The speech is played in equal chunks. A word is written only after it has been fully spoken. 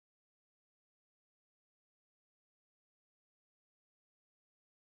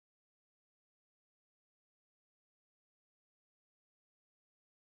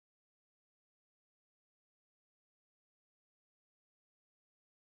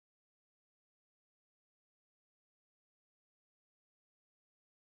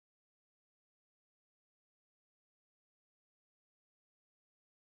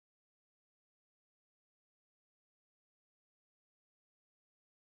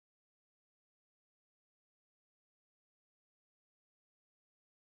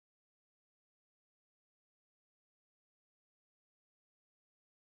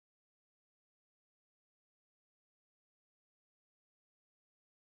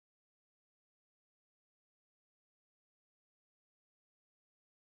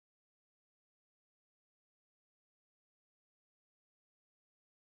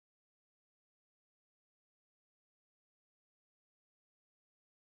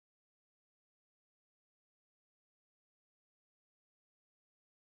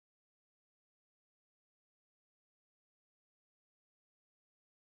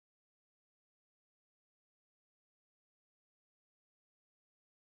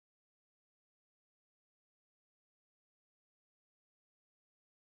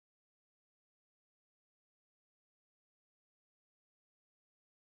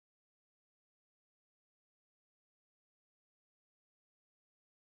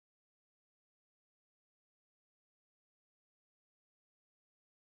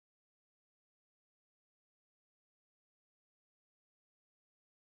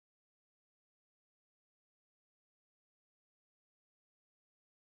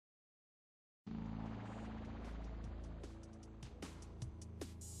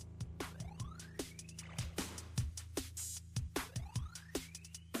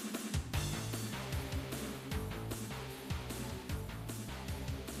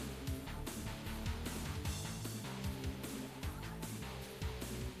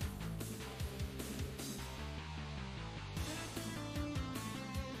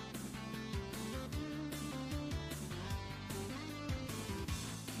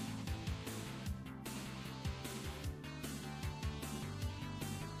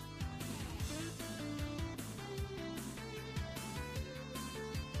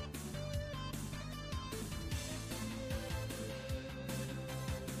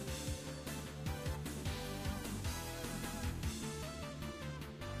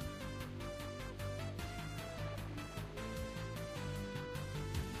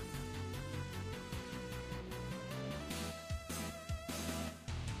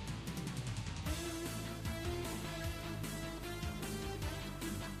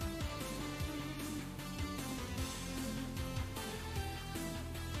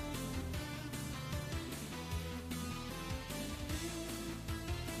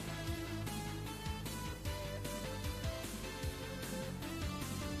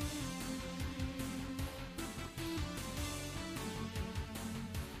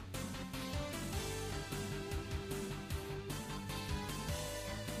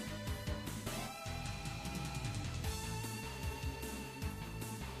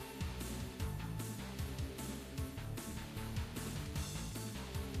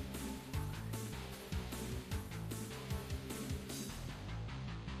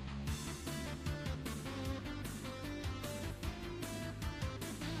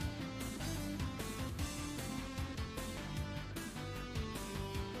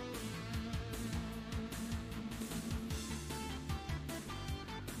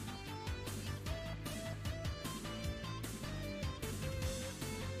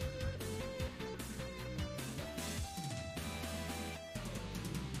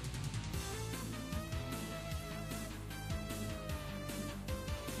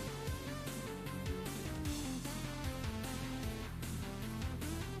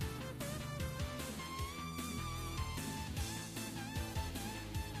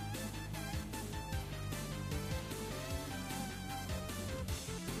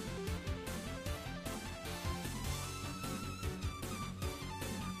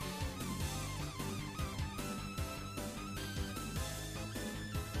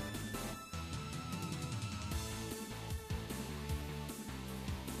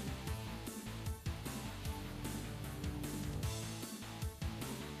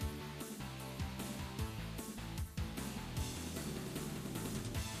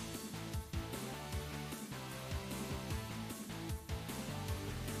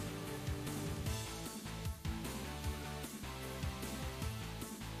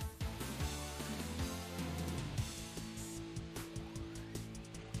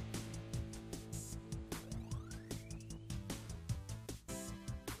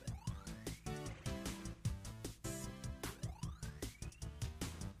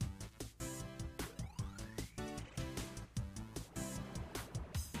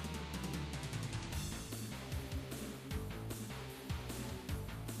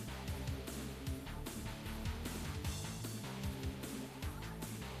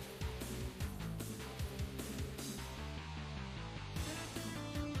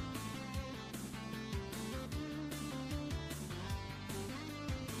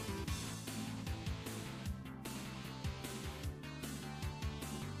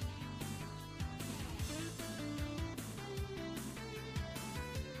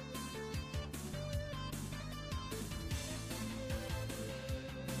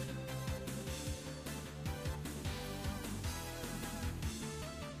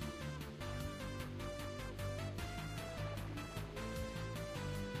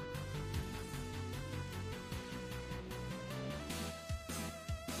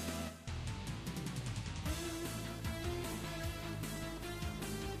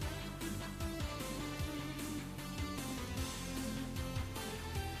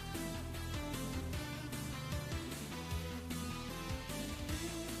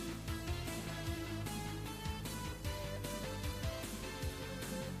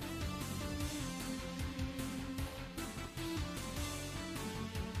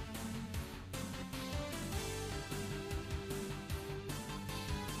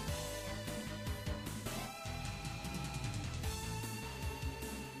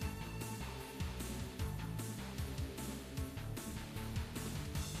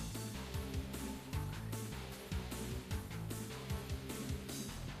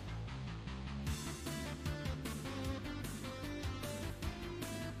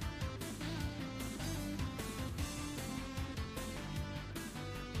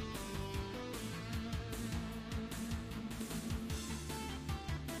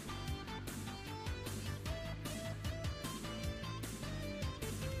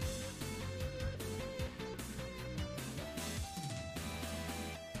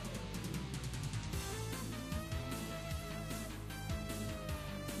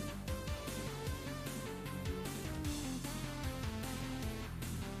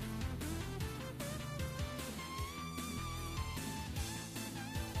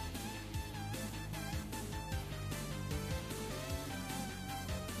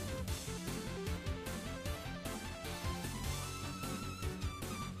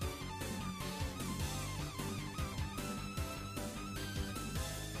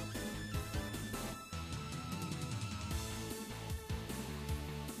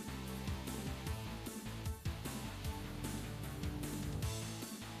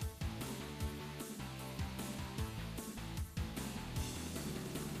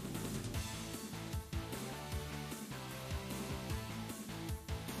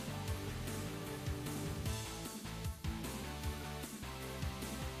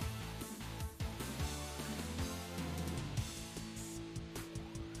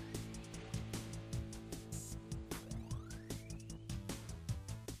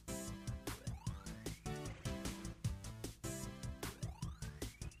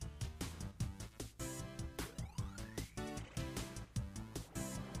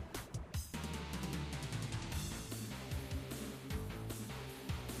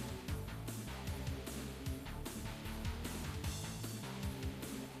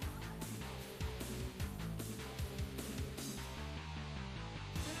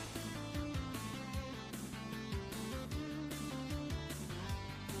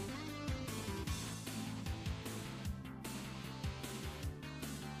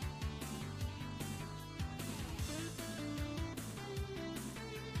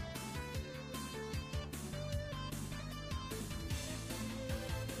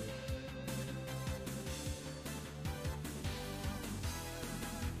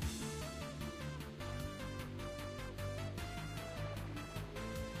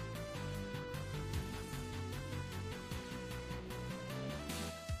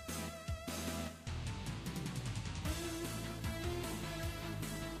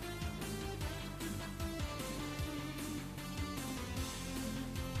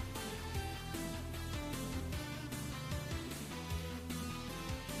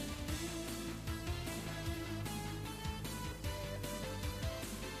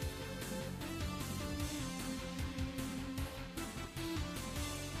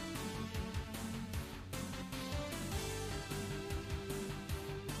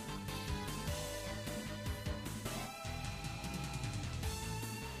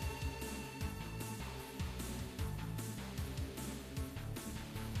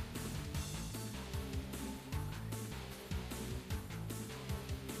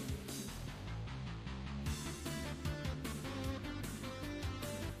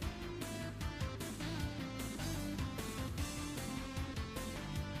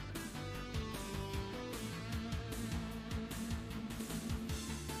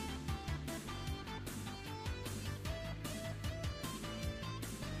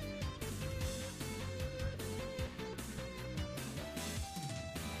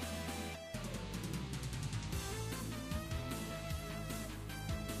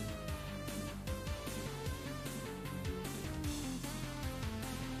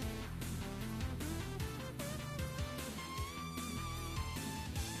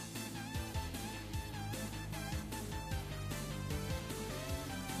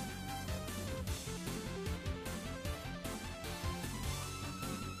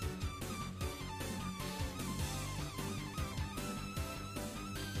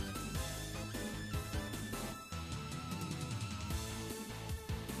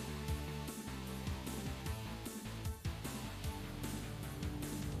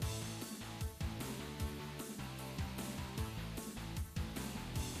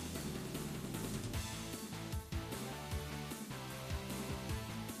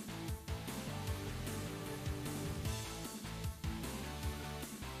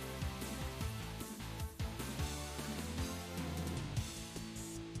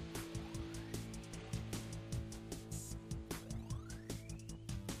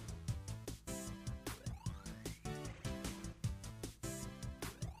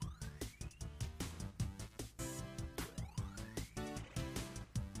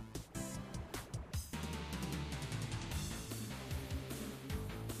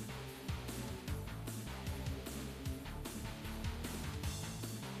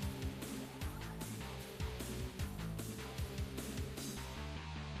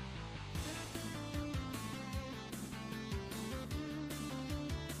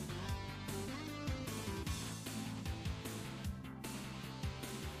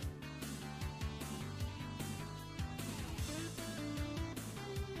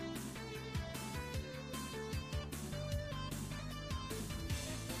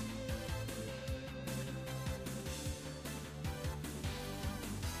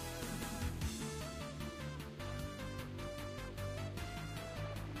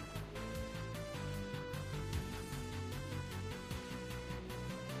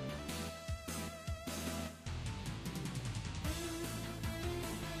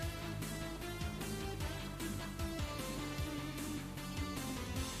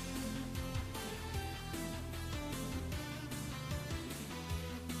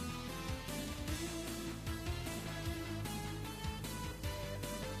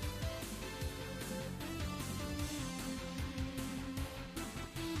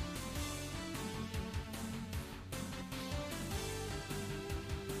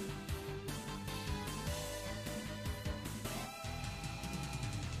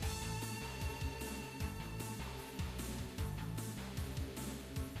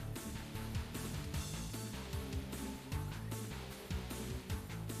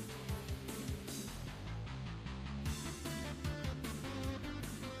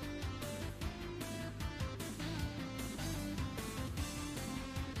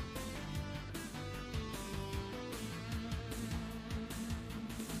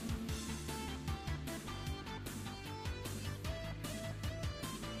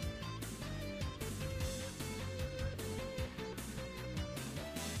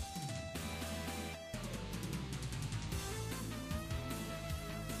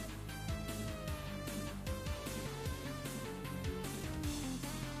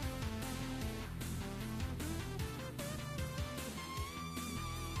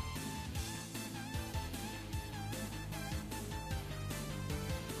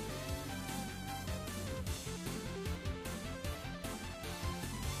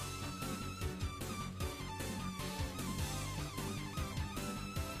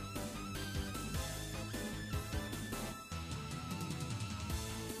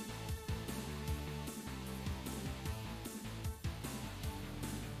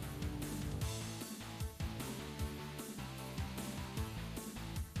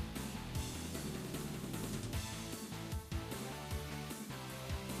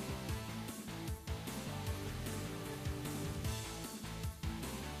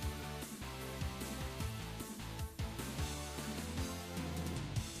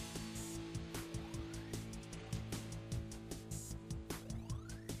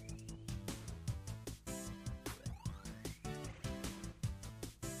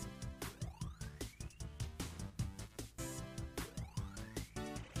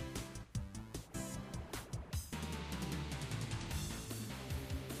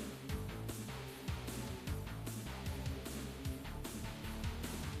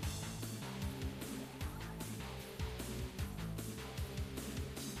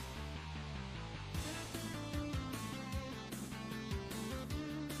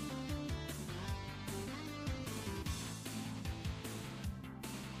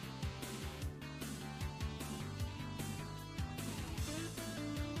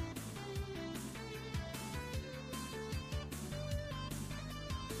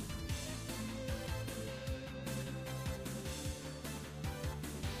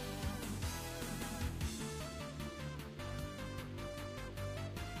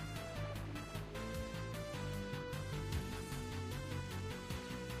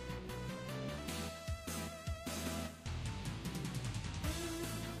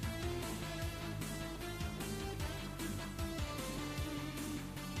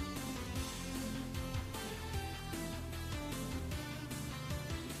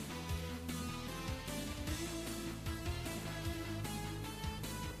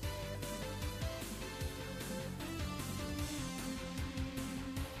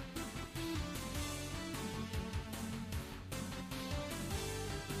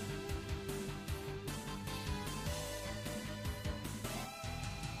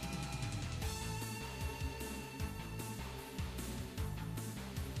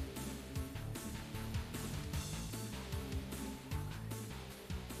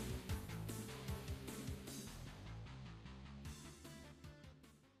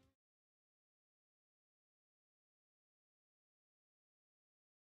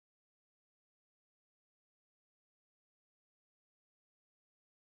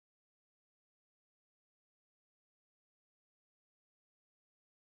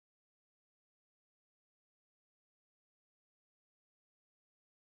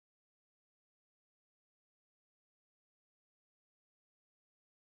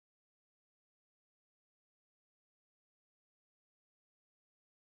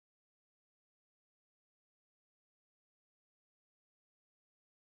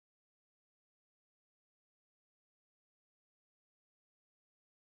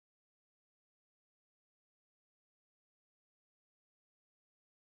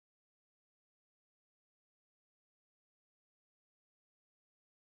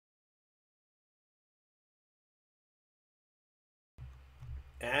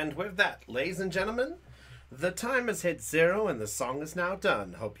And with that, ladies and gentlemen, the time has hit 0 and the song is now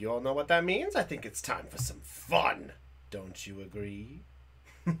done. Hope you all know what that means. I think it's time for some fun. Don't you agree?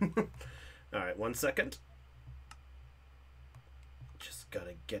 Alright, 1 second. Just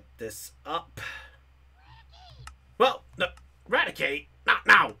gotta get this up. Well, no, Radicate, not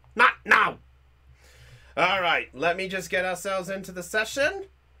now, not now. Alright, let me just get ourselves into the session.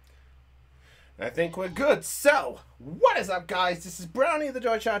 I think we're good. So, what is up, guys? This is Brownie of the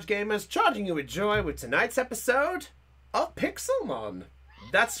Joy Charge Gamers, charging you with joy with tonight's episode of Pixelmon.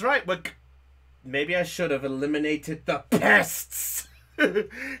 That's right, maybe I should have eliminated the pests,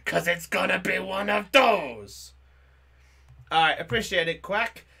 because it's gonna be one of those. Alright, appreciate it,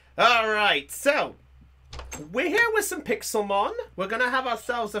 Quack. Alright, so, we're here with some Pixelmon. We're gonna have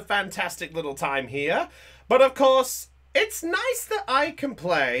ourselves a fantastic little time here. But of course, it's nice that I can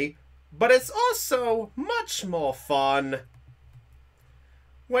play, but it's also much more fun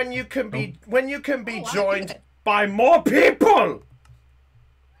when you can be joined by more people.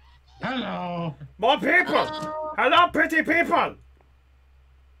 Hello. More people. Hello, pretty people.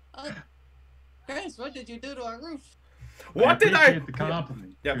 Chris, what did you do to our roof? What did I? The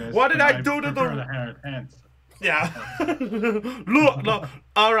compliment, Yeah. Chris, What did I do to the hands? Yeah. look.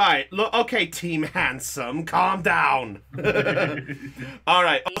 All right. Look. Okay, Team Handsome, calm down. All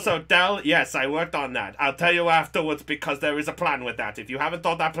right. Also, Del, yes, I worked on that. I'll tell you afterwards because there is a plan with that. If you haven't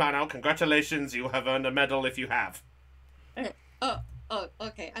thought that plan out, congratulations. You have earned a medal if you have. Oh,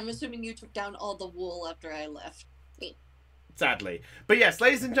 okay. I'm assuming you took down all the wool after I left. Sadly. But yes,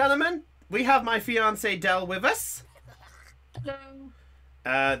 ladies and gentlemen, we have my fiancée Del with us. Hello.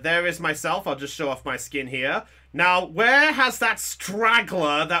 There is myself. I'll just show off my skin here. Now, where has that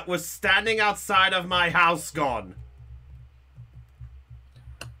straggler that was standing outside of my house gone?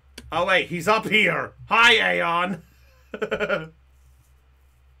 Oh, wait. He's up here. Hi, Aeon.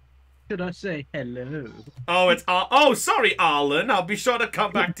 Should I say hello? Oh, it's... oh, sorry, Arlen. I'll be sure to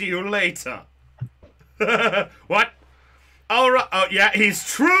come back to you later. What? Oh, right. Oh, yeah. He's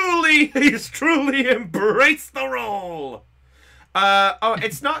truly embraced the role. Oh,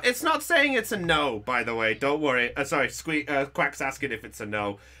 it's not saying it's a no, by the way. Don't worry. Sorry, Quack's asking if it's a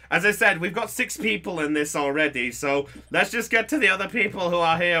no. As I said, we've got 6 people in this already, so let's just get to the other people who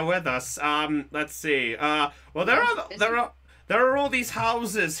are here with us. Let's see. Well, there are all these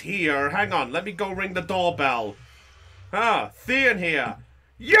houses here. Hang on, let me go ring the doorbell. Thean here.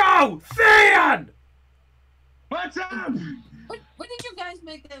 Yo, Thean! What's up? When did you guys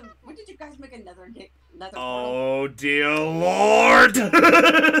make another Oh, dear Lord!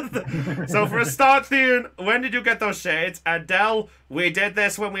 So for a start, Thean, when did you get those shades? Adele, we did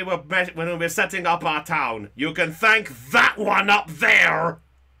this when we were setting up our town. You can thank that one up there.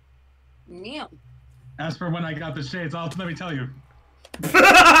 Yeah. As for when I got the shades, let me tell you. And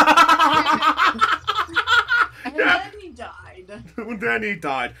then he died. Then he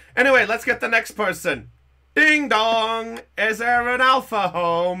died. Anyway, let's get the next person. Ding dong! Is there an alpha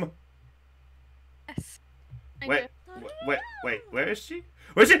home? Yes. Wait, where is she?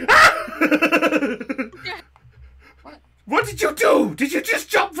 Where's she? Ah! What did you do? Did you just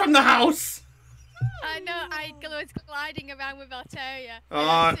jump from the house? No, I was gliding around with Altaria.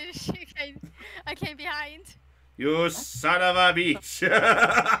 Oh. As soon as she came, I came behind. You son of a bitch.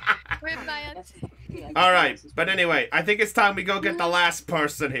 With my aunt. Alright, but anyway, I think it's time we go get the last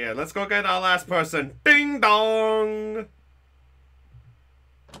person here. Let's go get our last person. Ding dong!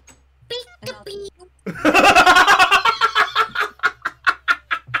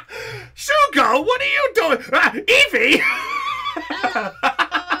 Shugo, what are you doing? Evie!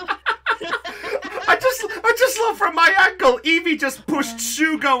 I just love from my angle, Evie just pushed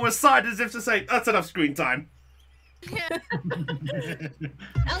Shugo aside as if to say, that's enough screen time. Yeah.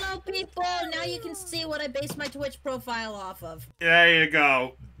 Hello, people! Now you can see what I base my Twitch profile off of. There you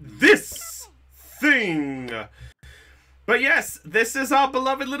go. This thing. But yes, this is our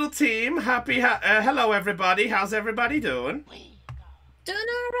beloved little team. Hello, everybody. How's everybody doing? Doing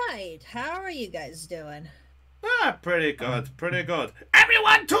alright. How are you guys doing? Pretty good. Pretty good.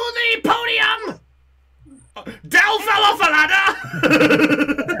 Everyone to the podium! Del fell off a ladder!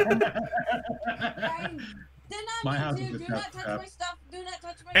 My house is Do not touch my stuff. Do not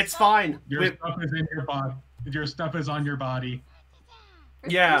touch my stuff. It's fine. Your stuff is in your body. Your stuff is on your body.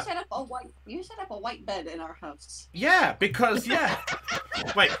 Yeah. You set up a white bed in our house. Yeah, because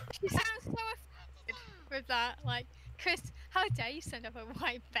Wait. She sounds so offended with that. Like, Chris, how dare you send up a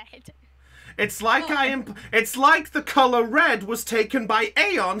white bed? It's like it's like the color red was taken by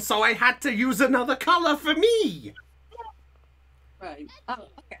Aeon, so I had to use another color for me. Right. Oh,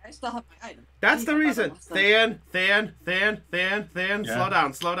 okay. I still have my item. That's the reason. Awesome. Thin.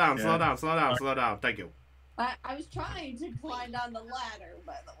 Yeah. Slow down. Yeah. Thank you. I was trying to climb down the ladder,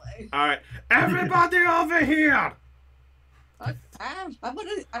 by the way. All right. Everybody over here. I want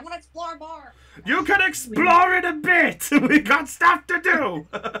to explore more. You can explore it a bit. We got stuff to do.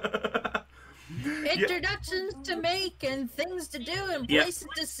 Introductions to make and things to do and places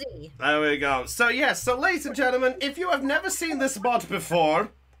to see. There we go. So yes, so ladies and gentlemen, if you have never seen this mod before,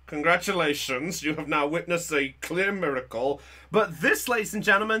 congratulations, you have now witnessed a clear miracle. But this, ladies and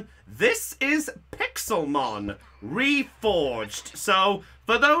gentlemen, this is Pixelmon reforged. So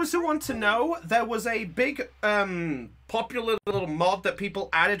for those who want to know, there was a big popular little mod that people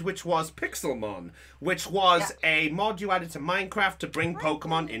added, which was Pixelmon, which was a mod you added to Minecraft to bring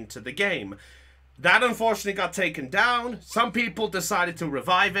Pokemon into the game. That unfortunately got taken down. Some people decided to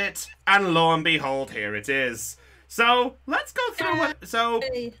revive it, and lo and behold, here it is. So let's go through it. So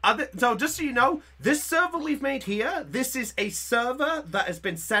just so you know, this server we've made here, this is a server that has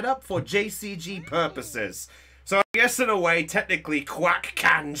been set up for JCG purposes. So I guess in a way, technically, Quack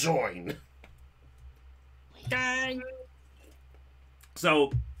can join.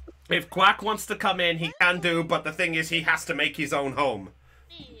 So if Quack wants to come in, he can do, but the thing is, he has to make his own home.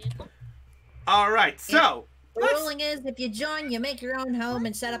 All right, so the ruling is if you join, you make your own home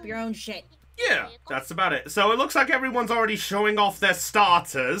and set up your own shit. Yeah, that's about it. So it looks like everyone's already showing off their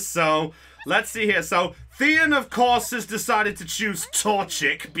starters. So let's see here. So Theon, of course, has decided to choose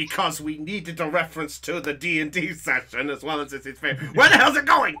Torchic because we needed a reference to the D&D session as well as it's his favorite. Where the hell's it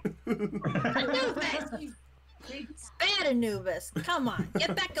going? Anubis! Bad Anubis. Come on,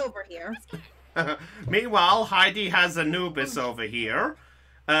 get back over here. Meanwhile, Heidi has Anubis over here.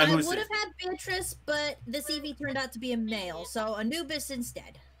 I would have had Beatrice, but this Eevee turned out to be a male, so Anubis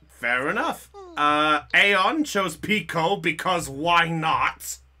instead. Fair enough. Aeon chose Pico because why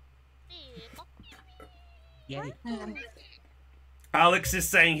not? Yay. Alex is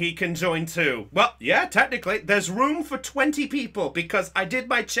saying he can join too. Well, yeah, technically, there's room for 20 people because I did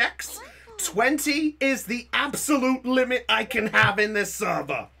my checks. 20 is the absolute limit I can have in this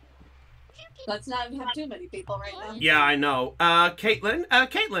server. Let's not have too many people right now. Yeah, I know. Caitlin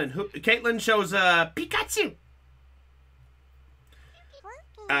chose Pikachu.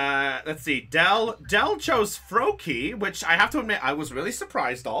 Let's see. Dell chose Froakie, which I have to admit I was really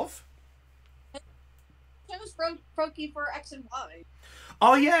surprised of. Chose Froakie for X and Y.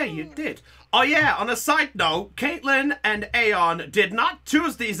 Oh yeah, you did. Oh yeah, on a side note, Caitlin and Aeon did not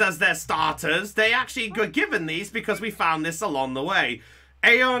choose these as their starters. They actually got given these because we found this along the way.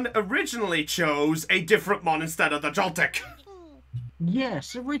 Aeon originally chose a different mon instead of the Joltik.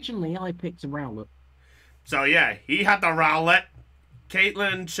 Yes, originally I picked a Rowlet. So yeah, he had the Rowlet.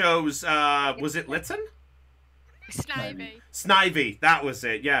 Caitlin chose, was it Litten? Snivy, that was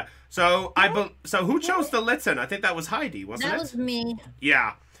it, yeah. So so who chose the Litten? I think that was Heidi, wasn't it? That was me.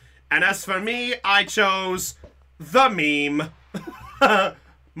 Yeah. And as for me, I chose the meme.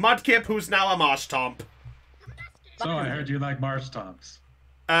 Mudkip, who's now a Marshtomp. So I heard you like Marshtomps.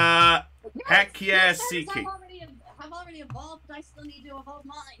 Heck yeah, Siki. I'm already evolved, I still need to evolve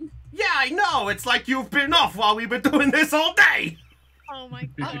mine. Yeah, I know. It's like you've been off while we've been doing this all day. Oh my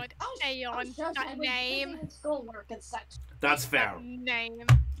god, Aeon, that name. Schoolwork and such. That's fair. Name.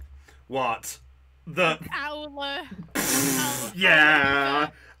 What? The... Owler. Yeah,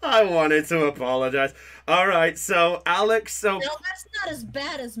 I wanted to apologize. All right, so Alex, so... No, that's not as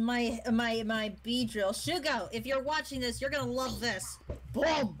bad as my B-drill. Shugo, if you're watching this, you're gonna love this.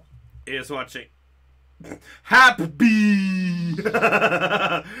 Boom! He is watching. Happy!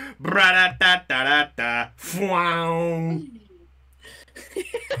 Bra-da-da-da-da-da. Fwow.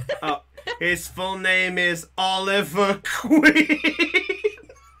 Oh, his full name is Oliver Queen.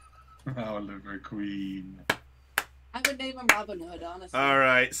 Oliver Queen. I would name him Robin Hood, honestly.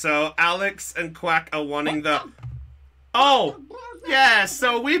 Alright, so Alex and Quack are wanting the... Oh! Yeah,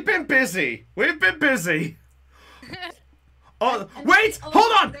 so we've been busy. Oh, wait!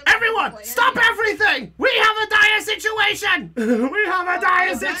 Hold on! Everyone! Stop everything! We have a dire situation! We have a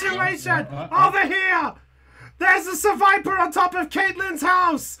dire situation! Over here! There's a Survivor on top of Caitlin's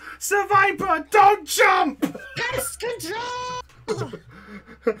house! Survivor, don't jump! Pest control!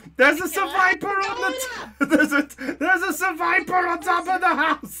 There's a Survivor on the there's a Survivor on top of the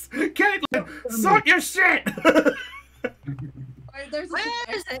house! Caitlin, sort your shit! Where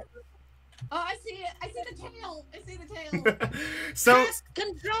is it? Oh, I see it! I see the tail! I see the tail! So... Pest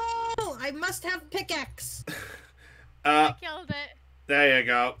control! I must have pickaxe! I killed it. There you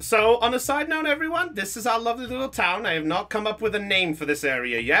go. So, on a side note, everyone, this is our lovely little town. I have not come up with a name for this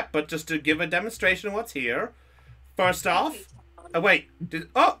area yet, but just to give a demonstration of what's here. First off, Wait.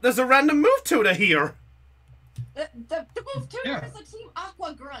 Oh, there's a random move tutor here. The move tutor Yeah. is a Team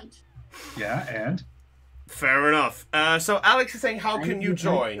Aqua grunt. Yeah, and Fair enough. So Alex is saying, how can you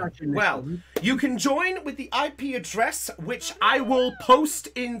join? Touching this Well, one. you can join with the IP address, which I will post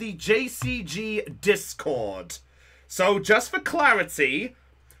in the JCG Discord. So just for clarity,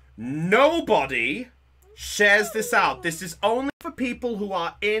 nobody shares this out. This is only for people who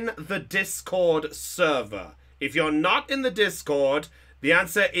are in the Discord server. If you're not in the Discord, the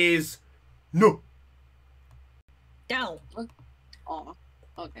answer is no. No. Aw.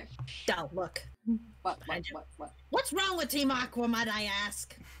 Okay. No, look. What? What's wrong with Team Aqua, might I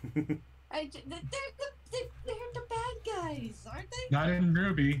ask? They're the bad guys, aren't they? not in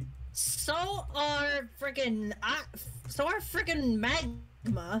Ruby. So are freaking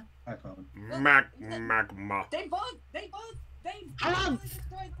magma. I call them. Magma. They both Hold on.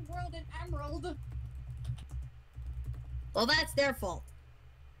 destroyed the world in Emerald. Well, that's their fault.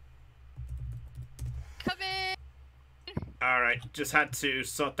 Come in. Alright, just had to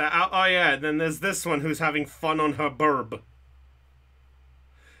sort that out. Oh yeah, and then there's this one who's having fun on her burb.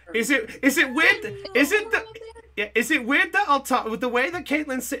 Is it weird? Is it weird that with the way that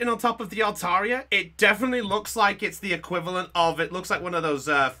Caitlin's sitting on top of the Altaria, it definitely looks like it's the equivalent of, it looks like one of those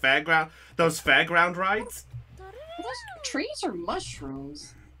fairground rides. Those trees are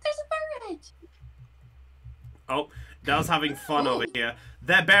mushrooms. There's a bird. Oh, Dell's having fun over here.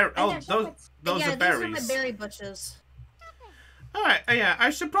 They're those yeah, are berries. these are my berry bushes. Alright, yeah, I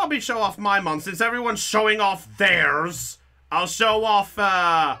should probably show off my mon. Since everyone's showing off theirs, I'll show off,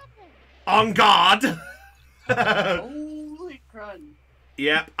 On God. Holy crud.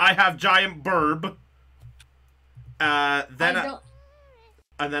 Yep, I have giant burb. And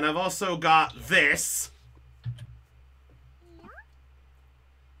then I've also got this.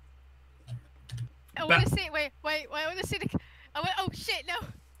 I want to see. Wait. I want to see the. Oh shit! No.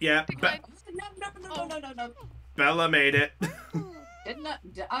 Yeah, Decline. No. Bella made it. Did not.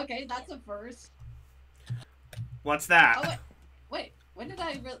 Okay, that's a first. What's that? Oh wait. When did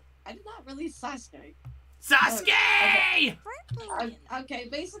I did not release Sasuke. Sasuke! Okay,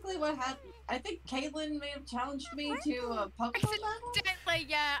 basically what happened, I think Caitlin may have challenged me to a Pokemon battle? Accidentally,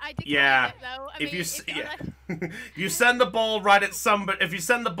 yeah, I did. Yeah. It, though. You send the ball right at somebody. If you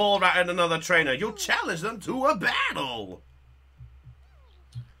send the ball right at another trainer, you'll challenge them to a battle.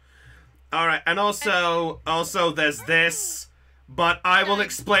 All right, and also there's this, but I will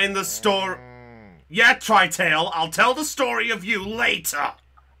explain the story. Yeah, Tritail, I'll tell the story of you later.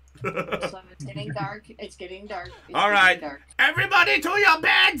 So it's getting dark. It's getting dark. All right, everybody to your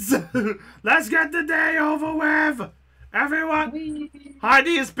beds. Let's get the day over with. Everyone,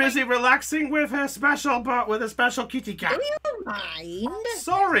 Heidi is busy relaxing with her special kitty cat. Do you mind?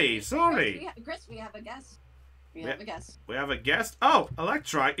 Sorry. Chris, we have a guest. We have a guest. We have a guest. Oh,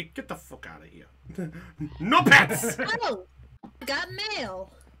 Electri, get the fuck out of here. No pets. Oh, got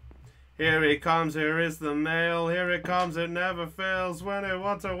mail. Here he comes, here is the mail. Here it comes, it never fails when it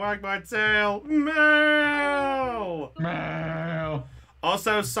wants to wag my tail. Mail! Meow.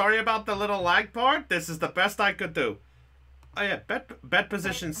 Also, sorry about the little lag part. This is the best I could do. Oh yeah, bed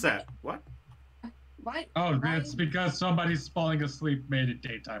position set. What? What? Oh, it's because somebody's falling asleep made it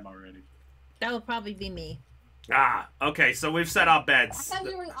daytime already. That would probably be me. Ah, okay, so we've set our I beds. thought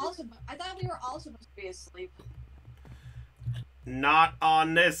we were all supposed to be asleep. Not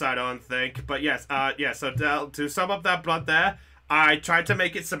on this, I don't think. But yes, yeah, so to sum up that blood there, I tried to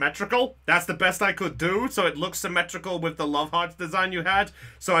make it symmetrical. That's the best I could do, so it looks symmetrical with the Love Hearts design you had.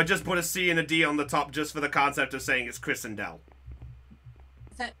 So I just put a C and a D on the top just for the concept of saying it's Chris and Dell.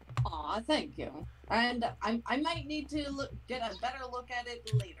 Aw, thank you. And I might need to get a better look at it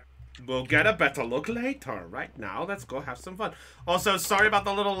later. We'll get a better look later. Right now, let's go have some fun. Also, sorry about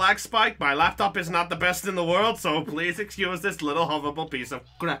the little lag spike. My laptop is not the best in the world, so please excuse this little hoverable piece of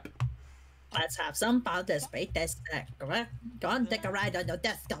crap. Let's have some fun this bait this deck. Go on, take a ride on the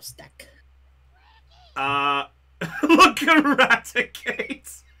Death Ghost deck. Look, Eradicate.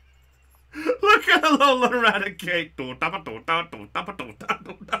 Look at a little Eradicate.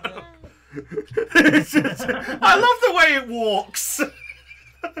 It's just, I love the way it walks.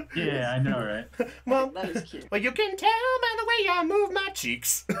 Yeah, I know, right? Well, That is cute. well, you can tell by the way I move my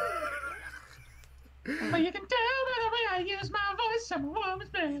cheeks. But you can tell by the way I use my voice, I'm a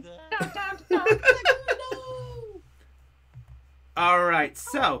woman's man. All right,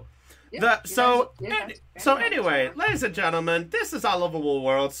 so anyway, ladies and gentlemen, this is our lovable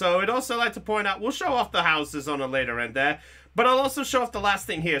world. So I'd also like to point out we'll show off the houses on a later end there, but I'll also show off the last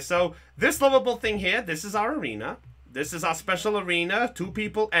thing here. So this lovable thing here, this is our arena. This is our special arena. 2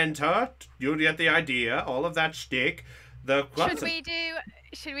 people enter. You get the idea. All of that shtick.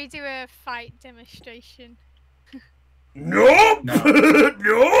 Should we do a fight demonstration? Nope! No.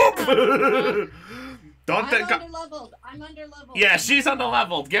 Nope! Don't I'm think. underleveled. I'm underleveled. Yeah, she's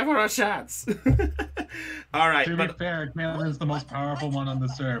underleveled. Give her a chance. All right, To be but fair, Caitlin's the most powerful one on the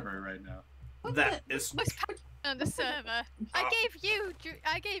server right now. What that the- is. Most powerful on the server. I gave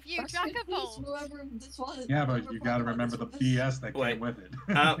you Rest in Dragon peace, Ball. whoever this was. Yeah, but whoever you gotta brought remember the this. BS that Wait. came with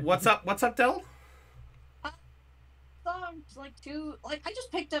it. What's up? What's up, Del? Like I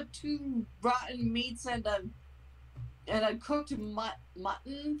just picked up 2 rotten meats and a cooked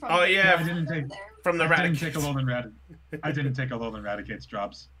mutton from. Oh, yeah, I didn't take- there. From the I didn't take Radicate. I didn't take Alolan Radicate's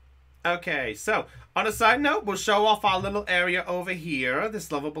drops. Okay, so on a side note, we'll show off our little area over here,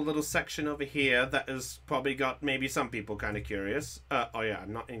 this lovable little section over here that has probably got maybe some people kind of curious. Oh yeah,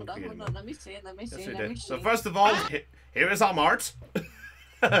 I'm not in Hold on, creative hold on. mode. Let me see. Let me Yes, see. we Let me did. see. So first of all, here is our mart.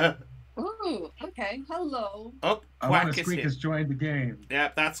 Ooh, okay. Hello. Oh, I want Quack to is Squeak here. has joined the game. Yeah,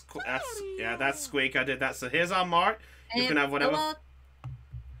 that's Squeak. I did that. So here's our mart. You can have whatever. Hello?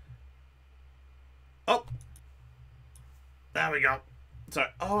 Oh, there we go. Sorry.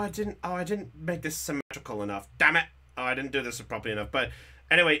 Oh, I didn't make this symmetrical enough. Damn it. Oh, I didn't do this properly enough. But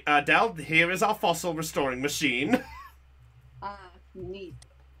anyway, Del, here is our fossil restoring machine. Neat.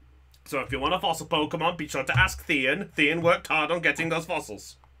 So if you want a fossil Pokemon, be sure to ask Thean. Thean worked hard on getting those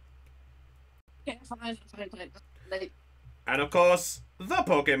fossils. Okay, fine. Like, And of course, the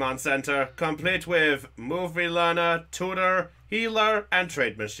Pokemon Center, complete with Move Relearner, Tutor, Healer, and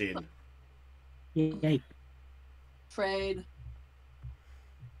Trade Machine. Yay. trade.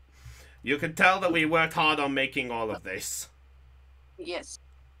 You can tell that we worked hard on making all of this. Yes.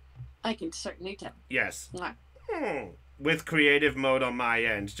 I can certainly tell. Yes. Mwah. With creative mode on my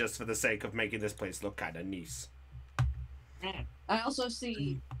end, just for the sake of making this place look kind of nice. I also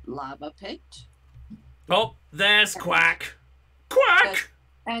see lava pit Oh, there's Quack. Quack!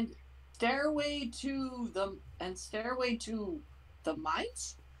 and stairway to the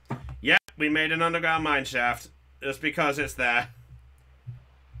mines. Yeah, we made an underground mine shaft. Just because it's there.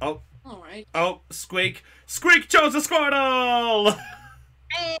 Oh, All right. oh, Squeak. Squeak chose a Squirtle!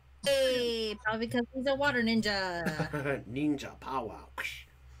 Hey, probably because he's a water ninja. Ninja power.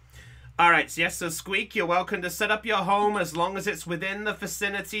 Alright, so yes, so Squeak, you're welcome to set up your home as long as it's within the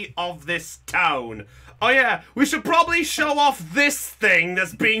vicinity of this town. Oh yeah, we should probably show off this thing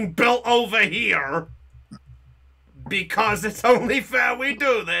that's being built over here. Because it's only fair we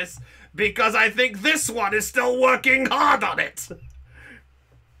do this. Because I think this one is still working hard on it.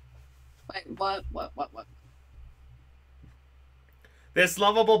 Wait, what? This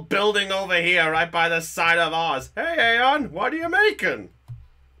lovable building over here right by the side of ours. Hey, Aeon, what are you making?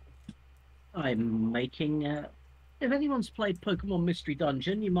 I'm making, if anyone's played Pokemon Mystery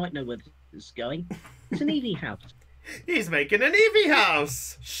Dungeon, you might know where this is going. It's an Eevee house. He's making an Eevee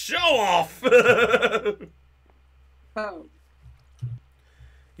house. Show off. Oh,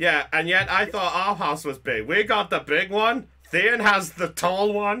 Yeah, and yet I thought our house was big. We got the big one. Thean has the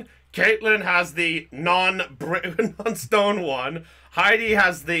tall one. Caitlin has the non-stone one. Heidi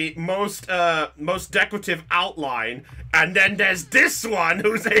has the most decorative outline. And then there's this one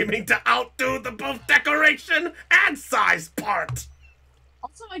who's aiming to outdo the both decoration and size part.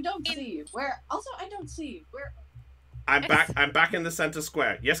 also I don't see you. Where? Also I don't see you. Where? I'm back in the center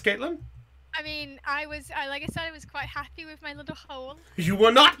square. Yes, Caitlin? I mean, like I said, I was quite happy with my little hole. You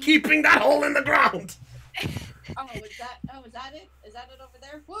were not keeping that hole in the ground. Oh, is that it? Is that it over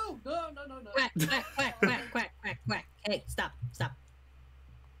there? Whoa! No. Quack, quack, quack, quack, quack, quack, quack. Hey, stop.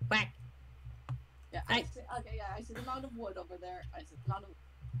 Quack. Yeah, I see. Okay, yeah, I see the amount of wood over there. I see the amount of.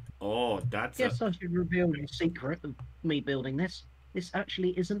 Oh, that's a... Yes, I should reveal the secret of me building this. This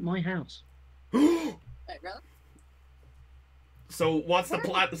actually isn't my house. Wait, really? So what's the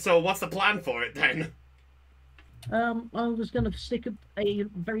plan? So what's the plan for it then? I was going to stick a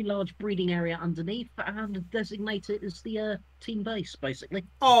very large breeding area underneath and designate it as the team base, basically. You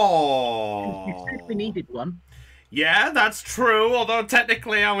Oh. said we needed one. Yeah, that's true. Although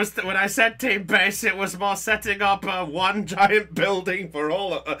technically, when I said team base, it was more setting up one giant building for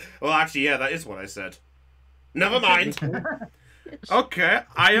all. Well, actually, yeah, that is what I said. Never mind. It's Okay,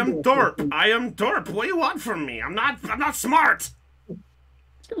 I am Dorp. I am Dorp. What do you want from me? I'm not smart.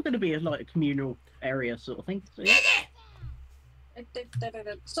 still going to be a communal area sort of thing. So, yeah.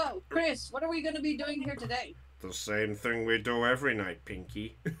 So, Chris, what are we going to be doing here today? The same thing we do every night,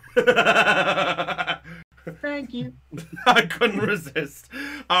 Pinky. Thank you. I couldn't resist.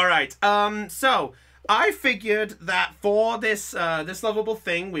 All right. So I figured that for this this lovable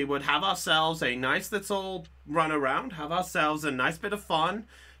thing, we would have ourselves a nice little run around, have ourselves a nice bit of fun,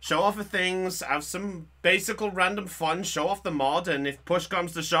 show off the things, have some basic random fun, show off the mod, and if push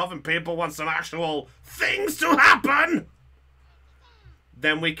comes to shove and people want some actual things to happen,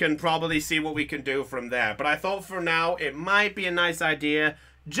 then we can probably see what we can do from there. But I thought for now it might be a nice idea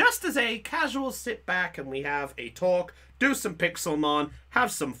just as a casual sit back and we have a talk, do some Pixelmon, have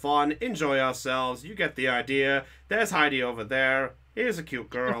some fun, enjoy ourselves. You get the idea. There's Heidi over there. Here's a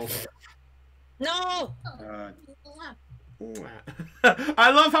cute girl. No! I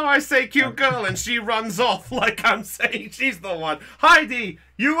love how I say cute girl and she runs off like I'm saying she's the one. Heidi,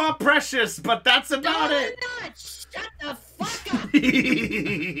 you are precious, but that's about it. Not. Shut the fuck up!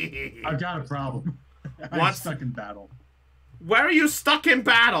 I've got a problem. I'm What's- stuck in battle. Where are you stuck in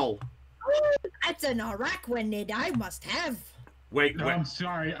battle? That's an Araquanid I must have. Wait, No, I'm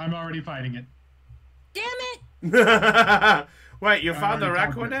sorry. I'm already fighting it. Damn it! wait, you I found the already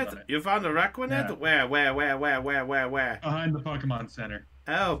talked about Raquanid? it. You found the Raquanid? Yeah. Where? Behind the Pokemon Center.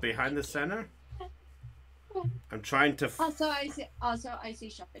 Oh, behind the center? I'm trying to... Also, I see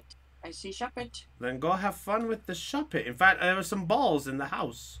Shuppet. I see Shuppet. Then go have fun with the Shuppet. In fact, there were some balls in the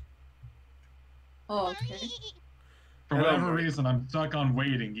house. Oh, okay. For Hello, whatever Marie. reason, I'm stuck on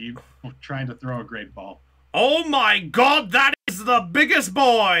waiting, trying to throw a great ball. Oh my god, that is the biggest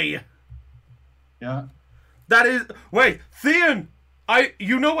boy! Yeah. That is... Wait, Theon!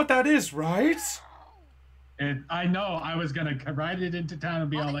 You know what that is, right? And I know I was gonna ride it into town and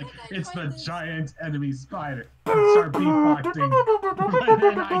be Oh all my like, God, I it's the tried this. giant enemy spider. And start beatboxing. But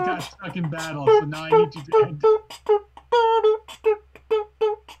then I got stuck in battle, so now I need you to end.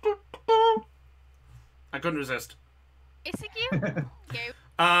 I couldn't resist. It's a you. You.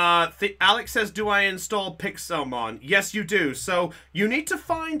 Alex says, do I install Pixelmon? Yes, you do. So, you need to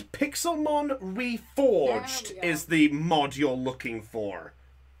find Pixelmon Reforged There we go. is the mod you're looking for.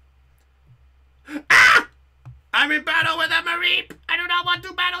 Ah! I'm in battle with a Mareep! I do not want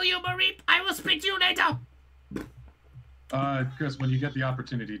to battle you, Mareep! I will speak to you later! Chris, when you get the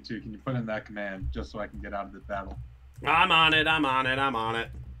opportunity to, can you put in that command just so I can get out of this battle? I'm on it.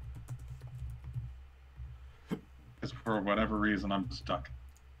 Because for whatever reason, I'm stuck.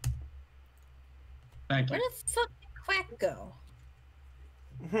 Thank you. Where the fuck did Quack go?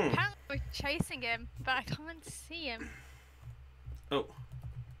 Apparently we're chasing him, but I can't see him. Oh.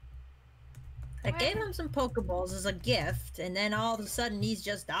 I gave him some Pokeballs as a gift, and then all of a sudden he's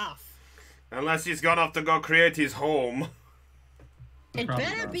just off. Unless he's gone off to go create his home. It Probably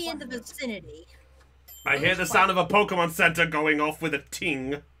better not. be in the vicinity. I hear the sound of a Pokemon Center going off with a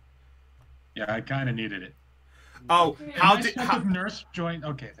ting. Yeah, I kind of needed it. Oh, Can how I did... check if Nurse joined?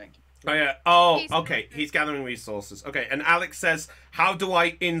 Okay, thank you. Oh, yeah. Oh, He's- okay. He's gathering resources. Okay, and Alex says, how do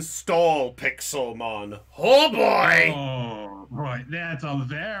I install Pixelmon? Oh, boy! Oh, boy, that's a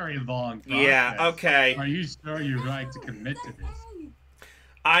very long process. Yeah, okay. Are you sure you're right to commit to this?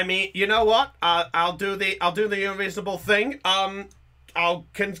 I mean, you know what? I'll do the unreasonable thing. Can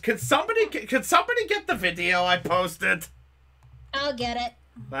somebody get the video I posted? I'll get it.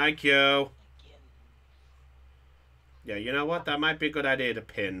 Thank you. Yeah, you know what? That might be a good idea to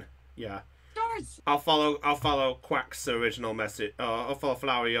pin. Yeah. Doors. I'll follow Quack's original message. I'll follow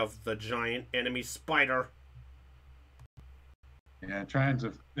Flowery of the giant enemy spider. Yeah, trying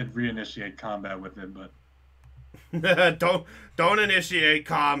to reinitiate combat with it, but don't initiate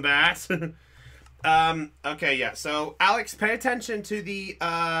combat. Okay, yeah. So Alex, pay attention to the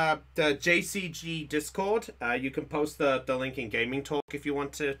JCG Discord. You can post the link in Gaming Talk if you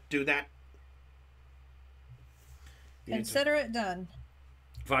want to do that. You need to- Consider it done.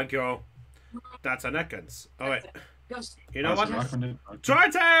 Thank you. That's an Ekans. All right. Ghost. You know what? Okay.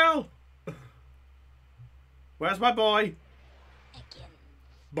 Trytail! Where's my boy?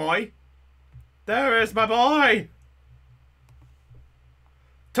 Boy? There is my boy!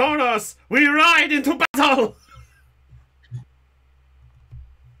 Tauros, we ride into battle!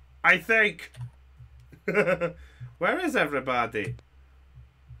 I think. Where is everybody?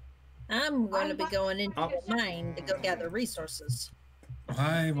 I'm going to be going into Oh. mine to go gather resources.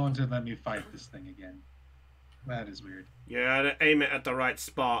 Why won't it let me fight this thing again? That is weird. You gotta aim it at the right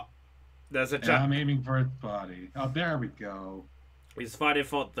spot. There's a Yeah, I'm aiming for its body. Oh, there we go. He's fighting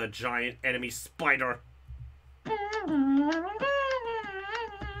for the giant enemy spider.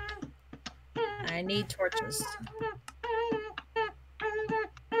 I need torches.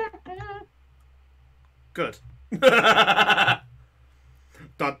 Good. Da,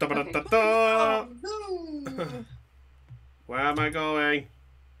 da, da, da, da, da. Boom. Where am I going?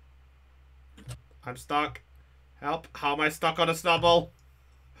 I'm stuck. Help. How am I stuck on a snubble?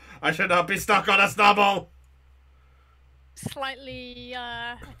 I should not be stuck on a snubble. Slightly,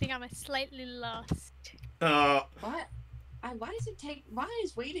 I think I'm slightly lost. What? Why does it take? Why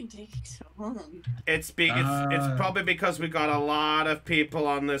is waiting taking so long? It's probably because we got a lot of people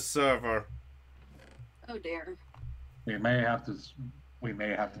on this server. Oh dear. We may have to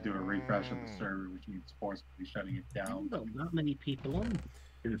do a refresh of the server, which means forcibly shutting it down. Not that many people on,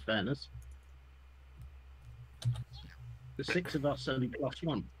 in fairness. The 6 of us only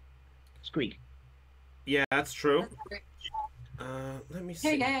 +1. Squeak. Yeah, that's true. That's great. Let me see.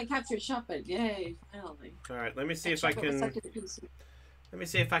 Hey, yay! I captured Shuppet. Yay! Finally. All right, let me see if I can. Let me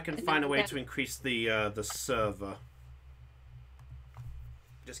see if I can find a way to increase the server.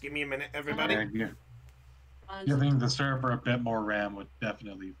 Just give me a minute, everybody. Giving the server a bit more RAM would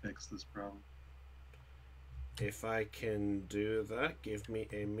definitely fix this problem. If I can do that, give me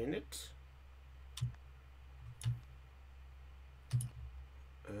a minute.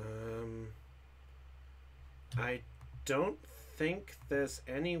 I don't think there's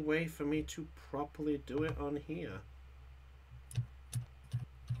any way for me to properly do it on here.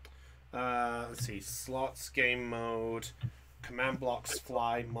 Let's see, slots, game mode, command blocks,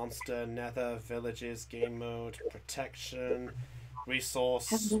 fly, monster, nether, villages, game mode, protection,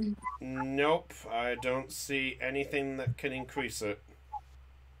 resource. Nope, I don't see anything that can increase it.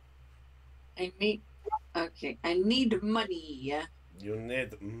 I need money. You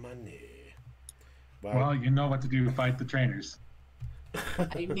need money. Well, you know what to do to fight the trainers. I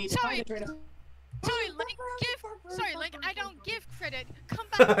need to find a trainer. Sorry, Link, I don't give credit. Come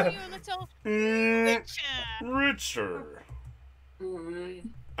back to your little richer.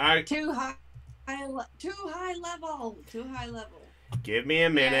 Too high level. Give me a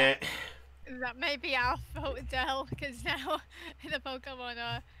minute. That may be our fault, Del, because now the Pokemon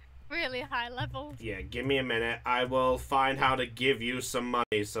are really high level. Yeah, give me a minute. I will find how to give you some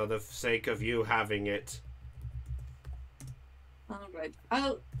money for the sake of you having it. Alright.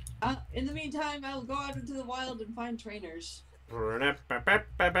 In the meantime, I'll go out into the wild and find trainers.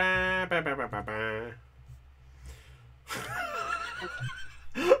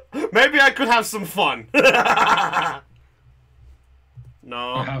 Maybe I could have some fun.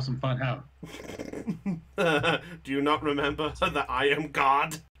 No. Have some fun, how? Do you not remember that I am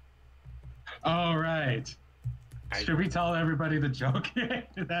God? All right. Should we tell everybody the joke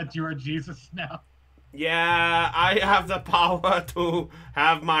that you are Jesus now? Yeah, I have the power to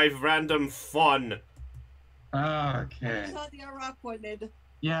have my random fun. Okay. I saw the rock pointed.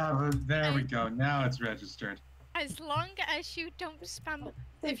 Yeah, but there we go. Now it's registered. As long as you don't spam,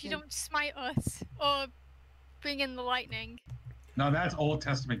 if you don't smite us or bring in the lightning. No, that's Old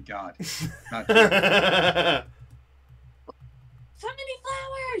Testament God. Not So many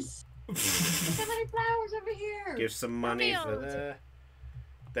flowers! So many flowers over here! Give some money for Field. that.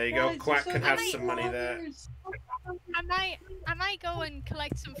 There you go. Quack can have some money there. I might go and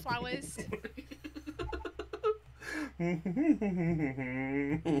collect some flowers.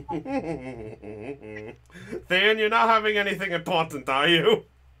 Theon, you're not having anything important, are you?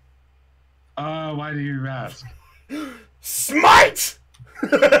 Why do you ask? Smite!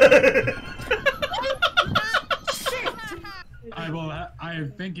 I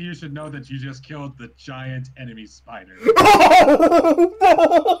think you should know that you just killed the giant enemy spider.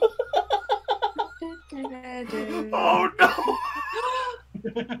 Oh no!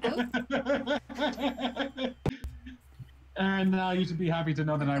 And now you should be happy to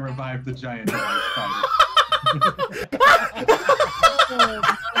know that I revived the giant enemy spider. Oh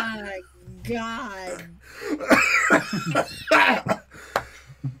my god.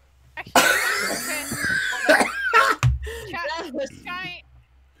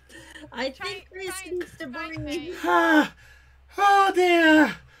 I think Chris needs to breathe. Oh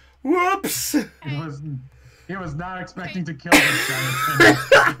dear! Whoops! He was not expecting to kill the giant enemy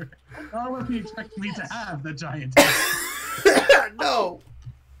spider. Nor was he expecting me to have the giant enemy. No!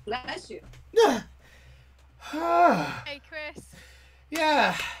 Bless you. Hey, Chris.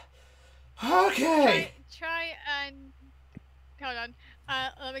 Yeah. Okay. Try and hold on.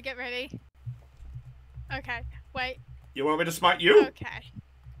 Let me get ready. Okay. Wait. You want me to smite you? Okay.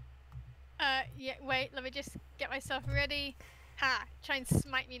 Yeah. Wait. Let me just get myself ready. Ha! Try and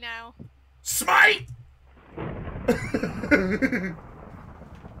smite me now. Smite!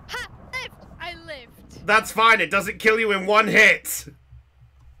 Ha! Lived. I lived. That's fine. It doesn't kill you in one hit.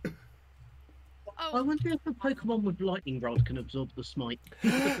 Oh. I wonder if a Pokemon with Lightning Rod can absorb the smite.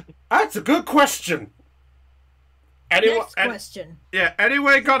 That's a good question. Next question. Yeah.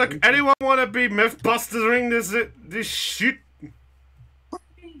 Anyway, anyone want to be Mythbustering this shit?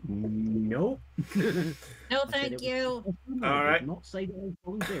 Nope. No, thank you. All right. Not say that I'm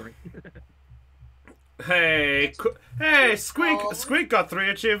volunteering. Hey, Squeak got 3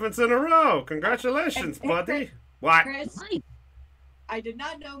 achievements in a row. Congratulations, buddy. What? Chris, Hi. I did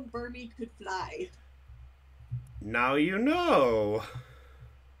not know Burmy could fly. Now you know.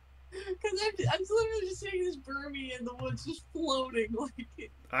 Because I'm literally just seeing this Burmy in the woods just floating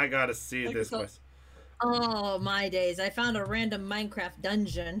like... I gotta see Like this it's a- quest. Oh my days! I found a random Minecraft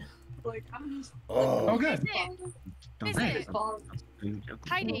dungeon. Like, I'm just... Oh. Oh, good. Is Don't it? forget-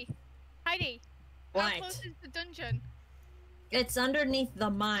 Heidi, Heidi, how What? close is the dungeon? It's underneath the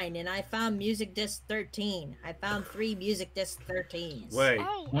mine, and I found music disc 13. I found 3 music disc 13s. Wait.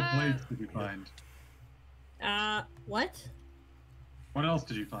 Oh, What blades did you find? What? What else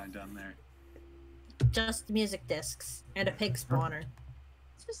did you find down there? Just music discs and a pig spawner.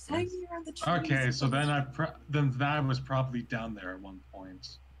 Just hanging around the trees. Okay, so then I was probably down there at one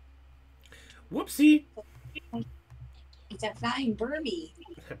point. Whoopsie. It's a flying Burmy.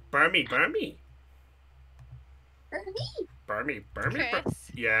 Burmy, Burmy. Burmy? Burmy, Burmy, Burmy.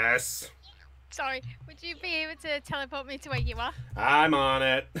 Chris, Yes. sorry, would you be able to teleport me to where you are? I'm on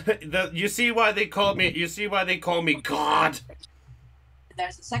it. You see why they call me God?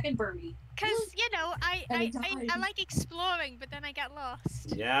 There's a second Burmy. Because, you know, I Anytime. like exploring, but then I get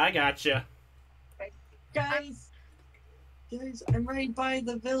lost. Yeah, I gotcha. Guys, I'm right by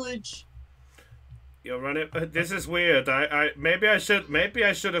the village. You're running. This is weird. Maybe I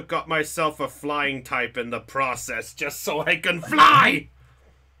should have got myself a flying type in the process, just so I can fly.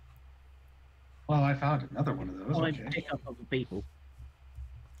 Well, I found another one of those. I Okay. pick up other people.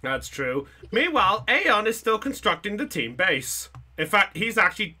 That's true. Meanwhile, Aeon is still constructing the team base. In fact, he's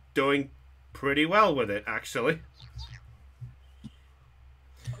actually doing pretty well with it, actually.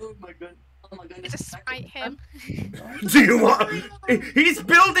 Oh my goodness. Just smite him. Do you want? He's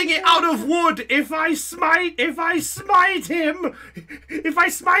building it out of wood. If I smite him,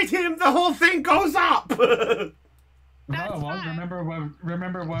 the whole thing goes up. That's Oh, well, fine.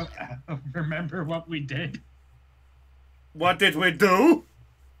 remember what we did. What did we do?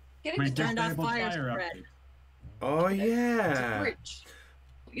 Get We it Turned off disabled fire fire spread. update. Oh It's a yeah. bridge.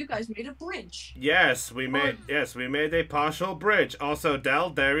 You guys made a bridge. Yes, we made a partial bridge. Also, Del,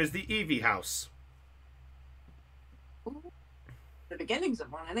 there is the Eevee house. The beginnings of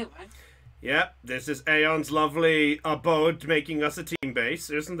one, anyway. Yep, this is Aeon's lovely abode making us a team base.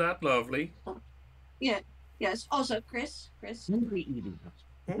 Isn't that lovely? Yeah. Yes. Also, Chris. Hungry eating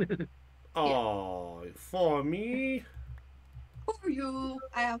us. Oh, for me. For you.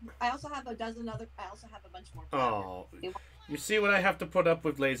 I also have a bunch more. Oh, you see what I have to put up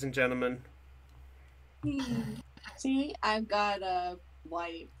with, ladies and gentlemen? See, I've got a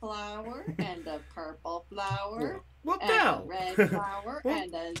white flower and a purple flower Well, and Del. a red flower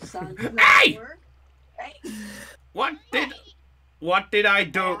and a sunflower. Hey! Hey! What did I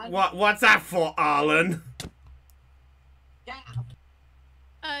do? What's that for, Arlen? Yeah.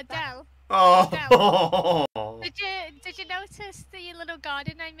 Del, Oh. did you notice the little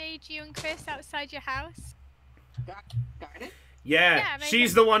garden I made you and Chris outside your house? Got it. Yeah, Yeah, maybe-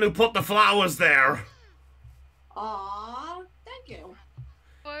 she's the one who put the flowers there. Aw, thank you.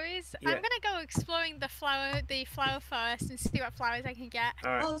 Worries? Yeah. I'm gonna go exploring the flower forest and see what flowers I can get.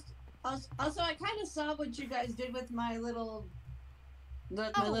 All right. Also, I kind of saw what you guys did with my little,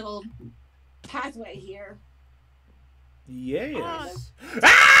 my Oh. little pathway here. Yes.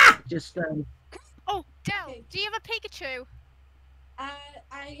 Ah! Just Oh, Del, Okay. do you have a Pikachu?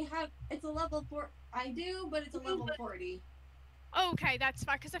 I have. It's a level 4. I do, but it's a level 40. Okay, that's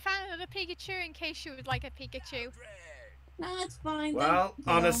fine, because I found another Pikachu in case you would like a Pikachu. No, it's fine. Well,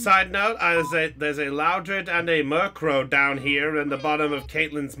 then, on a side note, there's a Loudred and a Murkrow down here in the bottom of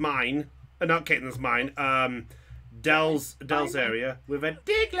Caitlin's mine. Not Caitlin's mine. Del's area with a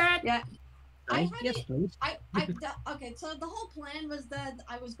Diglett. Yeah. I had yes, it- please. Okay, so the whole plan was that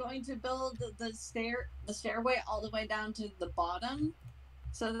I was going to build the stairway all the way down to the bottom,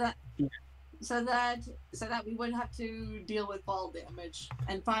 so that Yeah. so that we wouldn't have to deal with fall damage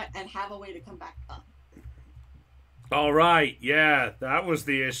and have a way to come back up. All right, yeah, that was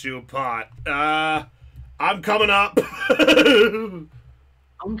the issue part. I'm coming up.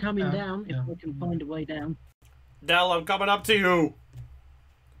 I'm coming Yeah, down if yeah. I can find a way down. Del, I'm coming up to you.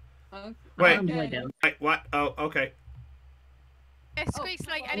 Wait. I'm way down. Wait, what? Oh, okay. It squeaks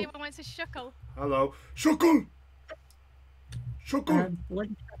like anyone wants a shuckle. Hello. Shuckle! Shuckle!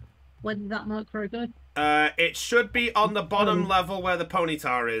 Where did that Murkrow go? It should be on the bottom level where the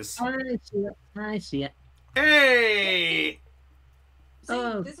Ponytar is. I see it. I see it. Hey!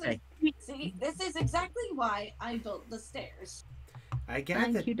 Oh, This okay. is exactly why I built the stairs. I get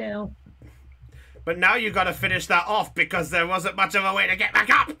Thank it. you, Dale. But now you gotta finish that off because there wasn't much of a way to get back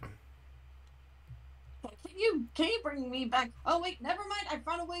up! Can you bring me back? Oh wait, never mind. I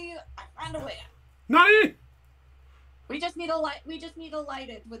found a way. Nani? We just need to light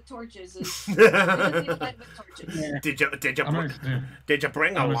it with torches. We just need to light it with torches. Yeah. Did you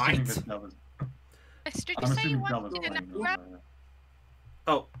bring a I'm light? assuming that was. Did you I'm say you assuming that was wanted an playing. abra?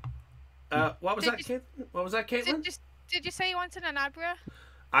 Oh. What was Did that, you- Kate? What was that, Caitlin? Did you say you wanted an abra?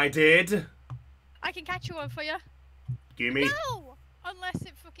 I did. I can catch you one for you. Give me. No! Unless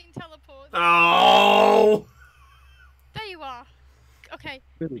it fucking teleports. Oh! There you are. Okay,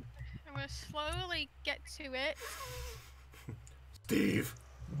 Really? I'm gonna slowly get to it. Steve.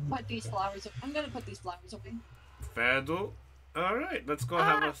 Put these flowers. I'm gonna put these flowers away. Fado. All right, let's go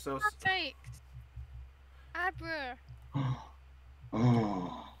have ourselves. For sakes. Abra.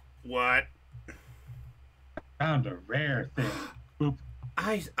 Oh, What? found a rare thing. Boop.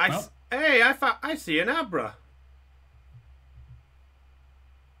 Hey, I see an abra.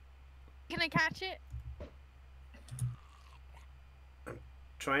 Can I catch it?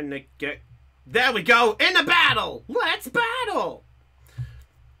 Trying to get. There we go! In a battle! Let's battle!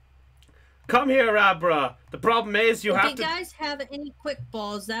 Come here, Abra. The problem is you if have you to. guys have any quick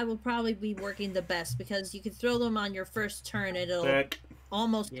balls, that will probably be working the best because you can throw them on your first turn. It'll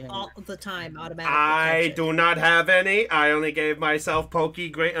almost all the time automatically. I catch it. do not have any. I only gave myself Pokey,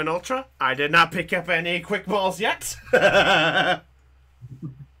 Great, and Ultra. I did not pick up any quick balls yet.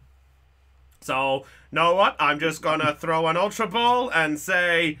 So, know what? I'm just gonna throw an Ultra Ball and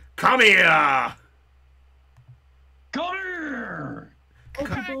say, come here! Come here!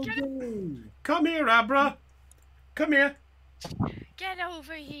 Come here, Abra. Come here. Get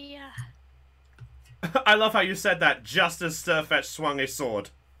over here. I love how you said that just as Stirfetch swung a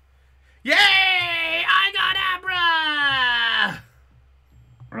sword. Yay! I got Abra!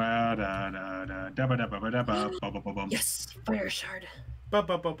 Yes, fire shard.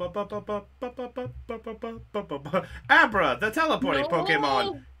 Abra, the teleporting No.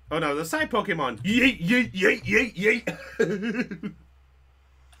 Pokemon. Oh no, the side Pokemon. Yeet, yeet, yeet, yeet, yeet.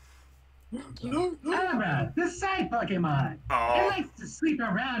 Abra, the side Pokemon. It Oh, likes to sleep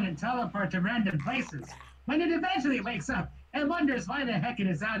around and teleport to random places. When it eventually wakes up, it wonders why the heck it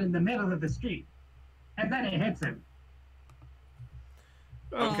is out in the middle of the street. And then it hits him.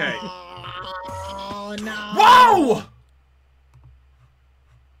 okay. Oh no. Whoa!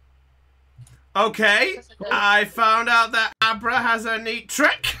 Okay, I found out that Abra has a neat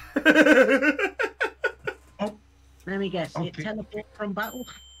trick. Let me guess. It Okay. teleport from battle?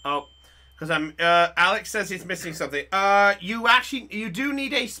 Oh, because Alex says he's missing something. You do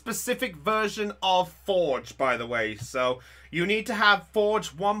need a specific version of Forge, by the way. So you need to have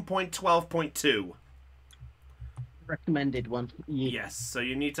Forge 1.12.2. Recommended one. Yeah. Yes, so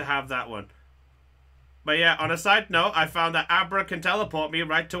you need to have that one. But yeah, on a side note, I found that Abra can teleport me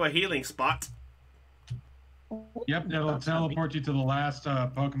right to a healing spot. Yep, it'll teleport you to the last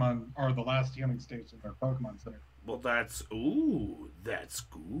Pokemon, or the last healing station, or Pokemon Center. Well, that's good.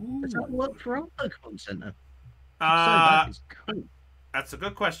 Does that work for our Pokemon Center? So Uh, that is cool. that's a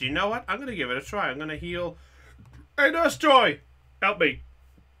good question. You know what? I'm gonna give it a try. I'm gonna heal. Hey, Nurse Joy, help me.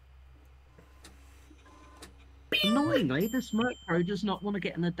 Annoyingly, this Murkrow does not want to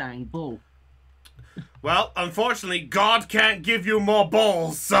get in a dang ball. Well, unfortunately, God can't give you more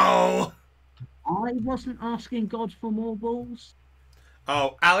balls, so. I wasn't asking God for more balls.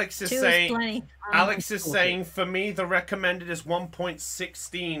 Oh, Alex is Two is saying. plenty. Alex is saying for me the recommended is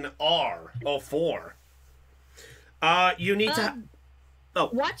 1.16R or 4. You need to.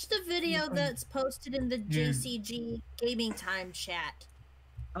 Watch the video that's posted in the JCG gaming time chat.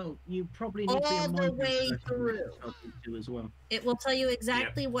 Oh, you probably need to be All on the my way version through. too as well. It will tell you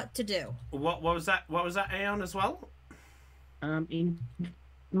exactly what to do. What was that? What was that, Aeon, as well?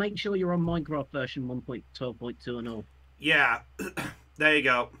 Make sure you're on Minecraft version 1.12.2 and all. Yeah, there you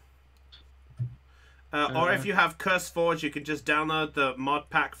go. Or if you have Curse Forge, you can just download the mod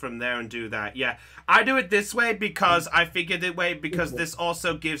pack from there and do that. Yeah, I do it this way because I figured it way because this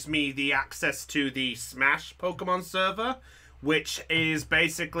also gives me the access to the Smash Pokemon server, which is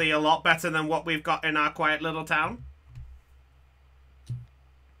basically a lot better than what we've got in our quiet little town.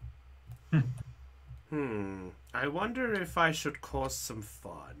 I wonder if I should cause some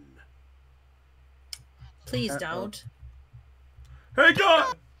fun. Please don't. Hey,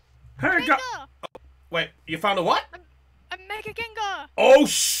 God! Hey, God! Gengar! Wait, you found a what? A Mega Gengar! Oh,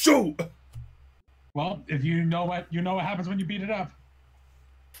 shoot! Well, if you know what happens when you beat it up.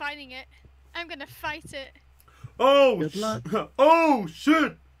 Finding it. I'm gonna fight it. Oh, Good luck. Oh,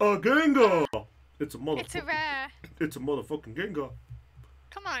 shit! A Gengar! It's a It's a rare. It's a motherfucking Gengar.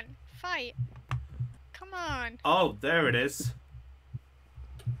 Come on, fight. Come on. Oh, there it is.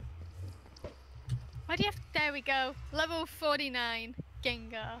 Why do you have... There we go. Level 49.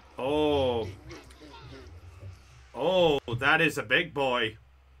 Gengar. Oh. Oh, that is a big boy.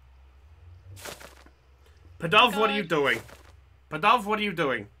 Padov, what are you doing? Padov, what are you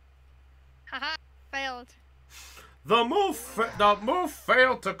doing? Haha, failed. The move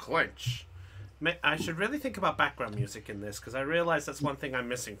failed to clinch. I should really think about background music in this, because I realize that's one thing I'm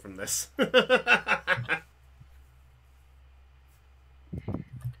missing from this.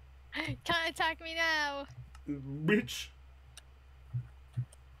 Can't attack me now. Bitch.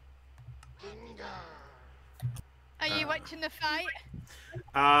 Are you watching the fight?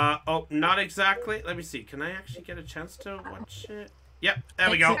 Oh, not exactly. Let me see. Can I actually get a chance to watch it? Yep, there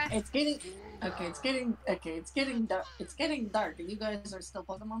we go. It's getting dark. It's getting dark, and you guys are still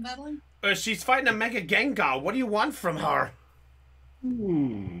Pokemon battling. She's fighting a Mega Gengar. What do you want from her? I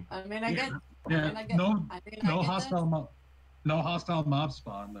mean, I get. Yeah, I get, no that. no hostile mob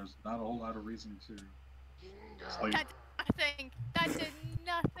spawn. There's not a whole lot of reason to sleep. That did nothing. That did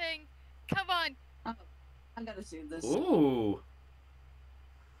nothing. Come on. Oh, I gotta see this. Ooh.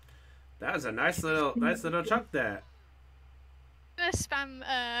 That was a nice little chunk there. I'm gonna spam,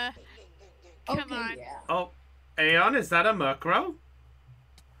 come on. Yeah. Oh, Aeon, is that a Murkrow?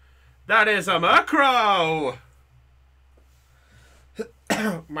 That is a Murkrow!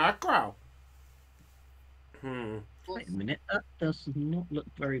 Murkrow. Wait a minute, that does not look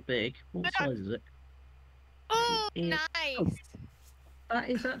very big. What size is it? Oh, Yeah. nice. Oh. That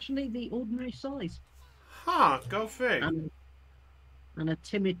is actually the ordinary size. Huh, go fig. And a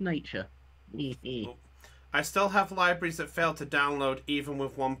timid nature. I still have libraries that fail to download even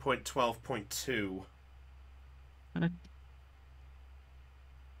with 1.12.2.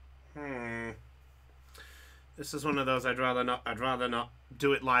 This is one of those I'd rather not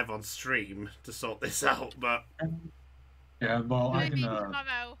do it live on stream to sort this out, but Yeah, well, I Maybe can.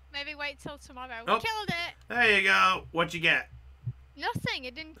 tomorrow. Maybe wait till tomorrow. Oh. Killed it. there you go. What'd you get? Nothing.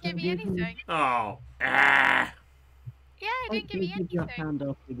 It didn't give me anything. Oh. Ah. Yeah, it didn't give me Give you a anything. hand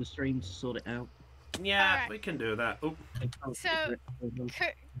after the stream to sort it out. Yeah, Alright. we can do that. Oop. So,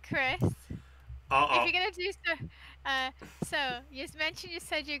 Chris, Uh-oh. if you're gonna do so you mentioned you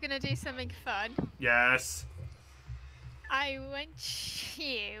said you're gonna do something fun. Yes. I want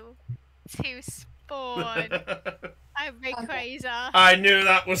you to spawn a Rayquaza. I knew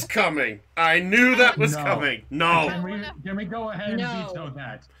that was coming. I knew that was No. coming. No. Can we go ahead and No. veto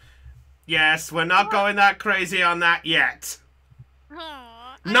that? Yes, we're not going that crazy on that yet.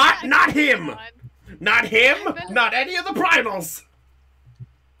 Aw, Not him. one. Not him. Not any of the primals.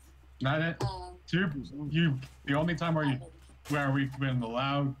 Not it. The only time where we've been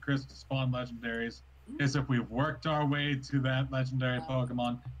allowed Chris to spawn legendaries is if we've worked our way to that legendary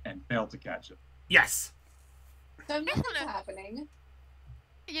Pokemon and failed to catch it. Yes. So nothing's happening.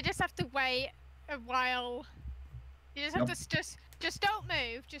 You just have to wait a while. You just have to just don't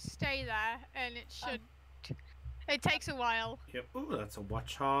move. Just stay there, and it should. It takes a while. Yep. Ooh, that's a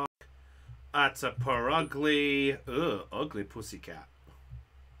Watchhog. That's a Purugly. Ugh, ugly pussycat.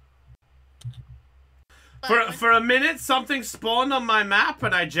 For a minute, something spawned on my map,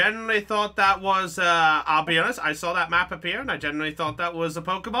 and I genuinely thought that was, I'll be honest, I saw that map appear, and I genuinely thought that was a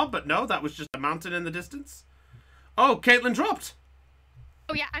Pokemon, but no, that was just a mountain in the distance. Oh, Caitlin dropped!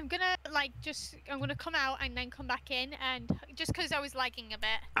 Oh yeah, I'm gonna I'm gonna come out and then come back in, and just because I was lagging a bit.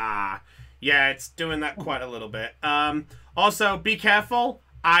 Ah, yeah, it's doing that quite a little bit. Also, be careful,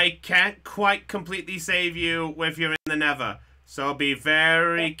 I can't quite completely save you if you're in the Nether, so be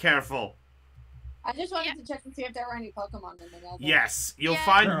very careful. I just wanted to check and see if there were any Pokemon in the Nether. Yes, you'll Yeah.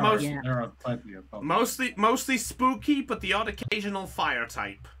 find There are plenty of Pokemon. mostly spooky, but the odd occasional fire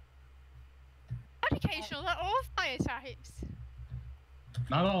type. Occasional, they're all fire types.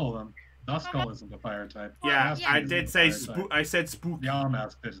 Not all of them. Duskull isn't a fire type. Yeah, yeah. I Yamask did isn't say a fire type. I said spooky.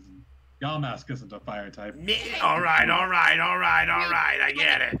 Yamask isn't. Yamask isn't a fire type. All right, I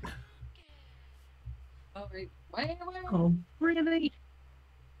get it. Oh, wait. Oh, really?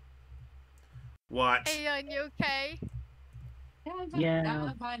 What? Hey, are you okay? Yeah, I'm fine. Yeah.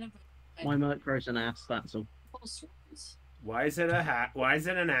 I'm fine. My Murkrow's an ass, that's all. Full swarms. Why is it a hat? Why is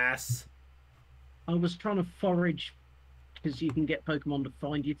it an ass? I was trying to forage because you can get Pokemon to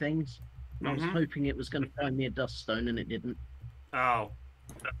find you things. And I was Mhm. hoping it was going to find me a Dust Stone, and it didn't. Oh.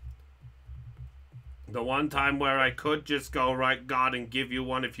 The one time where I could just go right God and give you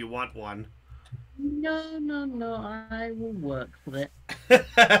one if you want one. No, I will work for it.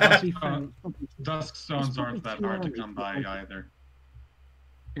 Dusk stones aren't that hard to come by either.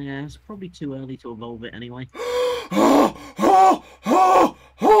 Yeah, it's probably too early to evolve it anyway.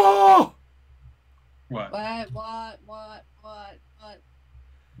 What? What?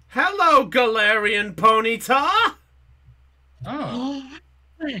 Hello, Galarian Ponyta! Oh,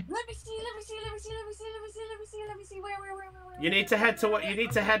 Let me see. Where? You need to head to what? You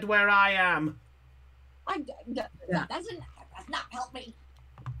need to head where I am. That does not help me.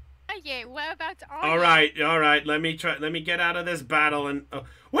 Are you? Whereabouts are All you? right. Let me try. Let me get out of this battle and. Oh.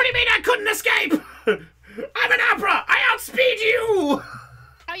 What do you mean I couldn't escape? I'm an Abra. I outspeed you.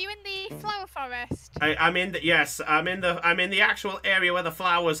 Are you in the flower forest? I'm in the I'm in the actual area where the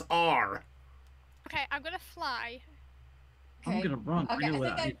flowers are. Okay, I'm gonna fly. Okay. I'm gonna run. Okay, I know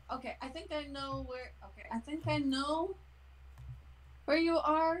where I think I know where. Okay, I think I know where you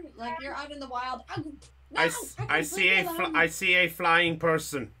are. Like you're out in the wild. I see a flying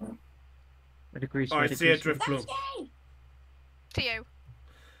person. Degrees, I see a drift bloom. To you.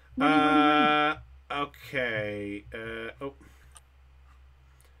 Okay. Oh.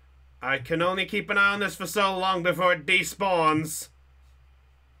 I can only keep an eye on this for so long before it despawns.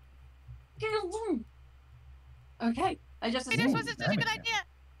 Okay, I just. This wasn't such a good idea.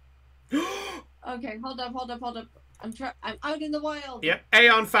 Okay, hold up. I'm out in the wild. Yep,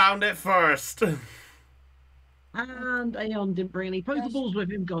 Aeon found it first. And Aeon didn't bring any Pokeballs with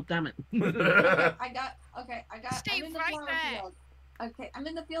him. God damn it! I got. Stay I'm in the right flower there. field. Okay, I'm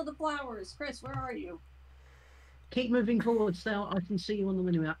in the field of flowers. Chris, where are you? Keep moving forward, Sal. I can see you on the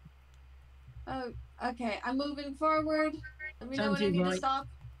mini-map. Oh, okay. I'm moving forward. Let me know Sounds when I need to right. stop.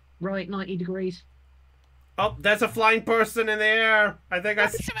 Right, 90 degrees. Oh, there's a flying person in the air. I think I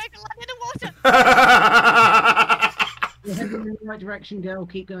see. To make a land in the water. You're heading in the right direction, girl.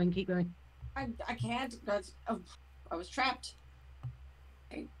 Keep going. Keep going. I can't. That's. Oh, I was trapped.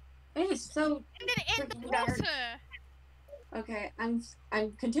 It is so. And then in the freaking dark. water. Okay, I'm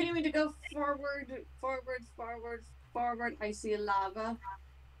continuing to go forward. I see lava.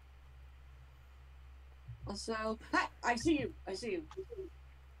 Also, hi, I see you.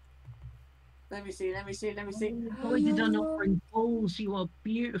 Let me see. Why did I not bring balls? You are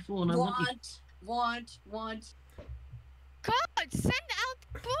beautiful, and I want Want. God, send out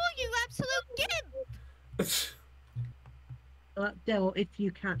the ball, you absolute gimp! you. Del, if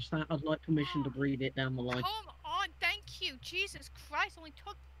you catch that, I'd like permission to breed it down the line. Come on, thank you. Jesus Christ, only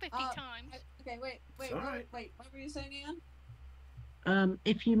took 50 times. Okay, wait. It's all right. What were you saying, Ian?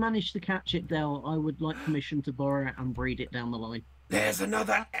 If you manage to catch it, Del, I would like permission to borrow it and breed it down the line. There's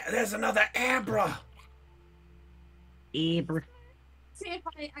another Abra. Abra. See if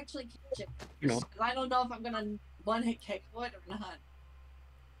I actually catch it. No. I don't know if I'm gonna one-hit kick it or not.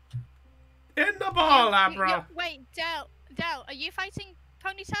 In the ball, Abra. Wait, Del, are you fighting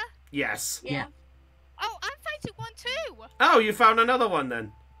Ponyta? Yes. Yeah. Oh, I'm fighting one too. Oh, you found another one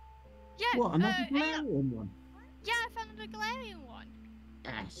then. Yeah. What, another Galarian one? Yeah, I found a Galarian one.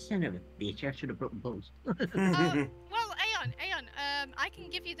 Ah, son of a bitch, I should have brought balls. Well, Aeon, I can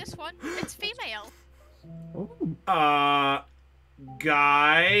give you this one. It's female. Oh.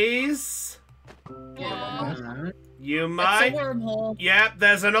 Guys, Yeah. you It's might. a wormhole. Yep,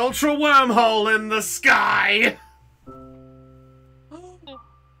 there's an ultra wormhole in the sky.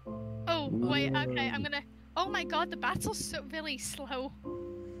 Oh, wait, okay, I'm gonna... Oh my god, the battle's so really slow.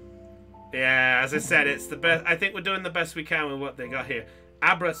 Yeah, as I said, it's the best. I think we're doing the best we can with what they got here.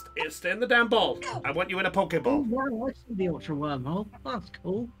 Abra, stay in the damn ball. I want you in a Oh, Pokeball. wow, I see the ultra wormhole. That's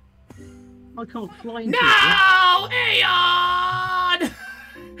cool. I can't fly into No, Aeon!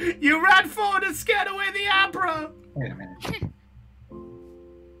 You ran forward and scared away the Abra. Wait a minute.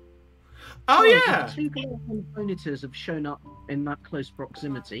 Oh yeah. If 2 Galarian Ponytas have shown up in that close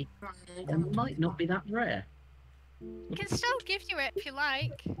proximity, it might not be that rare. I can still give you it if you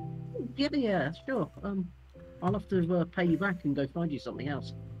like. Yeah, sure. I'll have to pay you back and go find you something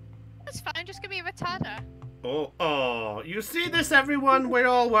else. That's fine, just give me a retarder. Oh, you see this, everyone? We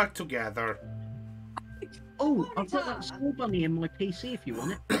all work together. Oh, I've got that school bunny in my PC if you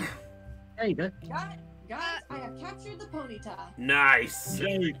want it. There you go. Guys, I have captured the Ponyta. Nice.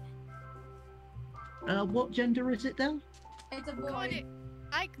 Yay. What gender is it then? It's a God, boy.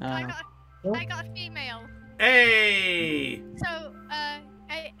 I got a female. Hey. So,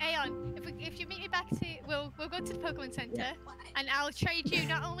 Aeon, if you meet me back to, we'll go to the Pokemon Center, and I'll trade you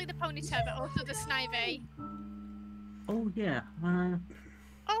not only the Ponyta but also the Snivy. Oh yeah.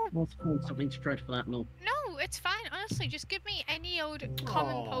 Oh Let's find something to trade for that and all. no, it's fine. Honestly, just give me any old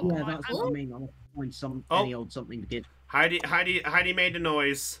common Aw. Pokemon. Yeah, that's what I mean. I'll find any old something to give. Heidi made a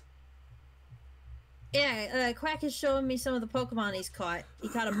noise. Yeah, Quack is showing me some of the Pokemon he's caught. He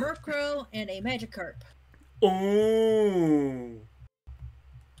caught a Murkrow and a Magikarp. Oh.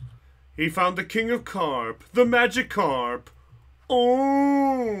 He found the King of Carp, the Magikarp.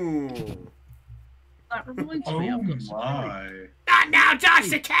 Oh. That reminds me, Oh I've got some my. Not now,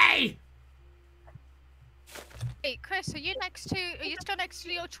 JCG! Hey, Chris, are you still next to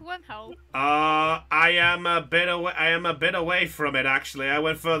the York's wormhole? I am a bit away. I am a bit away from it actually. I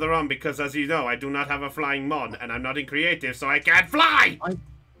went further on because, as you know, I do not have a flying mod, and I'm not in creative, so I can't fly.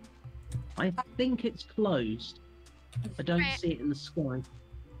 I think it's closed. I don't Right. see it in the sky.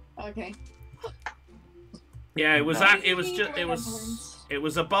 Okay. Yeah, it was. It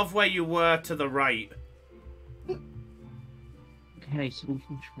was above where you were to the right. Okay, so we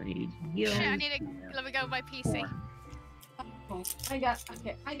can trade. Shit, I need to let me go with my PC. I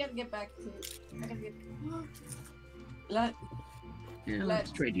gotta get back to. I gotta get. Let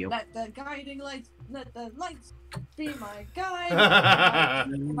let's trade you. let the guiding lights. Let the lights be my guide.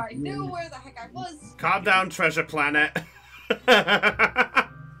 If I knew where the heck I was. Calm down, Treasure Planet.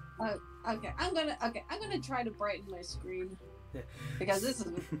 Okay, I'm gonna try to brighten my screen because this is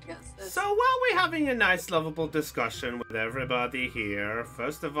So while we're having a nice, lovable discussion with everybody here,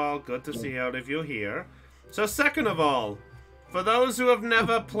 first of all, good to see all of you here. So second of all, for those who have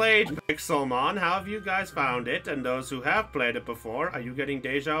never played Pixelmon, how have you guys found it? And those who have played it before, are you getting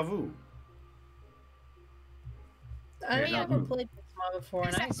deja vu? I haven't played Pixelmon before,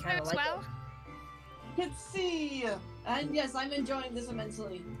 and I Is that kind of like well? Let's see. And yes, I'm enjoying this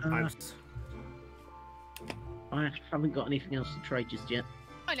immensely. I haven't got anything else to trade just yet.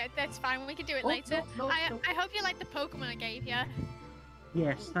 Oh no, that's fine. We can do it Oh, later. no, I no. hope you like the Pokemon I gave you.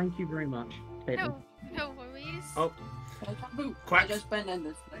 Yes, thank you very much. No worries. Oh, Boo. Quack. I just been in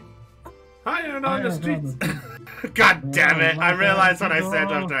this thing. iron on the streets. God damn it! I realized what I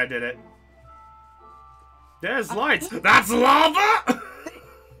said after I did it. There's lights. That's lava.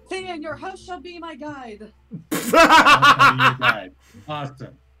 Thing in your house shall be my guide.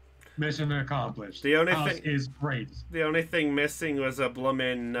 Awesome. Mission accomplished. The only House thing is great. The only thing missing was a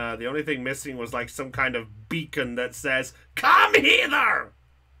bloomin'. The only thing missing was like some kind of beacon that says "Come hither."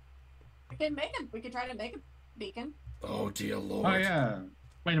 We can try to make a beacon. Oh dear lord. Oh yeah.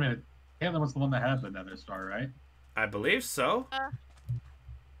 Wait a minute. Caitlin was the one that had the Nether Star, right? I believe so.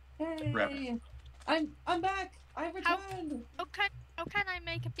 Hey, Rep. I'm back. I returned. How can I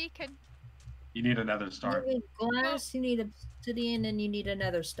make a beacon? You need a Nether Star. You need glass, you need obsidian, and you need a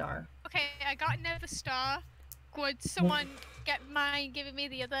Nether Star. Okay, I got another star. Would someone mind giving me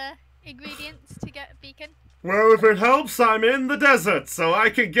the other ingredients to get a beacon? Well, if it helps, I'm in the desert, so I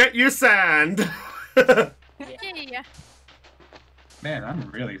can get you sand. Yeah. Man, I'm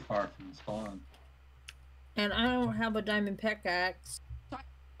really far from spawn. And I don't have a diamond pickaxe.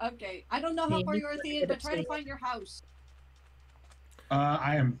 Okay, I don't know how far your Earth is, but try to find your house.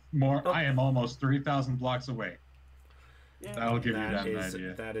 I am almost 3,000 blocks away. Yeah. That'll give you that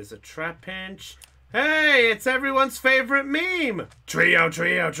idea. That is a trap pinch. Hey, it's everyone's favorite meme. Trio,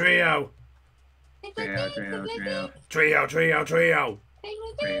 trio, trio. Trio, trio, trio. Trio, trio, trio.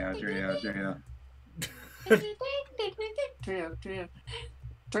 Trio, trio, trio.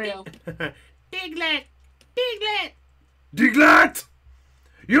 Trio. Diglett! Diglett! Diglett!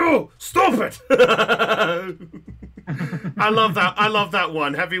 You! Stop it! I love that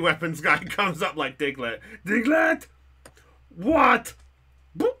one. Heavy weapons guy comes up like Diglett. Diglett! What?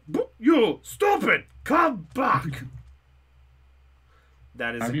 Boop, boop, you! Stop it! Come back!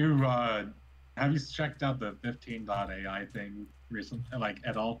 That is... Have you checked out the 15.ai thing recently, like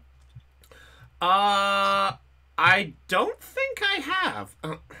at all? I don't think I have.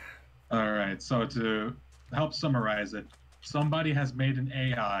 All right, so to help summarize it, somebody has made an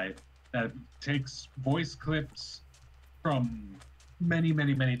AI that takes voice clips from many,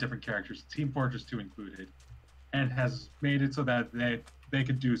 many, many different characters, Team Fortress 2 included, and has made it so that they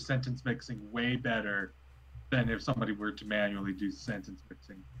could do sentence mixing way better than if somebody were to manually do sentence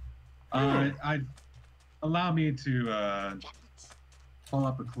mixing. Allow me to pull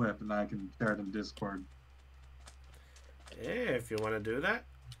up a clip and I can share it in Discord. Yeah, if you want to do that.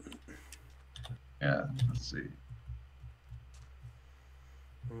 Yeah, let's see.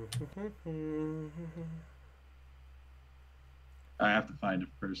 I have to find it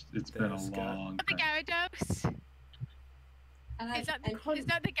first. It's been a long The time. Gyarados. Is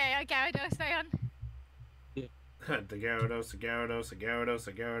that the Gyarados they on? The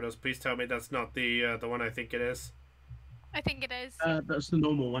Gyarados. Please tell me that's not the one I think it is. I think it is. That's the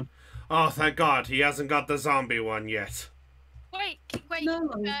normal one. Oh, thank God, he hasn't got the zombie one yet. Wait. No.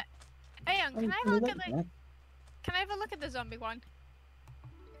 Aeon, can I have a look at the? Can I have a look at the zombie one?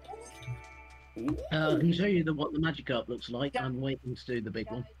 I can show you what the Magikarp looks like. I'm waiting to do the big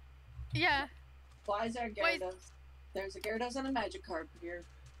one. Yeah. Why is there Gyarados? There's a Gyarados and a Magikarp here.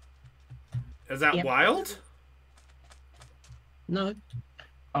 Is that wild? No.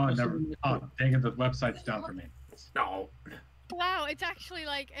 Oh, never. Oh, dang it! The website's down for me. No. Wow, it's actually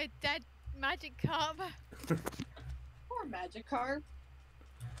like a dead Magikarp. Poor Magikarp.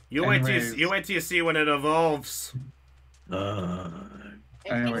 You wait till you see when it evolves.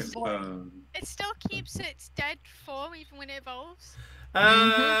 Anyways, It still keeps its dead form even when it evolves.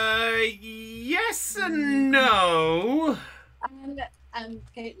 Yes and no. And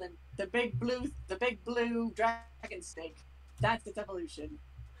Caitlin, the big blue dragon snake. That's its evolution.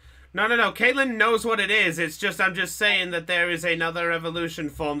 No. Caitlin knows what it is. It's just I'm just saying that there is another evolution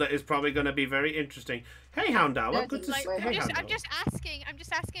form that is probably going to be very interesting. Hey, Houndour, good to see you. I'm just asking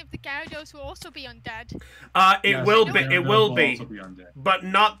if the Gyarados will also be undead. It will be. It will be. Also be undead. But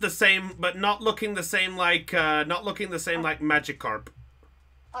not the same. But not looking the same like. Like Magikarp.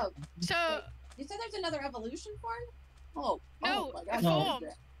 Oh. So. You said there's another evolution form? Oh. No. Oh my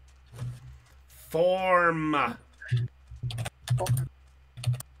Form. Form.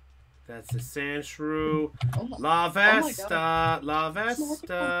 That's the Sandshrew. Lavesta.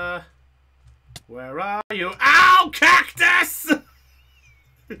 Where are you? Ow, cactus!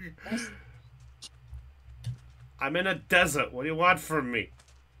 I'm in a desert. What do you want from me?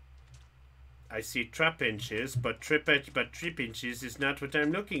 I see Trapinches, but Trapinches is not what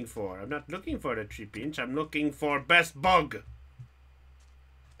I'm looking for. I'm not looking for a Trapinch. I'm looking for best bug.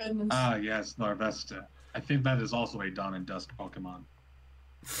 Ah, yes, Larvesta. I think that is also a Dawn and Dusk Pokemon.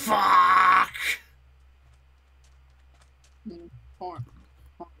 Fuck!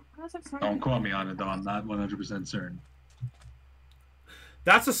 Don't quote me on it, though. I'm not 100% certain.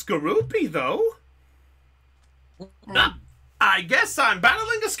 That's a Skorupi, though. I guess I'm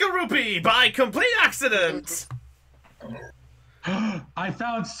battling a Skorupi by complete accident. I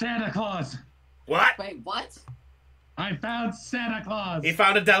found Santa Claus. What? Wait, what? I found Santa Claus. He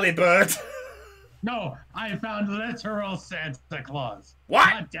found a Delibird. No, I found literal Santa Claus. What?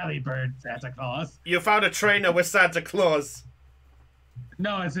 Not Delibird Santa Claus. You found a trainer with Santa Claus.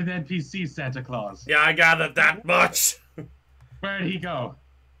 No, it's an NPC Santa Claus. Yeah, I gathered that much. Where'd he go?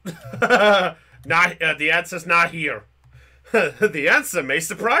 The answer's not here. The answer may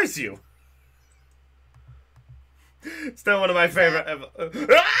surprise you. Still one of my favorite ever.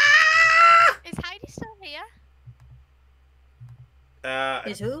 Is Heidi still here?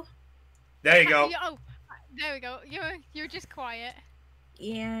 Is who? There you go. Oh, there we go. You're just quiet.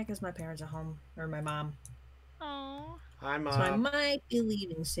 Yeah, because my parents are home, or my mom. Oh. Hi, Mom. So I might be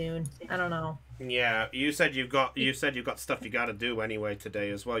leaving soon. I don't know. Yeah, you said you've got stuff you got to do anyway today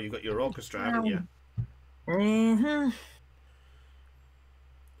as well. You got your orchestra, haven't you? Mm-hmm.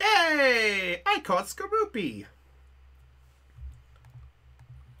 Hey, I caught Skorupi.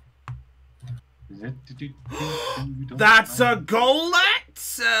 That's a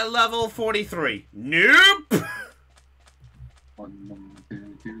Golett, level 43. Nope.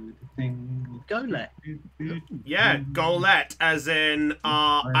 Golett. Yeah, Golett, as in,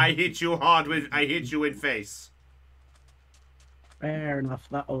 I hit you in face. Fair enough.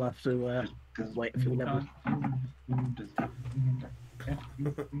 That'll have to wait a few levels.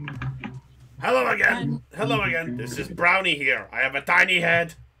 Hello again. This is Brownie here. I have a tiny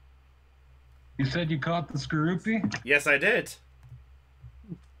head. You said you caught the Skorupi? Yes, I did.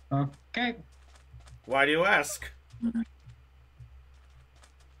 Okay. Why do you ask?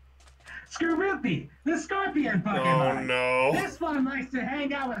 Skorupi, the scorpion Oh Pokemon. no. This one likes to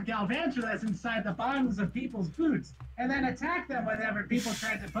hang out with Galvantulus inside the bottoms of people's boots, and then attack them whenever people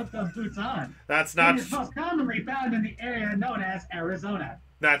try to put those boots on. That's It not. is most commonly found in the area known as Arizona.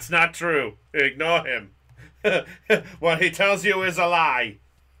 That's not true. Ignore him. What he tells you is a lie.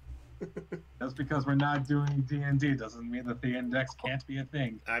 Just because we're not doing D&D doesn't mean that the index can't be a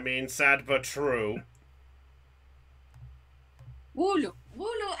thing. I mean, sad but true. Wooloo,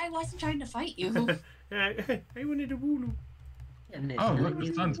 I wasn't trying to fight you. I wanted a Wooloo. Oh, look,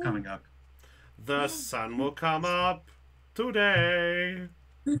 the sun's coming up. The sun will come up today.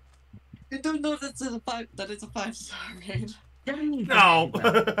 I don't know that it's a 5-star raid. No.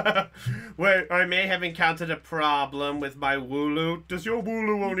 Wait, I may have encountered a problem with my Wooloo. Does your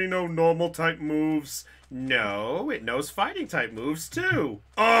Wooloo only know normal type moves? No, it knows fighting type moves too.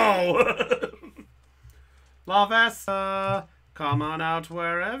 Oh! Lavessa, come on out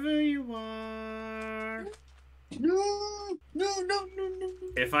wherever you are. No.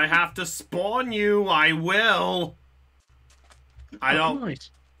 If I have to spawn you, I will. I don't. Nice.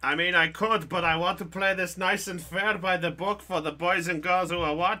 I mean, I could, but I want to play this nice and fair by the book for the boys and girls who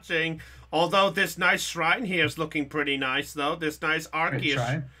are watching. Although this nice shrine here is looking pretty nice, though. This nice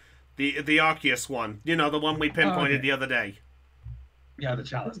Arceus, the Arceus one. You know, the one we pinpointed the other day. Yeah, the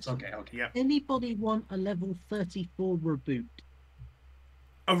chalice. Okay. Yeah. Anybody want a level 34 reboot?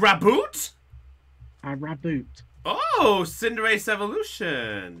 A Raboot? A Raboot. Oh, Cinderace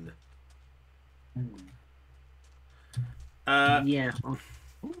Evolution. Yeah.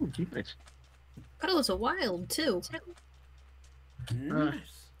 Oh, nice. Oh, it's a wild too.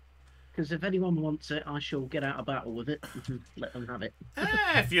 Nice. Because if anyone wants it, I shall get out of battle with it. Let them have it.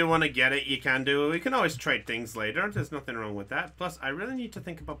 If you want to get it, you can do it. We can always trade things later. There's nothing wrong with that. Plus, I really need to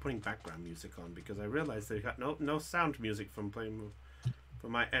think about putting background music on because I realized they got no sound music from playing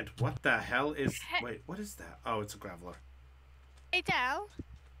from my end. What the hell is? Wait, what is that? Oh, it's a graveler. Hey, Del.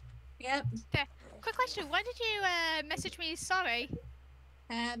 Yep. Quick question. Why did you message me sorry?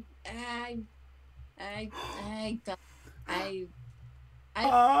 I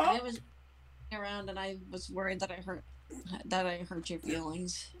was around and I was worried that I hurt your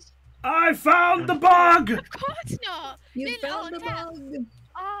feelings. I found the bug! Of course not! You found the Del. bug!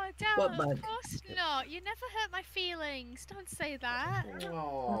 Oh, Del, What bug? of course not. You never hurt my feelings. Don't say that.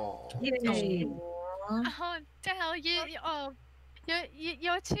 Oh. Yay! Oh, Del,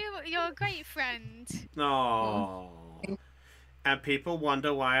 you're a great friend. Oh. And people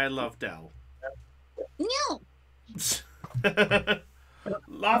wonder why I love Dell. No.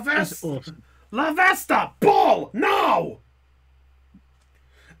 La That's Vesta! awesome. La Vesta! Ball! No!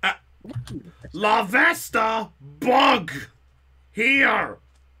 La Vesta! Bug! Here!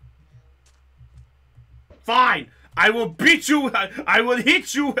 Fine! I will beat you! I will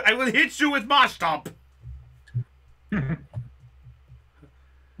hit you! I will hit you with Mashtop!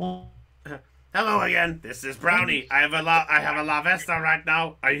 Hello again. This is Brownie. I have a La Vesta right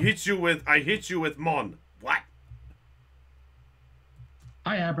now. I hit you with Mon. What?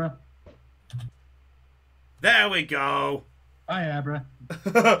 Hi, Abra. There we go. Hi, Abra.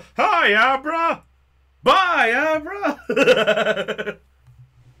 Hi, Abra. Bye, Abra.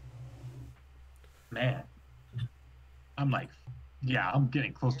 Man, I'm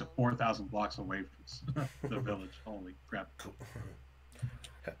getting close to 4,000 blocks away from the village. Holy crap!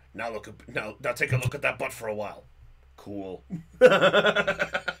 Now take a look at that butt for a while. Cool.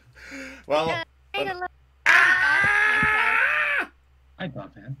 Well. Hi,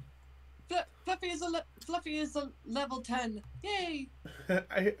 Bumpin. Fluffy is a level 10. Yay!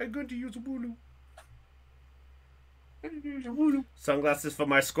 I'm going to use a Wooloo. Sunglasses for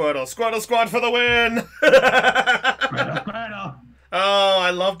my Squirtle. Squirtle Squad for the win! Squirtle. Oh, I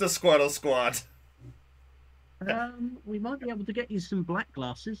love the Squirtle Squad. We might be able to get you some black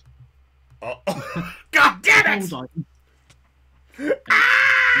glasses. Oh. God damn it! Hold on.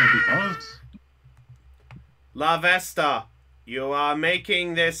 Because La Vesta, you are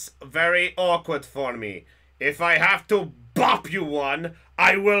making this very awkward for me. If I have to bop you one,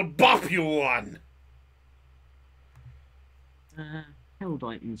 I will bop you one. Held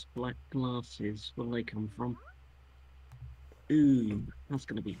items, black glasses. Where do they come from? Ooh, that's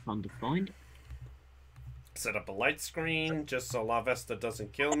going to be fun to find. Set up a light screen just so La Vesta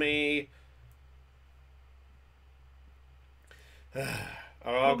doesn't kill me.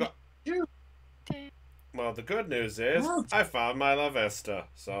 Well, the good news is I found my La Vesta,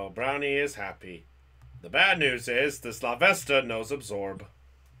 so Brownie is happy. The bad news is this La Vesta knows Absorb.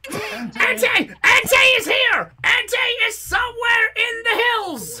 Ante is here! Ante is somewhere in the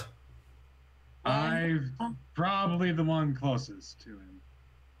hills! I'm probably the one closest to him.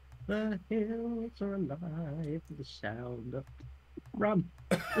 The hills are alive with the sound of... Run!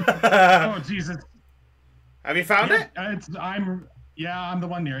 Oh, Jesus. Have you found it? I'm the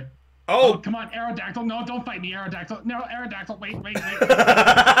one near it. Oh, come on, Aerodactyl. No, don't fight me, Aerodactyl. No, Aerodactyl, wait.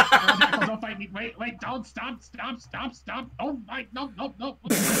 Aerodactyl, don't fight me. Wait, don't, stop. Don't fight, no.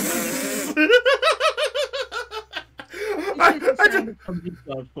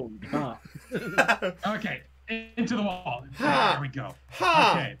 Okay, into the wall. There we go.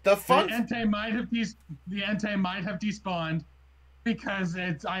 Okay, the Entei might have despawned because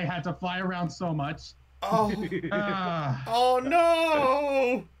I had to fly around so much. Oh. Oh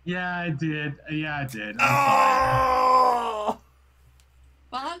no! Yeah, I did. I'm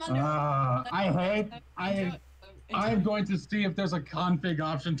sorry. Well, I'm going to see if there's a config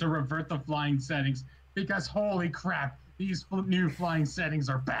option to revert the flying settings because holy crap, these new flying settings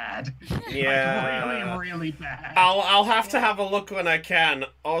are bad. Yeah, like really bad. I'll have to have a look when I can.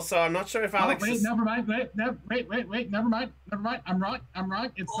 Also, I'm not sure if Alex. Wait, never mind. Wait, never mind. I'm wrong.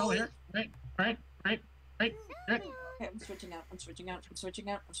 It's still here. Wait. Okay, I'm switching out.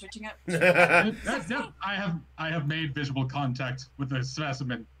 I have made visual contact with the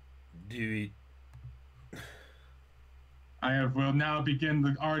specimen. Do it. Will now begin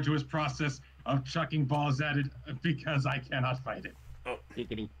the arduous process of chucking balls at it because I cannot fight it. Oh.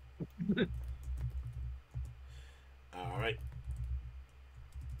 Giggity. All right.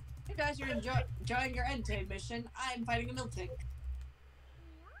 You guys are enjoying your Entei mission. I'm fighting a Miltank.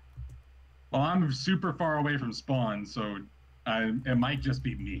 Well, I'm super far away from spawn, so It might just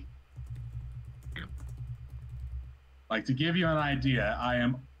be me. Like, to give you an idea, I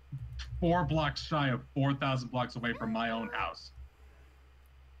am 4 blocks shy of 4,000 blocks away from my own house.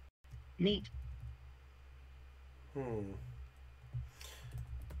 Neat. Alright.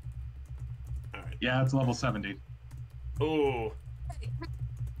 Yeah, it's level 70. Ooh.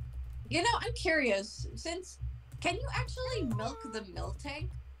 You know, I'm curious. Can you actually milk the milk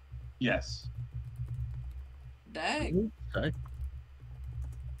tank? Yes. Dang. So,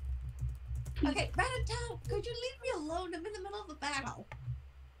 Okay, Valentine, could you leave me alone? I'm in the middle of a battle.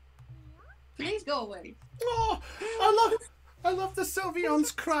 Please go away. Oh, I love the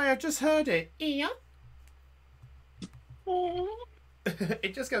Sylveon's cry. I just heard it. Yeah.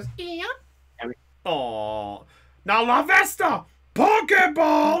 It just goes, yeah. Oh. Now, La Vesta!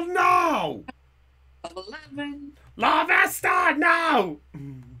 Pokeball, no! Level 11. La Vesta, no!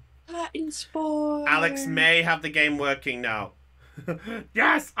 Pattern Sport. Alex may have the game working now.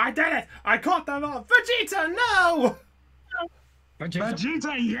 Yes, I did it! I caught them all! Vegeta, no!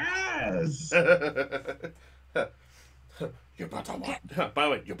 Vegeta, yes! You better watch. By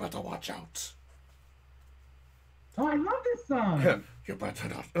the way, you better watch out. Oh, I love this song. You better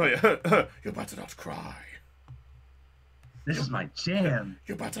not. Oh yeah. You better not cry. This is my jam.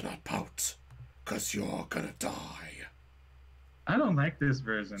 You better not pout, 'cause you're gonna die. I don't like this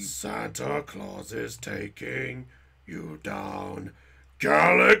version. Santa Claus is taking you down.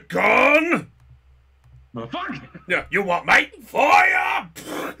 Gallic gun! Well, fuck! Yeah, you what, mate? Fire!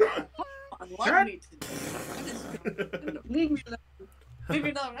 Unlike me to leave me alone. Leave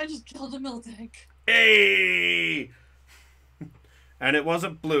me alone. I just killed a milk tank. Hey! And it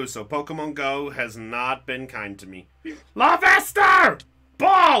wasn't blue, so Pokemon Go has not been kind to me. La Vesta!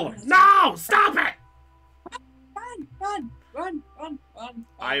 Ball! No! Stop it! Run.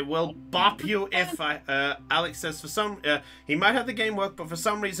 I will bop you if I... Alex says for some... he might have the game work, but for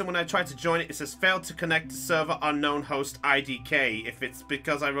some reason when I try to join it, it says failed to connect to server unknown host IDK. If it's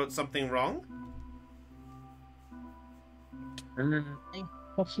because I wrote something wrong?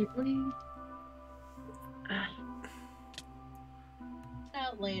 Possibly.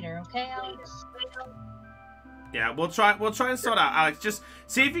 Out later, okay, Alex? Yeah, we'll try and sort out, Alex. Just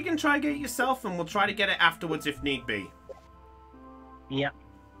see if you can try get it yourself, and we'll try to get it afterwards if need be. Yep.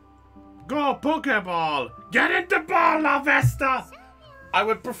 Go, Pokeball! Get into ball, La Vesta! I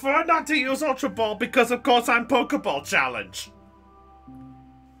would prefer not to use Ultra Ball because, of course, I'm Pokeball Challenge.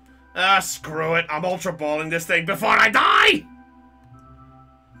 Screw it. I'm Ultra Balling this thing before I die!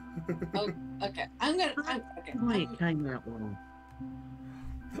 Oh, okay. Okay. Why it came out wrong.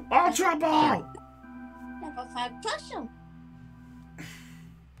 Ultra Ball! Level 5 special.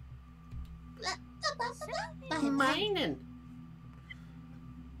 Mining.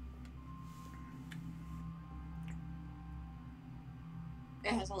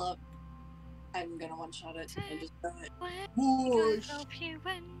 It has a lot. I'm gonna one-shot it and just throw it. Whoosh. You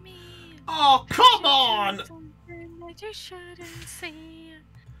and me. Oh, come on! That you shouldn't see.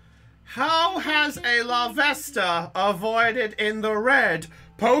 How has a La Vesta avoided in the red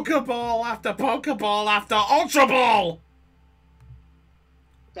Pokeball after Pokeball after Ultra Ball?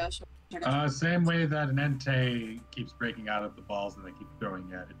 Gosh. Same way that an Entei keeps breaking out of the balls and they keep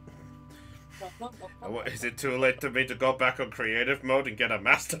throwing at it. Is it too late for me to go back on creative mode and get a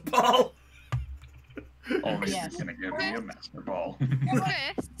Master Ball? Only Yes. he's gonna give me a Master Ball.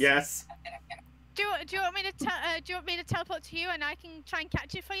 Chris, Yes. do you want me to teleport to you and I can try and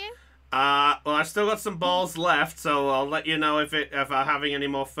catch it for you? Well, I've still got some balls left, so I'll let you know if I'm having any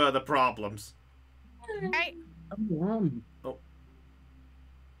more further problems. Right. Come on. Oh.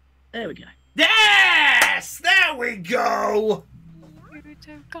 There we go. Yes! There we go!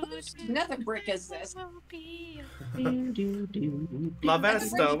 Another brick is this. La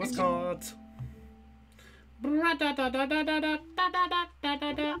Vesta was caught. I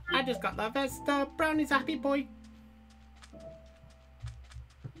just got La Vesta. Brownie's happy boy.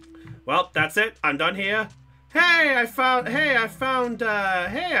 Well, that's it. I'm done here. Hey, I found the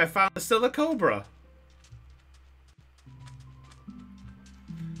Silicobra.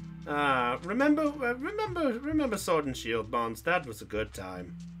 Remember Sword and Shield Bonds? That was a good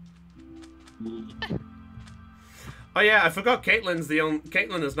time. Oh yeah, I forgot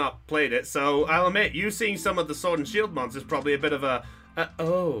Caitlin has not played it, so I'll admit, you seeing some of the Sword and Shield Bonds is probably a bit of a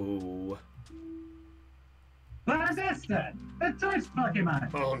oh. Larvesta, the torch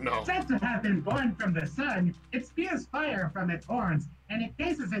Pokemon. Oh no. Said to have been born from the sun, it spews fire from its horns, and it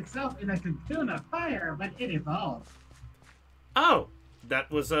cases itself in a cocoon of fire when it evolves. Oh,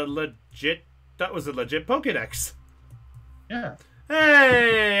 that was a legit Pokédex. Yeah.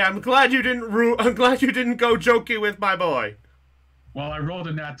 Hey, I'm glad you didn't go jokey with my boy. Well, I rolled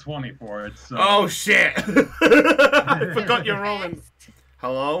a nat 20 for it, so... Oh, shit! I forgot you're rolling.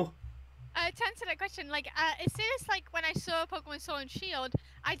 Hello? To answer that question, like, as soon as, like, when I saw Pokemon Sword and Shield,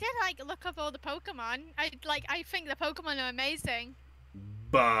 I did, like, look up all the Pokemon. I think the Pokemon are amazing.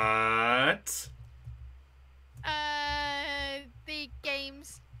 But... The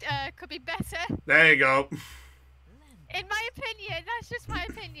games, could be better. There you go. In my opinion, that's just my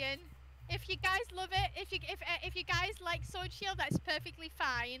opinion. If you guys love it, if you guys like Sword Shield, that's perfectly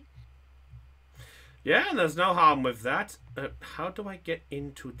fine. Yeah, there's no harm with that. How do I get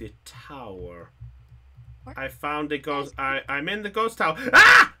into the tower? I found the ghost. I'm in the ghost tower.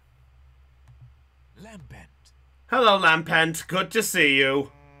 Ah! Lampent. Hello, Lampent. Good to see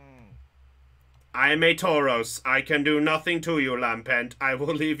you. I am a Tauros. I can do nothing to you, Lampent. I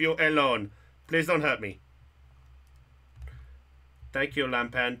will leave you alone. Please don't hurt me. Thank you,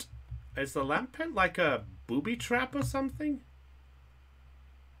 Lampent. Is the Lampent like a booby trap or something?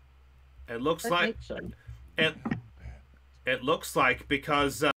 It looks like so. it looks like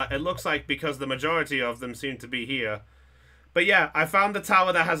because the majority of them seem to be here. But yeah, I found the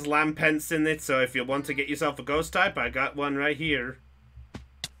tower that has Lampents in it, so if you want to get yourself a ghost type, I got one right here.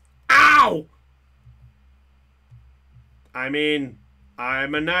 Ow! I mean,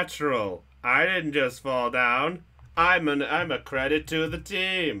 I'm a natural. I didn't just fall down. I'm a credit to the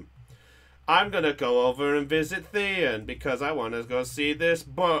team. I'm gonna go over and visit Theon because I want to go see this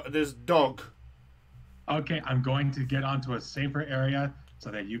dog. Okay, I'm going to get onto a safer area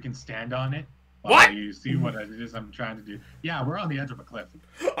so that you can stand on it while What? you see what it is I'm trying to do. Yeah, we're on the edge of a cliff.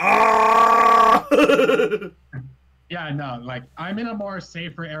 Ah! Yeah, no, like, I'm in a more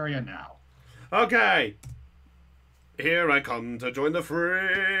safer area now. Okay. Here I come to join the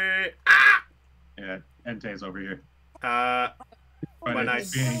free. Ah! Yeah, Entei's over here. But when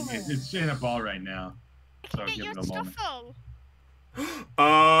it's in a ball right now. So Get give your it a moment. Stuffle.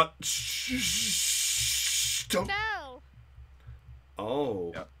 Shh. Don't. Del.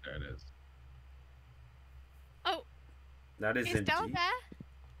 Oh. Yep, there it is. Oh. That is Is Del indeed.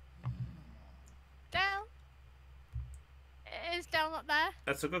 there? Del. Is Del not there?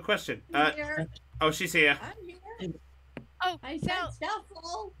 That's a good question. I'm here. Oh, she's here. I'm here. Oh, I said Del.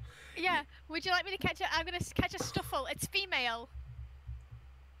 Stuffle. Yeah. Would you like me to catch it? I'm gonna catch a Stuffle. It's female.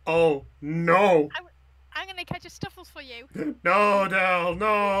 Oh no. I'm gonna catch a Stuffle for you. No, Del,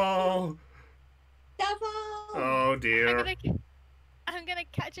 no. Stuffle. Oh dear. I'm gonna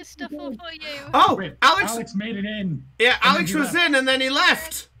catch a Stuffle for you. Oh, Wait, Alex made it in. Yeah, And Alex then he was left. in and then he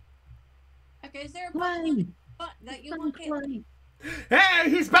left. Okay, is there a Play. button that you want to Play. Hey,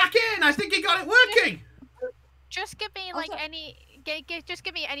 he's back in. I think he got it working. Just give me like Also- just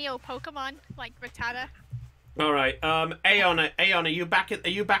give me any old Pokemon like Rattata. All right. Aeon, are you back at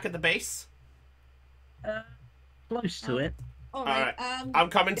the base? Close to it. All right. right. I'm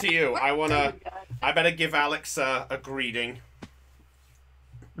coming to you. where- I better give Alex a greeting.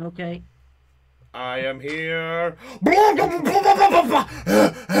 Okay. I am here. You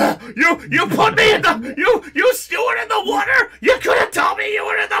put me in the you were in the water. You could have told me you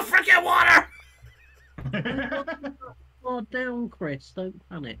were in the freaking water. Oh, down, Chris. Don't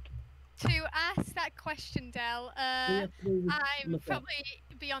panic. To ask that question, Del, We have to do this I'm look up. probably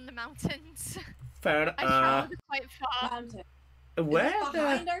beyond the mountains. Fair I enough. traveled quite far. Mountain. Where Is this the?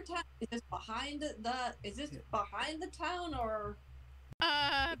 behind our town? Is this behind the town or?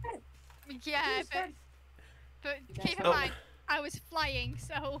 Yeah, but keep in Oh. mind, I was flying,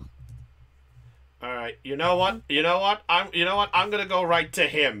 so. All right. You know what? I'm gonna go right to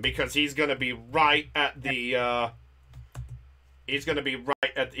him because he's gonna be right at the. He's gonna be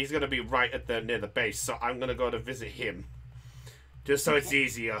right at the near the base. So I'm gonna go to visit him, just so it's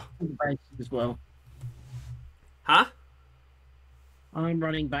easier. As well. Huh? I'm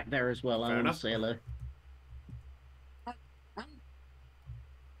running back there as well. I Fair want to enough. say hello.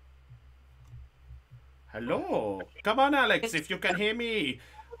 Hello. Come on, Alex. If you can hear me.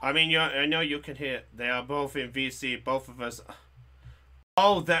 I mean, I know you can hear. They are both in VC. Both of us.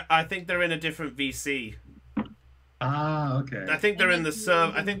 Oh, I think they're in a different VC. Ah, okay. I think they're in the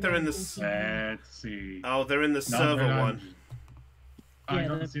server. Let's see. Oh, they're in the No, server they're not. one. I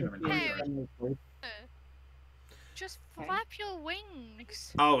don't see them in Hey. here. Just flap your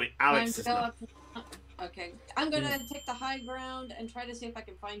wings. Oh, Alex is I'm not. Okay, I'm gonna take the high ground and try to see if I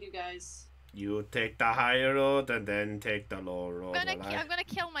can find you guys. You take the higher road and then take the lower road. I'm gonna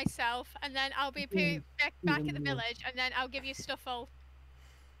kill myself, and then I'll be back at the village, and then I'll give you Stuffle.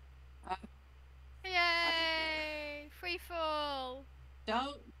 Uh, Yay! Free fall.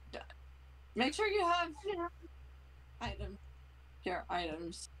 Don't. Make sure you have your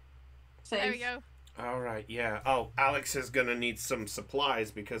items. There we Safe. go. Alright, yeah. Oh, Alex is gonna need some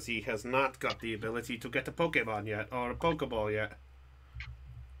supplies because he has not got the ability to get a Pokemon yet, or a Pokeball yet.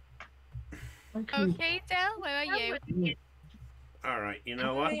 Okay, Del, where are you? Alright, you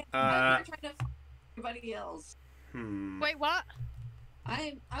know what? I'm trying to find everybody else. Wait, what?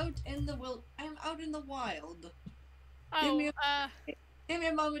 I'm out in the wild. Oh, Give me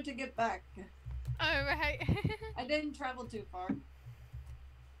a moment to get back. oh, right. I didn't travel too far.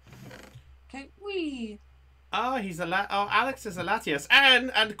 Okay, wee. Oh, Alex is a Latias,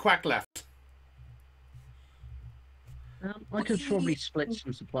 and Quack left. I could probably split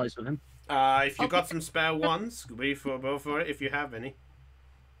some supplies with him. If you got some spare ones, go for it if you have any.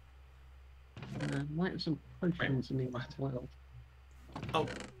 Might have some potions in me as well. Oh.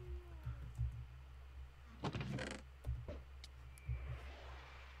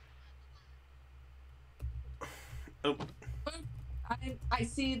 Oh. I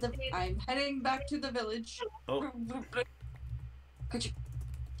see the. I'm heading back to the village. Oh. Could you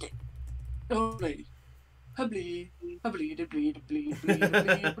get? Oh, bleed. I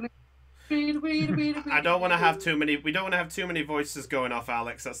don't want to have too many. We don't want to have too many voices going off,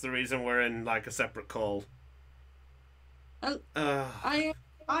 Alex. That's the reason we're in like a separate call. I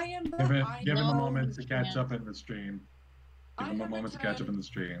am. Give him a moment to catch up in the stream. Give him a moment to catch up in the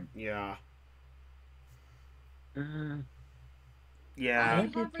stream. Yeah. I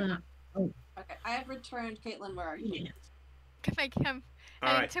did that. Oh. Okay, I have returned. Caitlin, where are you? Can I come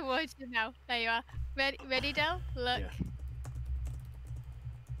heading towards you now? There you are. Ready, Del? Look. Yeah.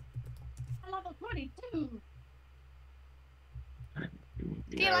 Level 22. Do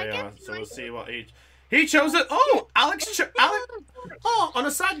you like it? So we'll see what he chose it. Oh, Alex. Oh, on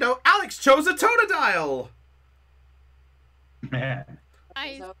a side note, Alex chose a Totodile. Man.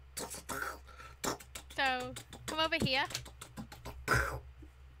 So come over here.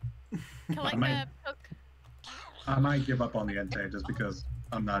 Collect might- the book. I might give up on the Entei just because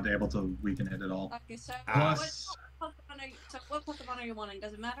I'm not able to weaken it at all. Okay, so Plus, what Pokemon are you wanting?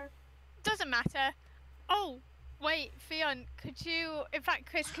 Does it matter? Doesn't matter. Oh, wait, Fion, could you? In fact,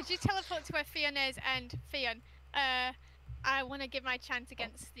 Chris, could you teleport to where Fion is? And Fion, I want to give my chance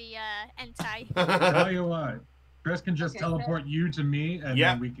against the Entei. tell you what, Chris can just teleport you to me, and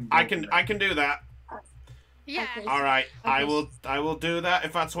then we can. I can do that. Yeah. Okay. All right, Okay. I will do that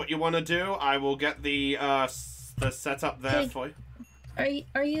if that's what you want to do. I will get the setup there for you.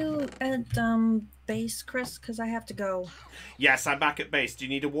 Are you at base, Chris? Because I have to go. Yes, I'm back at base. Do you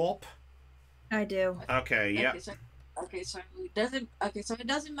need a warp? I do. Okay, yeah. Okay, so it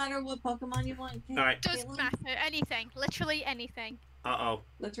doesn't matter what Pokemon you want. All right. Doesn't Caitlin? matter. Anything. Literally anything. Uh-oh.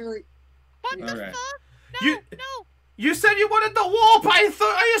 Literally. What the Alright. fuck? No, no. You said you wanted the warp. I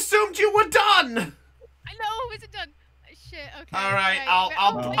assumed you were done. I know. Is it done? Shit. Okay. All right,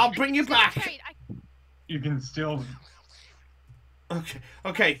 okay. I'll bring you Still back. trade. You can still.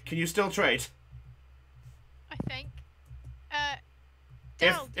 Okay. Can you still trade? I think.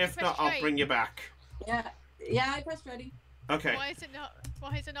 Del, did you If press not, I'll trade? bring you back. Yeah, I pressed ready. Okay. Why is it not?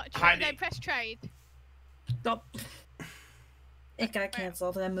 Why is it not? Heidi. Then press trade. Oh. It got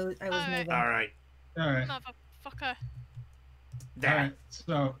canceled. I was moving. All right. All right. Motherfucker. There. All right.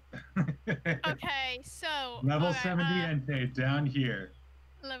 So. Okay, so Level alright, 70 Entei down here.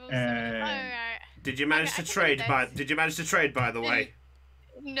 level 70. And- Alright. Did you manage Okay, to I can trade do by? this. Did you manage to trade by the way?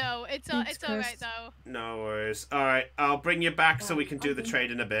 No, it's Thanks, it's alright Chris. though. No worries. All right, I'll bring you back so we can do the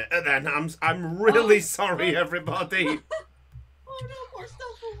trade in a bit. And then I'm really sorry, everybody. Oh no, more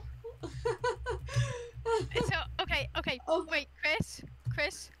stuff. So okay. Oh. Wait, Chris.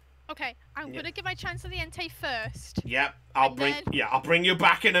 Okay, I'm gonna give my chance to the Entei first. Yep, And then- I'll bring you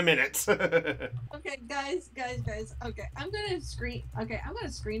back in a minute. Okay, guys. Okay, I'm gonna screen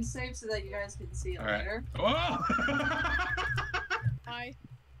save so that you guys can see it All right. later. Whoa! Bye.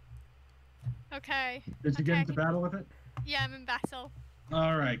 Okay. Did you get into battle with it? Yeah, I'm in battle.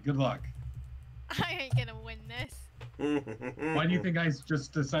 All right. Good luck. I ain't gonna win this. Why do you think I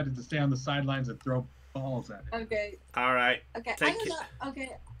just decided to stay on the sidelines and throw balls at it? Okay. All right. Okay. Thank I don't you.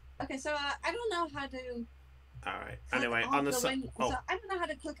 know. Okay. So I don't know how to. All right. click Anyway, off on the side. So I don't know how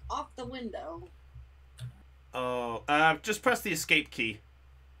to click off the window. Just press the escape key.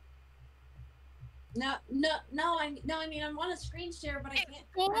 No. I mean, I want to screen share, but I can't.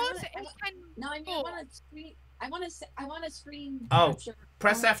 I want to screen. Oh, capture.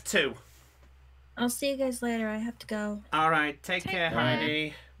 Press F2. I'll see you guys later. I have to go. All right. Take Take care, care.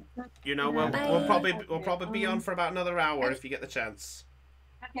 Heidi. You know, we'll Bye. probably be on for about another hour if you get the chance.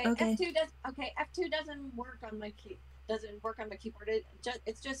 Okay. F2 doesn't work on my key. Doesn't work on my keyboard.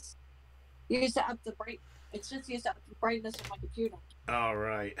 It's just used to up the bright. It's just used to up the brightness of my computer. All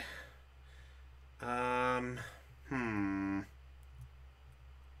right.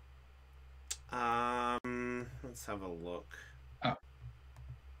 Let's have a look.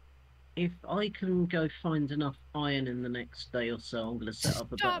 If I can go find enough iron in the next day or so, I'm going to set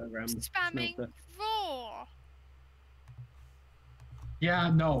up a Stop better spamming smelter. raw.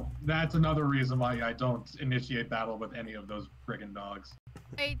 Yeah, no, that's another reason why I don't initiate battle with any of those friggin' dogs.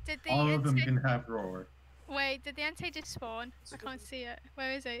 Wait, did the All of them Entei... can have roar. Wait, did the Entei just spawn? I can't see it.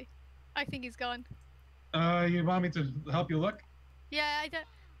 Where is he? I think he's gone. You want me to help you look? Yeah, I don't...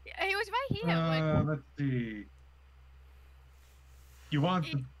 He was right here. like... Let's see. You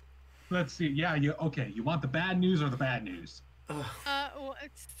want the... Let's see. Yeah, okay. You want the bad news or the bad news?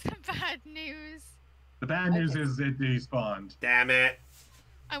 What's the bad news? The bad news is it despawned. Damn it.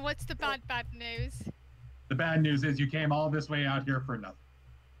 And what's the bad news? The bad news is you came all this way out here for nothing.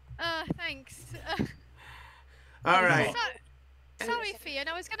 Thanks. All right. Sorry, Fion.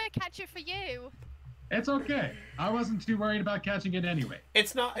 I was gonna catch it for you. It's okay. I wasn't too worried about catching it anyway.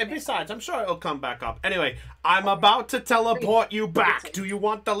 It's not. And besides, I'm sure it'll come back up. Anyway, I'm about to teleport you back. Do you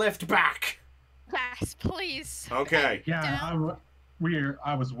want the lift back? Yes, please. Okay. Yeah, I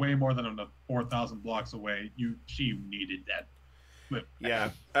was way more than 4,000 blocks away. She needed that lift. Yeah.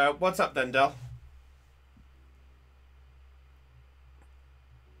 What's up then, Del?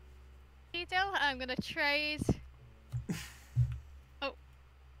 Hey, Del, I'm gonna trade. Oh,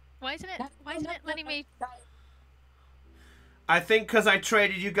 why isn't it letting me? I think because I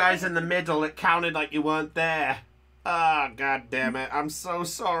traded you guys in the middle, it counted like you weren't there. Ah, god damn it. I'm so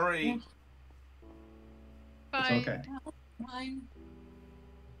sorry. It's okay. Fine.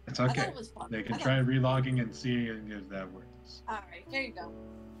 It's I okay. thought it was fun. They can try relogging and see if that works. Alright, there you go.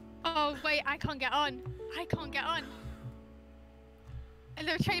 Oh wait, I can't get on. I can't get on. And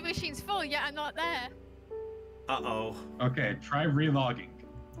the trade machine's full, yet I'm not there. Uh-oh. Okay, try relogging.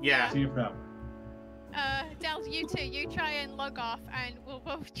 Yeah. See if that works. Del, you two, you try and log off, and we'll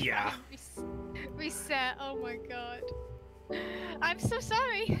both try Yeah. and reset. Oh my god. I'm so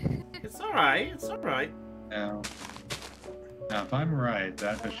sorry. It's alright. It's alright. Now, if I'm right,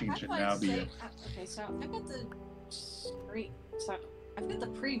 that machine How should do I now be. save- Okay, so I've got the screen. So I've got the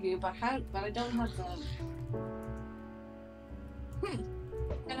preview, but I don't have the. I'm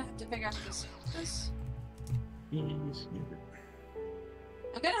gonna have to figure out this. Yes. I'm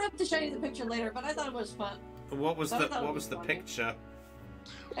gonna have to show you the picture later, but I thought it was fun. What was I the thought it what was was the funny. picture?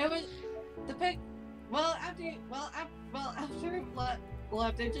 It was the pic. After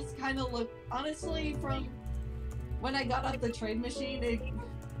it just kind of looked. Honestly, from when I got off the trade machine,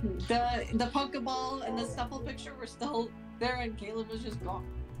 the Pokeball and the Stuffle picture were still there, and Caleb was just gone.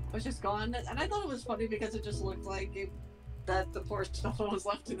 And I thought it was funny because it just looked like that the poor Stuffle was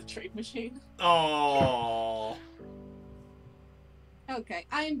left in the trade machine. Oh. Okay,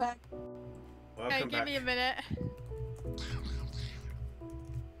 I am back. Welcome Okay, give back. me a minute.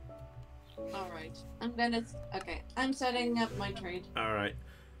 All right, I'm setting up my trade. All right.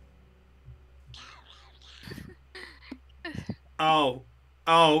 Oh.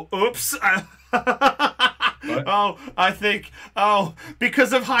 Oops.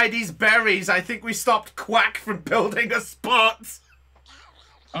 Because of Heidi's berries, I think we stopped Quack from building a spot.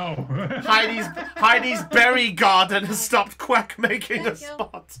 Oh. Heidi's berry garden has stopped Quack making a Thank you.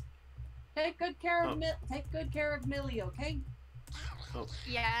 spot. Take good care of Millie, okay?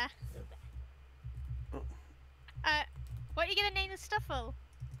 Yeah. What are you gonna name the Stuffle?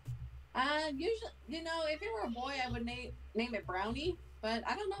 Usually, if it were a boy, I would name it Brownie, but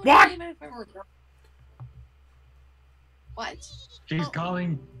I don't know What? to name it if it were a girl. What? She's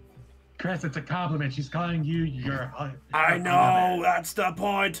calling Chris, it's a compliment. She's calling you your. I know, that's the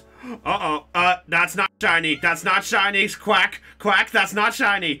point. That's not shiny. That's not shiny. Quack, that's not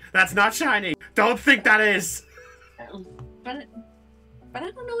shiny. That's not shiny. Don't think that is. But I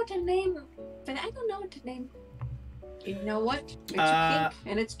don't know what to name. You know what? It's pink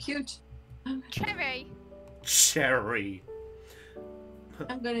and it's cute. Cherry. Cherry.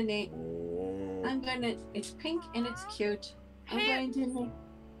 It's pink and it's cute. I'm Hey. going to name.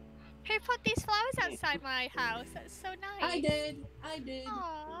 Who put these flowers outside my house? That's so nice. I did.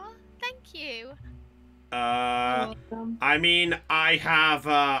 Aww, thank you. You're welcome. I mean, I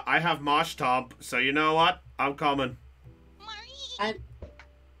have Marsh Top, so you know what? I'm coming.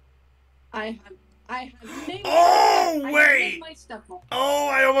 I have named. Oh, I wait! named my stuff. Oh,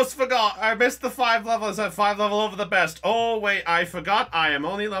 I almost forgot. I missed the 5 levels. I'm 5 level over the best. Oh, wait, I forgot. I am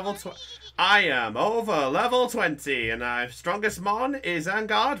only level 20. I am over level 20, and my strongest mon is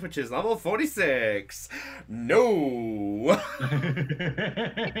Vanguard, which is level 46. No.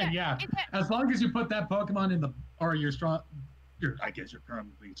 Yeah, as long as you put that Pokemon in the, or your strong, I guess you're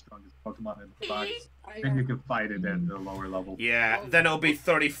currently the strongest Pokemon in the box. Then you can fight it at the lower level. Yeah, then it'll be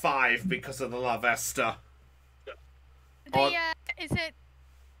 35 because of the La Vesta. Is it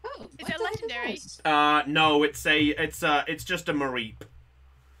a legendary? No, it's just a Mareep.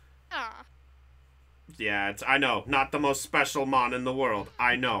 Ah. Yeah, I know, not the most special mon in the world.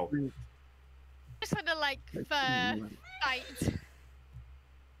 I know. Just want to like fight.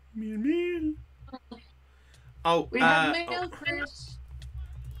 Meow. Oh, We have mail, Chris.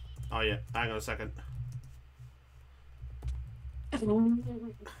 Oh yeah, hang on a second. And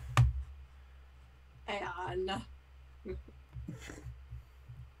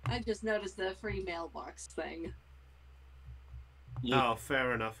I just noticed the free mailbox thing. Oh,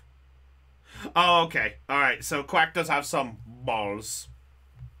 fair enough. Oh, okay. Alright, so Quack does have some balls.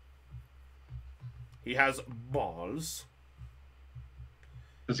 He has balls.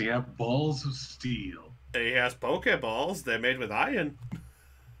 Does he have balls of steel? He has Pokeballs. They're made with iron.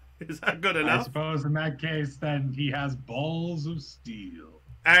 Is that good enough? I suppose in that case, then he has balls of steel.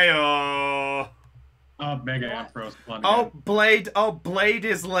 Ayo! Oh, Mega Ampharos. Oh, Blade. Oh, Blade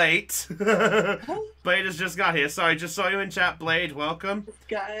is late. Blade has just got here. Sorry, just saw you in chat, Blade. Welcome.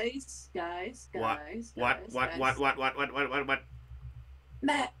 Guys. What?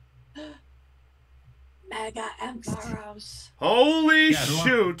 Mega Ampharos. Holy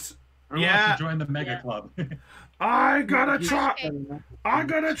shoot! Who wants to join the Mega Club? I gotta try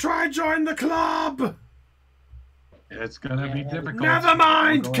join the club. It's gonna be difficult. Never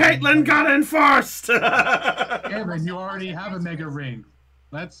mind. Caitlin got in first. Kevin, you already have a Mega Ring.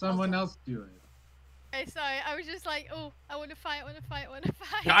 Let someone else do it. Okay, sorry, I was just like, oh, I want to fight.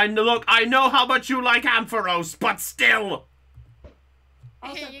 Look, I know how much you like Ampharos, but still.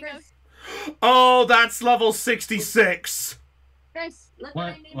 Also, Here you go. Oh, that's level 66. Chris, look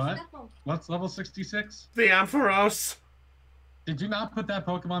What? my name's What? Snuffle. What's level 66? The Ampharos. Did you not put that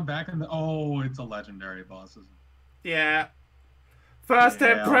Pokemon back in the... Oh, it's a legendary boss, isn't it? Yeah. First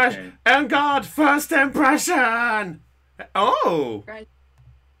impression. Okay. And God, first impression. Oh.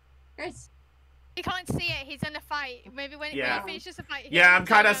 Chris. You can't see it. He's in a fight. Maybe when he finishes the fight. Yeah, I'm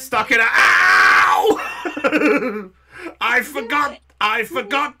kind of stuck in a. Ow! I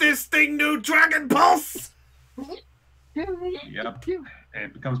forgot this thing knew Dragon Pulse. Yep. And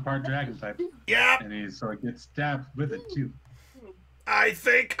it becomes part Dragon type. Yep. And so it gets stabbed with it too. I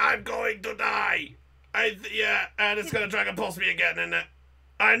think I'm going to die. Yeah, and it's gonna Dragon Pulse me again, isn't it?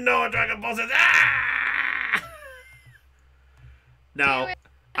 I know what Dragon Pulse is. Ah! No,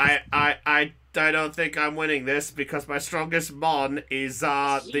 I don't think I'm winning this because my strongest mon is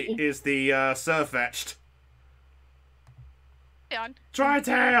the Surfetched.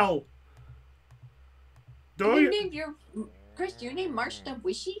 Tri-tail. Chris, do you name Marshall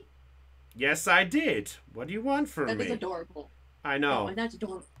Wishy? Yes, I did. What do you want from me? That is adorable. I know. Oh, and that's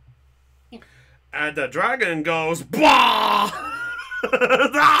adorable. Yeah. And the dragon goes, BWAH!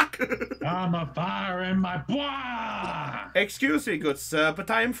 I'm a fire in my blah! Excuse me, good sir,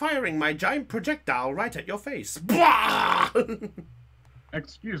 but I am firing my giant projectile right at your face. BWAH!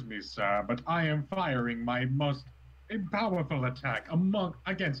 Excuse me, sir, but I am firing my most powerful attack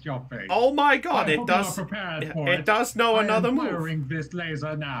against your face. Oh my God! I It hope does. you are prepared for It does know another I am move. firing this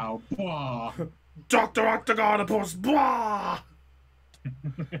laser now. Blah. Dr. Octagonopus. BWAH!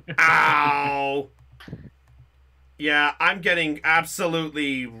 Ow! Yeah, I'm getting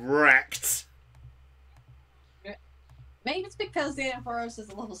absolutely wrecked. Maybe it's because the Ampharos is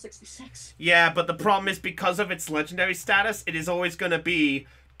a level 66. Yeah, but the problem is because of its legendary status, it is always going to be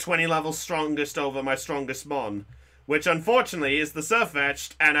 20 levels strongest over my strongest mon. Which, unfortunately, is the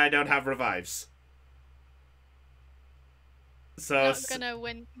Surfetched, and I don't have revives. So... Not gonna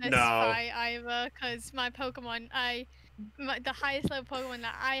win this fight either, because my Pokemon, the highest level Pokemon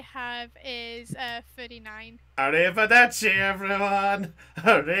that I have is 39. Arrivederci, everyone!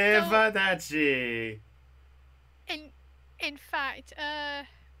 Arrivederci! In fact, I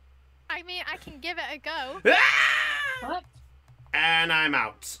mean, I can give it a go. What? And I'm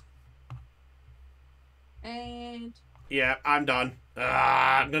out. And... Yeah, I'm done.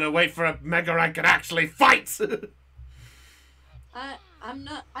 I'm gonna wait for a Mega I can actually fight! I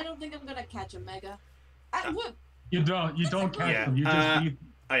don't think I'm gonna catch a Mega. You don't catch them. You just beat.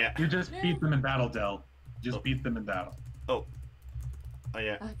 Oh yeah. You just beat them in battle, Del. Just beat them in battle. Oh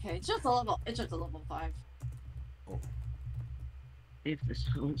yeah. Okay, it's just a level 5. If this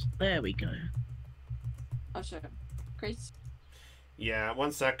holds, there we go. Oh sure. Chris. Yeah,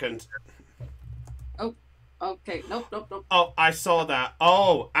 1 second. Oh. Okay. Nope. Oh, I saw that.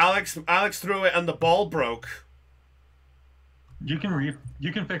 Oh, Alex threw it and the ball broke. You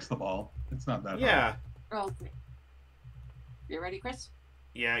can fix the ball. It's not that hard. Yeah. Okay. You ready, Chris?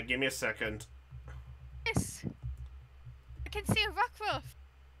 Yeah, give me a second. Yes. I can see a rock roof.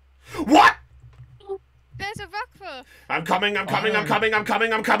 What? There's a rock roof. I'm coming. I'm coming. I'm coming. I'm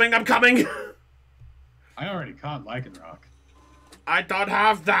coming. I'm coming. I'm coming. I already caught Lycanroc. I don't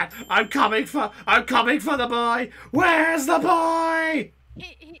have that. I'm coming for the boy. Where's the boy?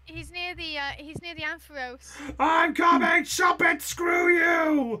 He's near the Ampharos. I'm coming. Shop it. Screw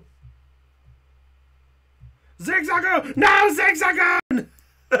you. Zigzagoon. No, Zigzagoon.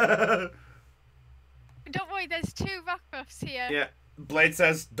 Don't worry, there's 2 rock roofs here. Yeah. Blade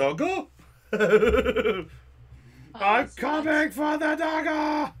says, Doggo? I'm coming for the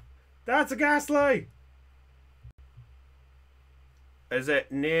doggo. That's a ghastly. Is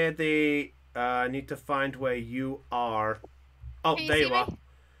it near the... I need to find where you are. Oh, Can you there see you are. me?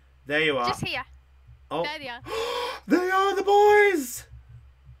 There you are. Just here. Oh. There they are. They are the boys!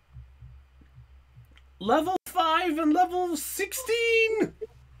 Level 5 and level 16!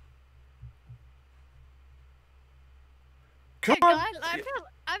 Come Oh on! God,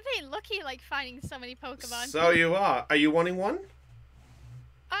 I'm being lucky, like, finding so many Pokemon. So you are. Are you wanting one?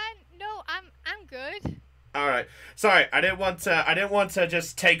 No, I'm good. All right. Sorry, I didn't want to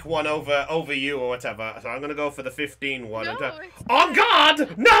just take one over you or whatever. So I'm gonna go for the 15 one. No, Oh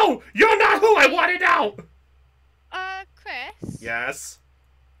God! No! You're not who I wanted out. Chris. Yes.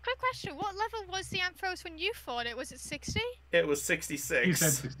 Quick question: what level was the Ampharos when you fought it? Was it 60? It was 66. You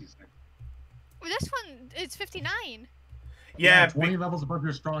said 66. Well, this one is 59. Yeah. 20 levels above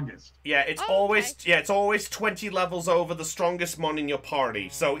your strongest. Yeah, it's Oh, always okay. it's always 20 levels over the strongest mon in your party.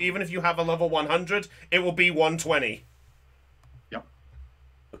 So even if you have a level 100, it will be 120. Yep.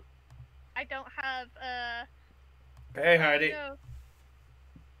 I don't have Hey Heidi. No.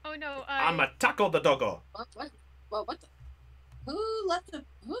 Oh no. I'm a taco the doggo. What the? Who left the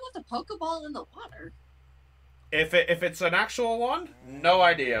Pokeball in the water? If it's an actual one, no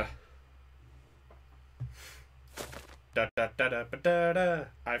idea. Da, da, da, da, ba, da, da.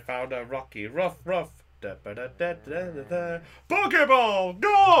 I found a rocky rough. Da, ba, da, da, da, da, da. Pokeball,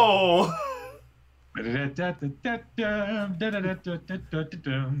 go! Ah! I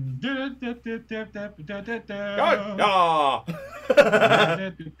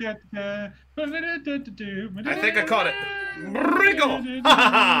think I caught it. Wriggle! Ha ha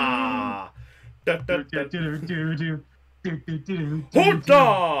ha! Da, da, da.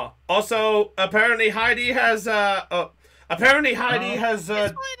 Hoota! Also, apparently Heidi has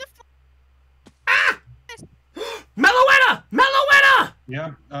Meloetta! Meloetta!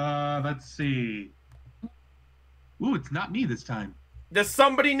 Yep. Let's see. Ooh, it's not me this time. There's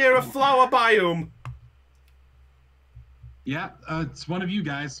somebody near a flower biome. Yeah, it's one of you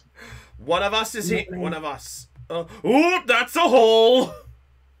guys. One of us is here. One of us. Ooh, that's a hole.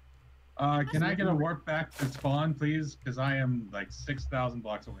 Can I get a warp back to spawn, please? Because I am like 6,000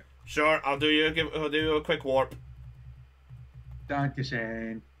 blocks away. Sure, I'll do you a quick warp.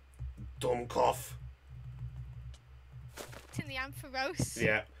 Dankeschön. Dumb cough. It's in the Ampharos.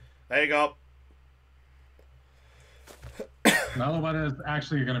 Yeah, there you go. Meloetta is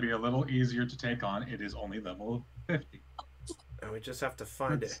actually going to be a little easier to take on. It is only level 50. And we just have to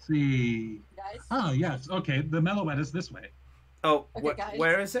find Let's it. see. Guys? Oh, yes. Okay, the Meloetta is this way. Oh, Okay, guys.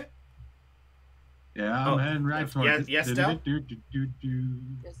 where is it? Yeah, Oh, I'm heading right towards yes, it. Del?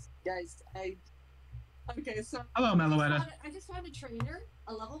 Yes, guys. Okay, so Hello, Meloetta. I just found a trainer,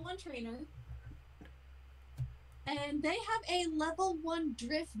 a level 1 trainer, and they have a level 1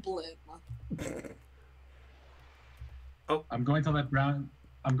 drift bloom. I'm going to let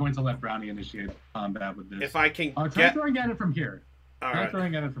Brownie initiate combat with this. If I can Try get... throwing at it from here. All Try right.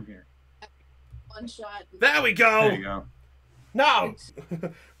 throwing at it from here. One shot. There we go. There you go. No!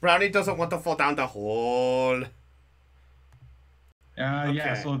 Brownie doesn't want to fall down the hole. Yeah,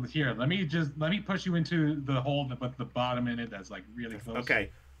 Okay. so here, let me push you into the hole with the bottom in it that's like really close.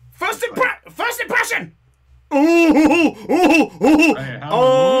 Okay. First impression! Ooh, ooh, ooh. Hey,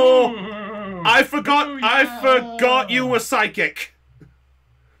 Oh! Ooh. I forgot Ooh, I yeah. forgot you were psychic.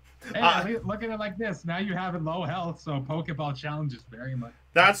 Hey, look at it like this. Now you have it low health, so Pokeball challenges very much.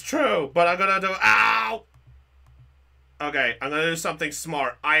 That's true, but I'm gonna do... Ow! Okay, I'm gonna do something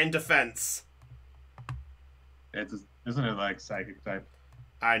smart. Iron defense. Isn't it like psychic type?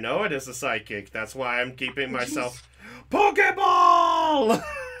 I know it is a psychic. That's why I'm keeping myself... Pokeball!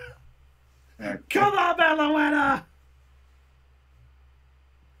 Yeah. Come on, Meloetta!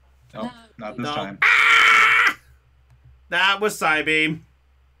 Nope, not this No. time. Ah! That was Psybeam.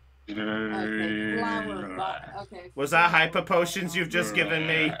 Okay, flower. Okay. Was that hyper potions you've just given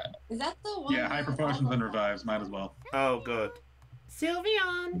me? Is that the one? Yeah, hyper potions and revives, might as well. Oh, good.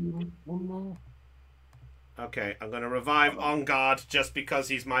 Sylveon! Okay, I'm gonna revive On Guard just because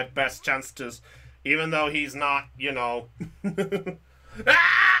he's my best chance to, even though he's not, you know.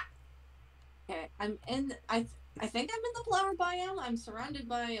 Ah! Okay, I'm in. I think I'm in the flower biome. I'm surrounded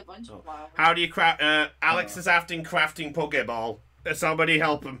by a bunch of flowers. How do you craft? Alex is after crafting Pokeball. Somebody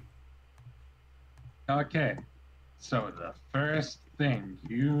help him. Okay, so the first thing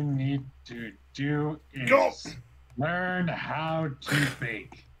you need to do is Go. learn how to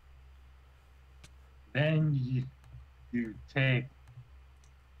bake. Then you take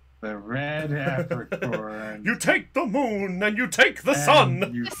the red apricot. You take the moon and you take the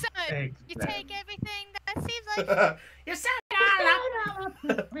sun. You The sun. take You them. take everything that seems like. You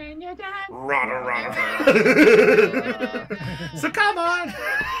said When you're done. Rada. So come on.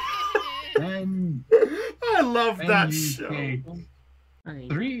 Then I love that you show. take Hey.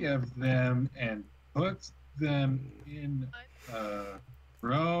 3 of them and put them in a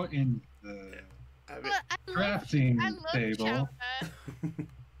row in the I mean, Well, crafting I love table. chowder.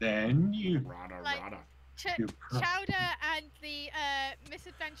 Then you Rada. You cr- Chowder and the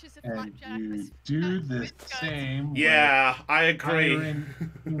misadventures of and Flapjack. you do the with guns. same Yeah, I with agree. iron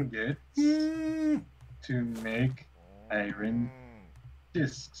ingots Mm. to make iron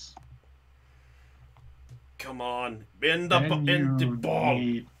discs. Come on, in the Then in the you ball.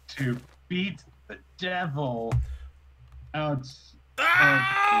 need to beat the devil out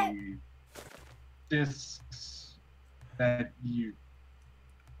Ow! of the discs that you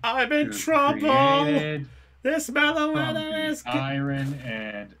I'm in trouble. created This mellow from weather is. the iron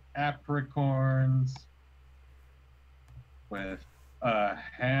and apricorns with a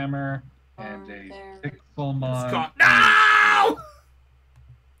hammer and a There. Pixelmon. Scott. No!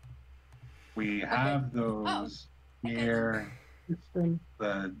 We have those here. Interesting.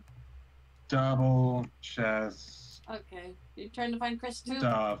 The double chest Okay, you're trying to find Chris too.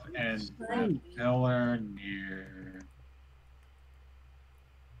 stuff and the pillar near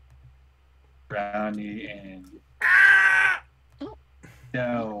Brownie and Ah!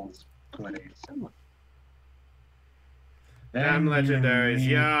 Dell's place. Damn Then you legendaries.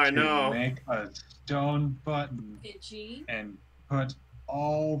 need Yeah, I to know. Make a stone button Itchy. and put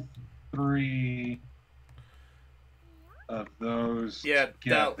all 3 of those Yeah,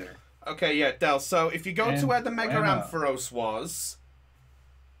 Del. together. Okay, yeah, Del. So if you go to And where the Mega Emma. Ampharos was,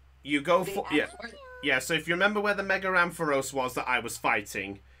 you go for yeah. So if you remember where the Mega Ampharos was that I was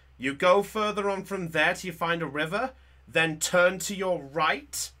fighting, you go further on from there till you find a river, then turn to your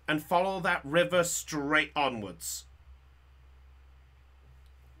right and follow that river straight onwards.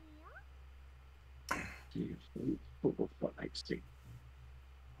 Two, three, 4, 5, 6,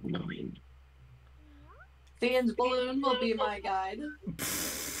 9. Theon's balloon will be my guide.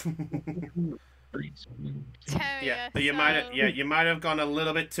 Terrier, Yeah, but you might have, so- yeah, you might have gone a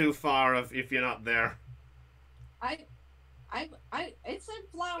little bit too far if you're not there. It said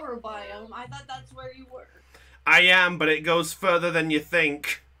flower biome. I thought that's where you were. I am, but it goes further than you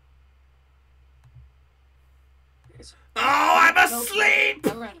think. Oh, I'm asleep!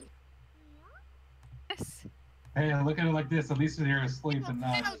 Around. Yes. Hey, look at it like this. At least you're asleep and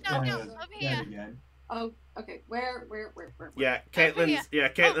not No, dead over here. again. Oh, okay. Where? Yeah, Caitlin's. Yeah,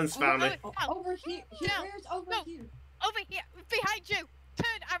 Caitlin's found me. Oh, over here. No, Where's over no. here? Over here, behind you.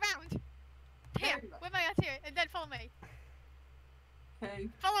 Turn around. Here, There you go. with my Altaria, and then follow me. Okay.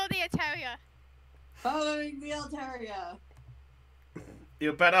 Follow the Altaria. Following the Altaria.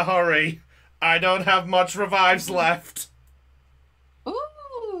 You better hurry. I don't have much revives left.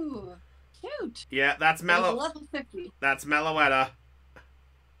 Ooh, cute. Yeah, that's There's a Mellow. level 50. That's Mellowetta.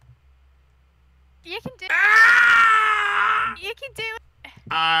 You can do. Ah! You can do it.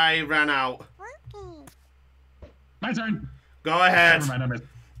 I ran out. My turn. Go ahead. Never mind,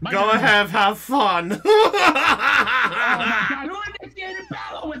 my Go turn. ahead, have fun. Oh my god, who initiated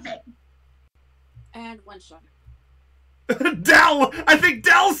battle with it? And one shot. Dell! I think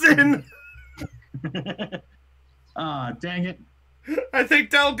Dell's in! Ah, dang it. I think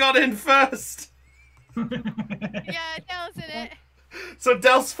Dell got in first. Yeah, Dell's in it. So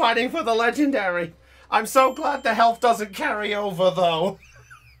Dell's fighting for the legendary. I'm so glad the health doesn't carry over, though.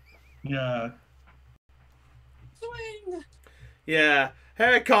 Yeah. Swing. Yeah.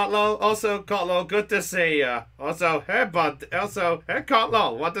 Hey, Cotlo. Also, Cotlo, good to see ya. Also, hey, bud. Also, hey,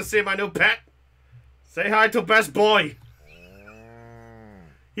 Cotlo. Want to see my new pet? Say hi to Best Boy.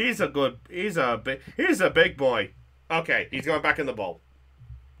 He's a big boy. Okay, he's going back in the bowl.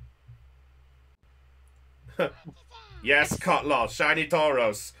 Yes, Cotlo, shiny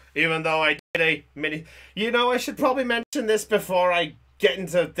Tauros. Even though I did a mini... You know, I should probably mention this before I getting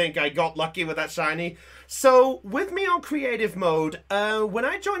to think I got lucky with that shiny. So, with me on creative mode, when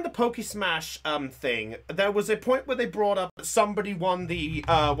I joined the Pokesmash thing, there was a point where they brought up that somebody won the,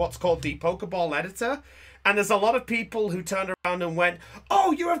 what's called the Pokeball editor, and there's a lot of people who turned around and went,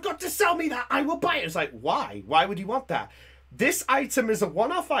 "Oh, you have got to sell me that, I will buy it." It's like, why? Why would you want that? This item is a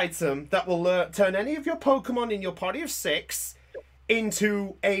one-off item that will turn any of your Pokemon in your party of 6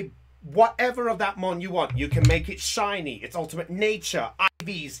 into a whatever of that mon you want. You can make it shiny, its ultimate nature,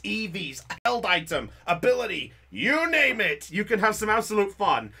 IVs, EVs, held item, ability, you name it. You can have some absolute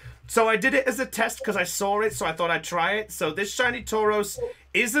fun. So I did it as a test because I saw it, so I thought I'd try it. So this shiny Tauros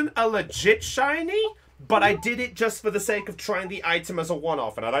isn't a legit shiny, but I did it just for the sake of trying the item as a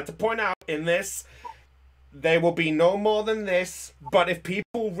one-off. And I'd like to point out in this, there will be no more than this, but if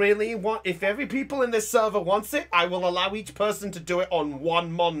people really want, if every people in this server wants it, I will allow each person to do it on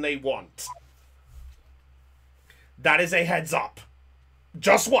one mon they want. That is a heads up.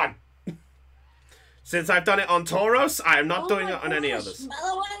 Just one. Since I've done it on Tauros, I am not doing it on any others.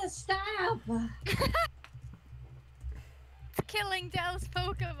 Stop! Killing Dell's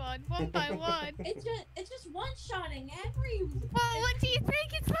Pokemon one by one. It's just one-shotting every... Well, what do you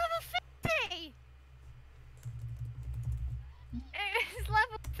think? It's level 50! It's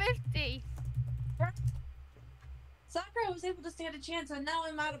level 50. Sakura was able to stand a chance, and now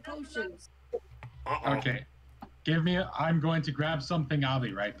I'm out of potions. Okay. Give me I'm going to grab something. I'll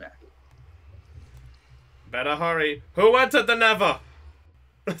be right back. Better hurry. Who entered the Nether?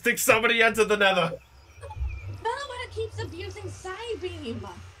 I think somebody entered the Nether. Bella keeps abusing Psybeam.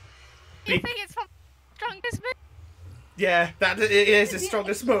 You think it's my strongest move? Yeah, that it is his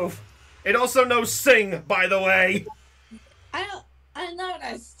strongest move. It also knows Sing, by the way. I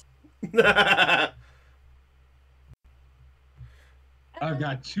noticed. I've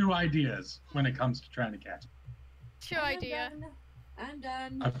got 2 ideas when it comes to trying to catch it. True idea. I'm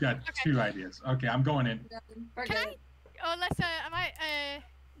done. I've got 2 ideas. Okay, I'm going in. Can I? Or let's, am I,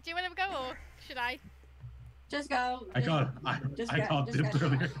 do you want to go or should I? Just go. I called dibs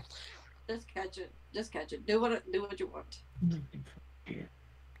earlier. Just catch it. Just catch it. Do what you want.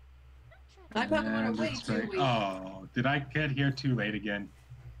 My Pokemon are way too weak. Oh, did I get here too late again?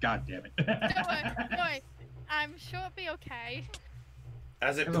 God damn it. Don't worry. I'm sure it'll be okay.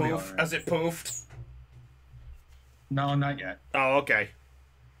 As it It'll be poofed. alright. As it poofed. No, not yet. Oh, okay.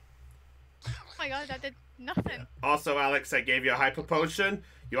 Oh my god, that did nothing. Also, Alex, I gave you a hyper potion.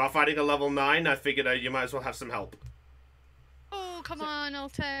 You are fighting a level 9. I figured you might as well have some help. Oh, come on,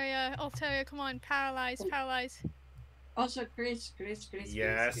 Altaria. Altaria, come on. Paralyze. Also, Chris.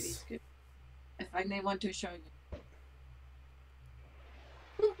 Yes. Chris. If I may want to show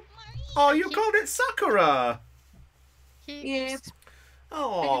you. Oh, you called it Sakura. Yeah.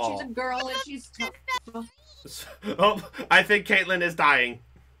 Oh. She's a girl and she's tough. Oh, I think Caitlin is dying.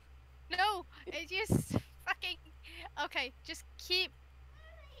 No, it just fucking. Okay, just keep.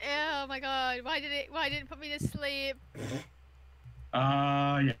 Oh my god, why didn't it put me to sleep?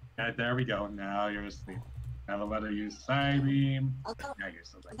 Yeah, there we go. Now you're asleep. Now let her use Psybeam. Now you're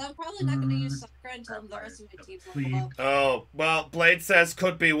asleep. I'm probably not going to use Sakura until the rest of my team's level up. Oh, well, Blade says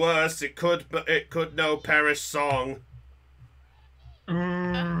could be worse. It could know Perish Song.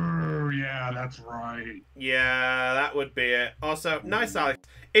 Ooh, yeah, that's right. Yeah, that would be it. Also, nice, Alex.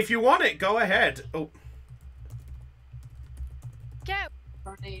 If you want it, go ahead. Oh. Go.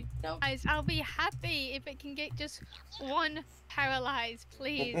 No. Guys, I'll be happy if it can get just one paralyzed,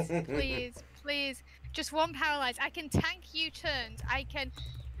 please. Just one paralyzed. I can tank U-turns. I can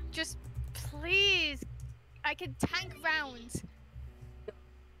just, please. I can tank rounds.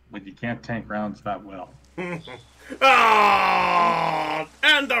 But you can't tank rounds that well. Oh,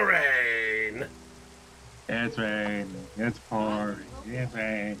 and the rain. It's rain. It's pouring. It's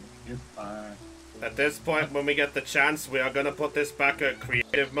rain. It's fine. At this point, when we get the chance, we are going to put this back at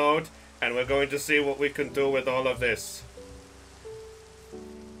creative mode, and we're going to see what we can do with all of this.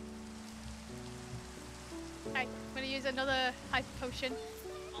 Okay, I'm going to use another hyper potion.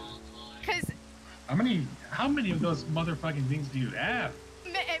 Because... How many of those motherfucking things do you have?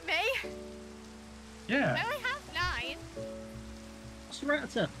 Me? Yeah. I only have 9.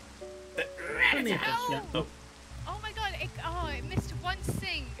 Raptor. Come here, Jessica. Oh. Oh my god, it missed one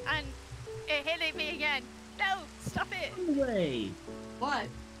sing and it hit me again. No, stop it. No way. What?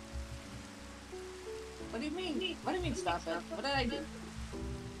 What do you mean? What do you mean stop it? What did I do?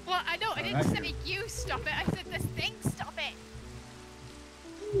 Well, I know, I didn't say you stop it. I said this thing stop it.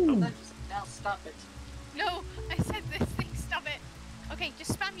 Now stop it. No, I said this thing stop it. Okay,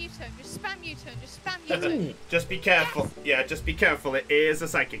 just spam U-turn, just spam U-turn, just spam U-turn. Just be careful. Yes. Yeah, just be careful. It is a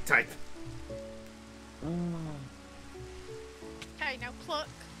psychic type. Okay, now luck?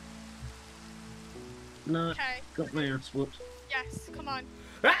 No, Okay. got my ass whooped. Yes, come on.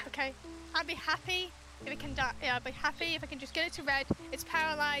 Ah! Okay. I'd be happy if it can die. Yeah, I'd be happy if I can just get it to red. It's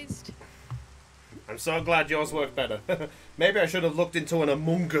paralyzed. I'm so glad yours worked better. Maybe I should have looked into an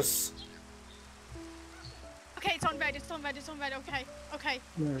Among Us. Okay, it's on red. It's on red. It's on red. Okay. Okay.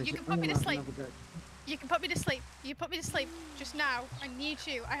 Where is You it? can put me to I'll have sleep. another go. You can put me to sleep. You put me to sleep. Just now. I need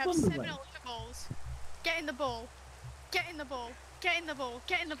you. I have On the 7 way. ultra balls. Get in the ball. Get in the ball. Get in the ball.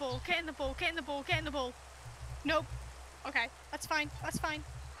 Get in the ball. Get in the ball. Get in the ball. Get in the ball. Nope. Okay. That's fine. That's fine.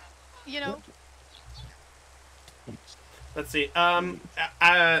 You know. Let's see.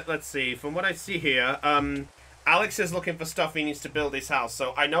 Let's see. From what I see here, Alex is looking for stuff he needs to build his house.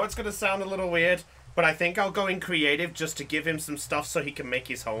 So I know it's gonna sound a little weird, but I think I'll go in creative just to give him some stuff so he can make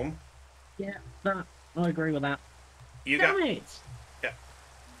his home. Yeah, that I agree with that. You Damn got? it!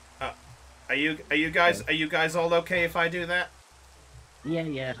 Are you guys all okay if I do that?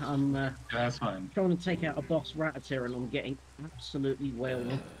 Yeah. I'm Yeah, that's fine. trying to take out a boss Rattata and I'm getting absolutely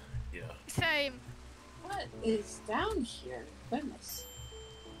wailed. Yeah. Same. What is down here? Goodness.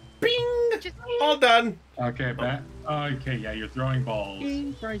 Bing! Just All done. Okay, okay, yeah, you're throwing balls.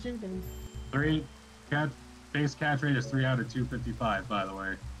 Frozen down. 3 base catch rate is 3 out of 255, by the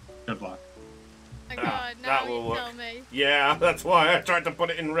way. Good luck. Oh my Ah, god, that now will you work. tell me. Yeah, that's why I tried to put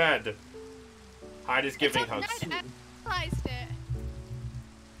it in red. Hyde is It's giving on hugs. red. I analyzed it.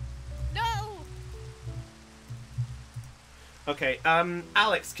 No! Okay,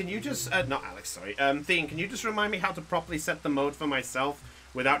 Alex, can you just, not Alex, sorry, Thien, can you just remind me how to properly set the mode for myself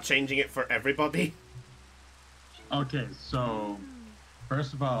without changing it for everybody? Okay, so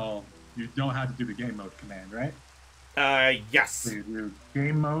first of all, you don't have to do the game mode command, right? Yes. So you do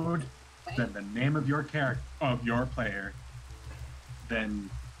game mode, then the name of your character, of your player, then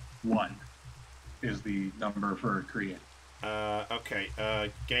 1 is the number for create. Okay,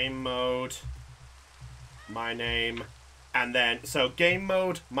 game mode, my name, and then, so game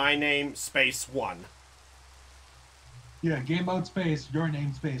mode, my name, space 1. Yeah, game mode space, your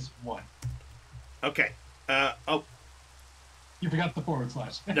name space 1. Okay, oh, You forgot the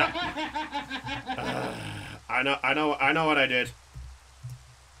 /. No. I know what I did.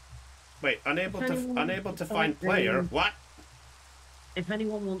 Wait, unable to find player, what? If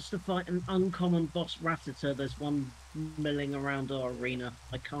anyone wants to fight an uncommon boss Rattata, there's one milling around our arena.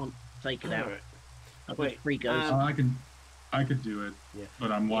 I can't take it out. Alright. I've Wait, got 3 goes. I could do it, Yeah.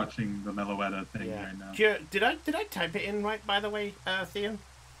 but I'm watching the Meloetta thing Yeah. right now. Did I type it in right, by the way, Thien?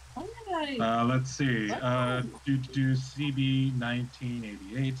 How did I? Let's see. Do CB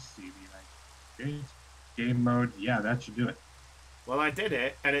 1988, CB 1988, game mode. Yeah, that should do it. Well, I did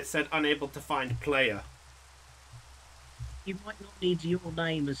it, and it said unable to find player. You might not need your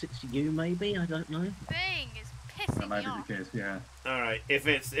name as it's you, maybe. I don't know. Thing is That pissing might me be off. the case. Yeah. Alright, if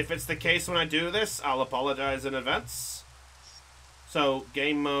it's the case when I do this, I'll apologize in advance. So,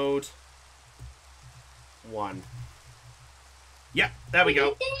 game mode 1. Yep, there we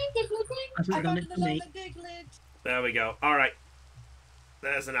go. I've I done got it for the me. Diglett. There we go. Alright.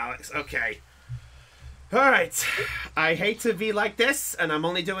 There's an Alex. Okay. Alright. I hate to be like this, and I'm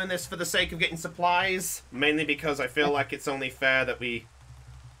only doing this for the sake of getting supplies. Mainly because I feel like it's only fair that we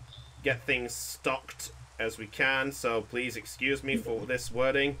get things stocked as we can. So please excuse me for this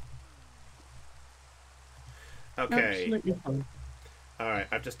wording. Okay. Absolutely fine. Alright,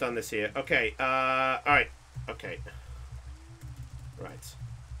 I've just done this here. Okay, alright. Okay. Right.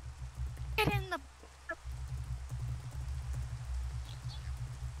 Get in the.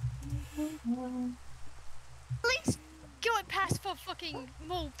 At least go it past for fucking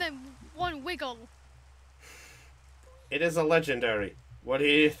more than 1 wiggle. It is a legendary. What do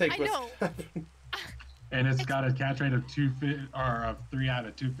you think I was know. happening? And it's got a catch rate of 3 out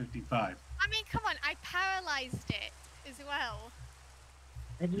of 255. I mean, come on, I paralyzed it as well.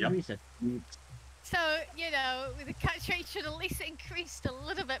 Any Yep. reason? So, you know, the catch rate should at least increased a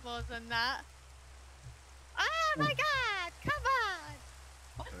little bit more than that. Oh my god, come on!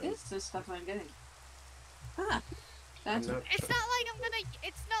 What is this stuff I'm getting? Ah, that's I'm not It's not like I'm gonna,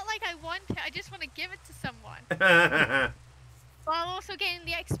 it's not like I want it, I just want to give it to someone. sure. While also getting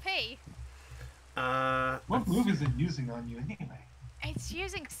the XP. What move is it using on you anyway? It's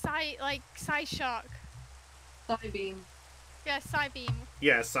using Psy Shock. side beam. Yeah, Psy Beam.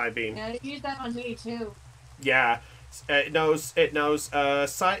 Yeah, Psybeam. Yeah, I used that on me too. Yeah, it knows. Psybeam,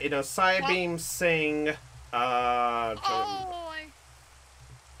 Sing. Oh,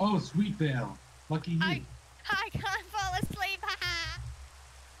 Oh, Sweet Veil. Lucky you. I can't fall asleep, haha!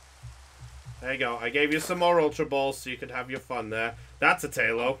 There you go. I gave you some more Ultra Balls so you could have your fun there. That's a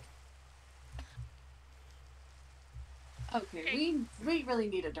Talo. Okay, we really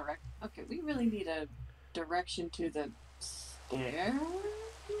need a we really need a direction to the stairs.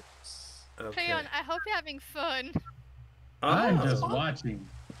 Okay. Fion, I hope you're having fun. I'm Oh. just watching.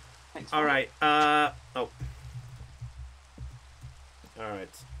 Thanks, All Mom. right. Oh. All right.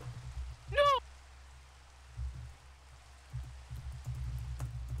 No!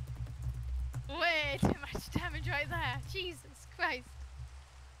 Way too much damage right there. Jesus Christ.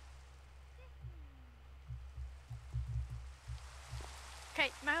 Okay,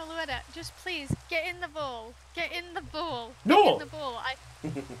 Mariloretta, just please get in the ball. Get in the ball. No! Get in the ball.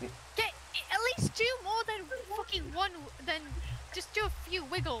 Get at least do more than fucking one. Then just do a few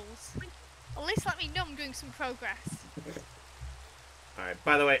wiggles. At least let me know I'm doing some progress. Alright,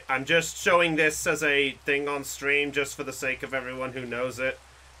 by the way, I'm just showing this as a thing on stream just for the sake of everyone who knows it.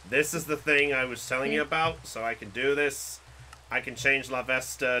 This is the thing I was telling you about, so I can do this. I can change La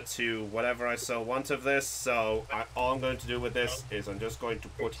Vesta to whatever I so want of this, so all I'm going to do with this is I'm just going to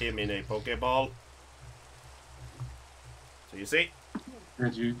put him in a Pokeball. So you see?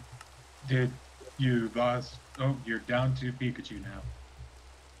 Did you lost? Oh, you're down to Pikachu now.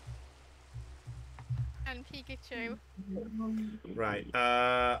 And Pikachu. Right,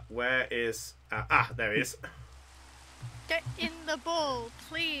 where is... there he is. Get in the ball,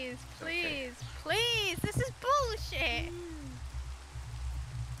 please, please, please. This is bullshit.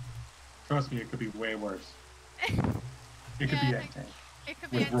 Trust me, it could be way worse. It could be Yeah, Entei. It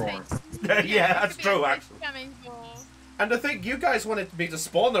could be With Roar. Entei. Yeah, that's it could be true, Entei actually. spamming Roar. And I think you guys wanted me to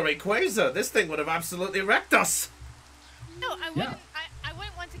spawn the Rayquaza. This thing would have absolutely wrecked us. No, I wouldn't. I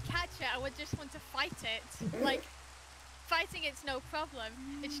wouldn't want to catch it. I would just want to fight it. Like, fighting it's no problem.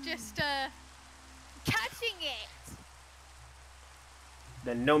 It's just catching it.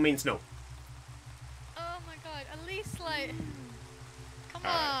 Then no means no. Oh my god! At least like, come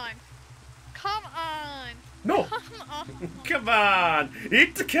Alright. on, come on, No! come on. Come on!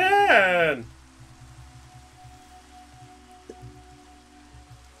 Eat the can!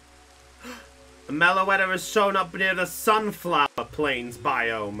 The Meloetta has shown up near the Sunflower Plains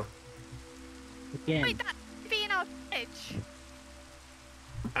biome. Again. Wait, that be in our village.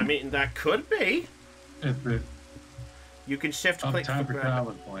 I mean, that could be. Is it You can shift up click time for for grab.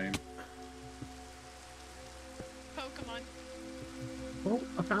 Talon Flame? Pokemon. Oh,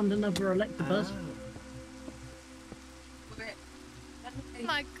 I found another Electabuzz. Oh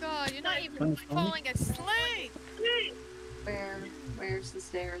my god, you're not even falling asleep. Where's the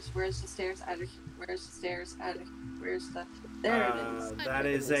stairs? Where's the stairs? Out of here. Where's the stairs? Out of here. Where's the... There it is. That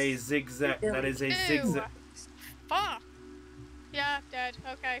is a zigzag. That is a Ew. zigzag. Fuck. Yeah, dead.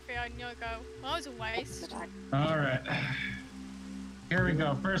 Okay, Fion, you go. That was a waste. Alright. Here we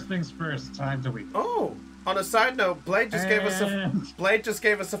go. First things first, time to week. Oh, on a side note, Blade just gave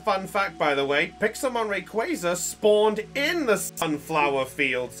us a fun fact, by the way. Pixelmon Rayquaza spawned in the sunflower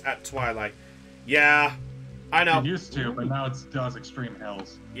fields at twilight. Yeah, I know. It used to, but now it does extreme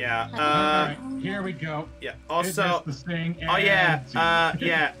hills. Yeah. Alright, here we go. Yeah. It Also. missed the sting Oh yeah. and-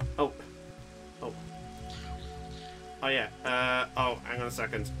 Yeah. Oh. Oh yeah. Oh, hang on a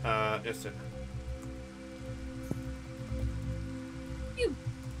second. Just a... You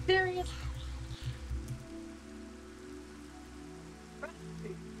serious?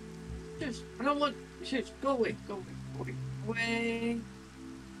 Just, I don't want. Just go away. Go away. Go away. Away.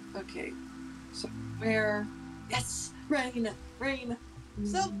 Okay. So where? Yes. Rain. Rain.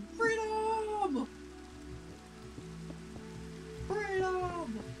 Self freedom.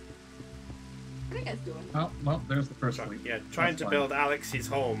 Freedom. What are you guys doing? Oh, well, there's the first week. Yeah, trying to build Alex his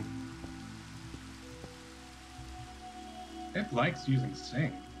home. It likes using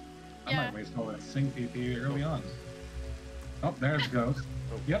Sing. I Yeah. might waste all that Sing PP early on. Oh, there's Ghost.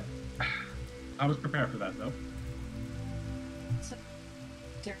 Yep. I was prepared for that, though.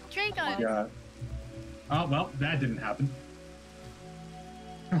 Drago. Yeah. Oh, well, that didn't happen.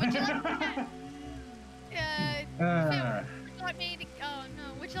 Would you like Ah, would you like me to? Oh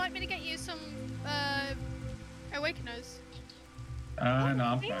no. Would you like me to get you some Awakeners? no,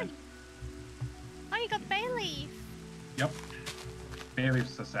 I'm fine. Oh, you got Bayleaf. Yep.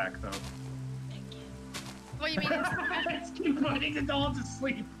 Bailey's a sack, though. What do you mean? Let's keep putting the doll to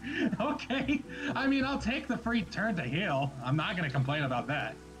sleep. Okay. I mean, I'll take the free turn to heal. I'm not going to complain about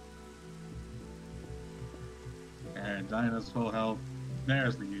that. And Dino's full health.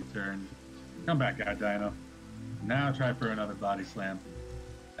 There's the U-turn. Come back out, Dino. Now try for another body slam.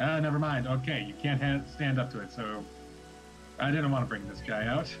 Never mind. Okay, you can't stand up to it, so I didn't want to bring this guy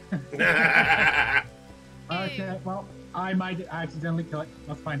out. Okay, well, I might accidentally kill it.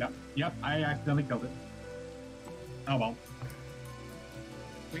 Let's find out. Yep, I accidentally killed it. Oh well.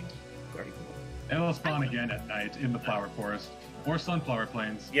 It'll spawn again at night in the flower forest or sunflower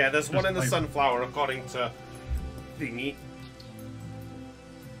plains. Yeah, there's one in the place- sunflower, according to thingy.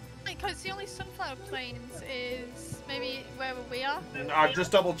 Because the only sunflower plains is maybe where we are. I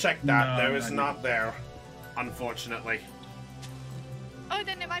just double checked that. No, there is no. not there, unfortunately. Oh,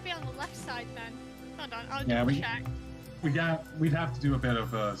 then it might be on the left side then. Hold on, I'll Yeah, double we- check. We'd have to do a bit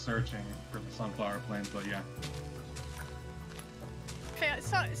of searching for the sunflower plains, but yeah, Okay,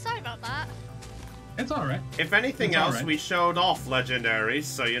 sorry about that. it's all right. If anything It's all else, right. we showed off legendaries,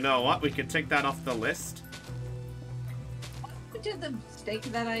 so you know what? We could take that off the list. What did the steak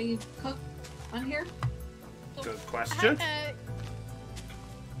that I cooked on here? Good question.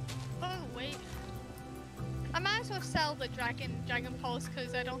 Oh wait. I might as well sell the dragon pulse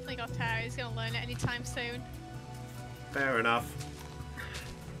because I don't think Otara is gonna learn it anytime soon. Fair enough.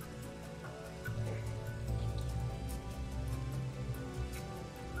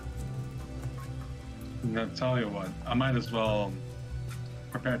 I'm gonna tell you what, I might as well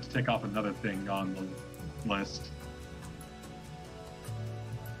prepare to take off another thing on the list.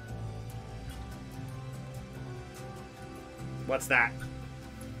 What's that?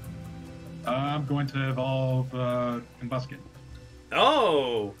 I'm going to evolve Combuskin.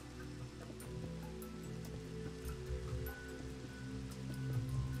 Oh!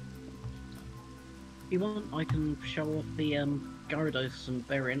 If you want, I can show off the Gyarados and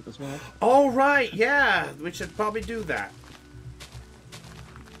variant as well. Oh, right, yeah! We should probably do that.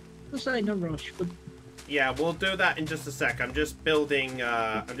 Just say no rush, but Yeah, we'll do that in just a sec. I'm just building,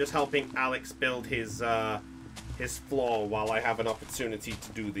 I'm just helping Alex build his floor while I have an opportunity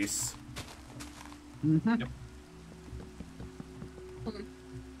to do this. Yep.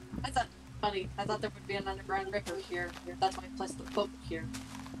 I thought funny. I thought there would be an underground river here. That's why I placed the boat here.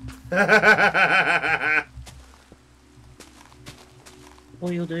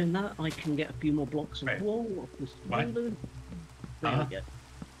 while you're doing that, I can get a few more blocks of Right. wall off this What? building. There Uh-huh. we go.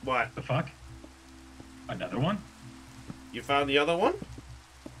 What? The fuck? Another one? You found the other one?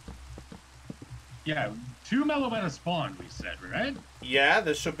 Yeah, 2 Meloetta spawned, we said, right? Yeah,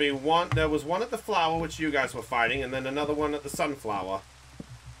 there should be one. There was one at the flower, which you guys were fighting, and then another one at the sunflower.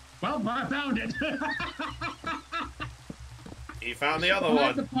 Well, I found it! You found the other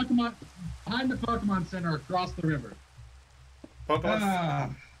Behind one. behind the Pokemon Center across the river. Pokemon, Ah,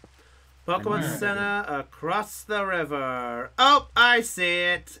 Pokemon where? Center across the river. Oh, I see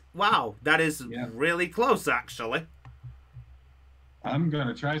it. Wow, that is Yeah. really close, actually. I'm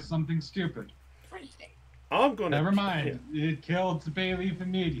gonna try something stupid. I'm gonna. Never mind. It killed Bayleaf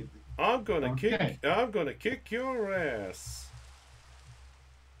immediately. I'm gonna Okay. kick. I'm gonna kick your ass.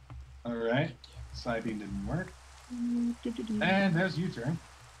 Alright. Psybeam didn't work. And And there's U-turn.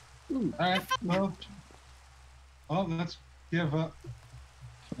 ooh, Alright, well. Well, let's give up.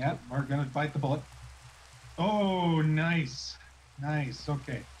 Yeah, we're gonna bite the bullet. Oh, nice. Nice,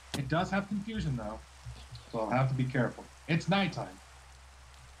 okay. It does have confusion, though. So I'll have to be careful. It's nighttime.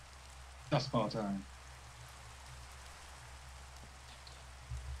 Dust ball time.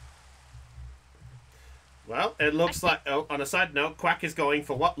 Well, it looks like. Oh, on a side note, Quack is going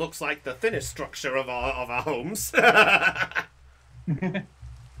for what looks like the thinnest structure of our homes.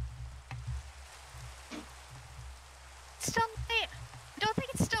 Still night. I don't think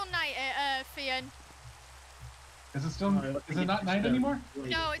it's still night, Fion. Is it still? No, I Is think it not it's, night anymore?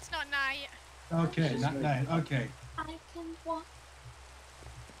 No, it's not night. Okay, not night. Okay. I can walk.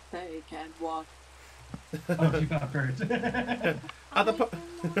 They can walk. Oh, you got birds. Other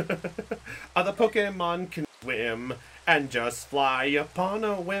other Pokemon can swim and just fly upon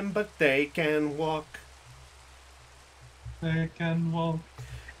a whim, but they can walk. They can walk.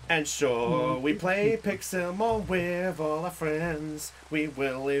 And sure, we play Pixelmon with all our friends. We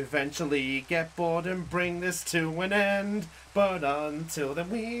will eventually get bored and bring this to an end. But until then,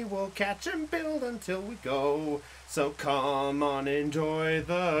 we will catch and build until we go. So come on, enjoy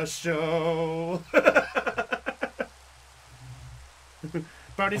the show.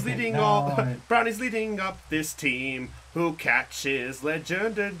 Brownie's Okay, leading now I- Brownie's leading up this team who catches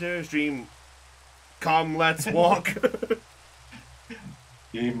legendary dream. Come, let's walk.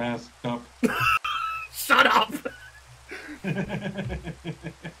 You messed up. Shut up.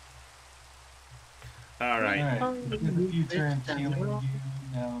 All right. Alright. With a U-turn healing you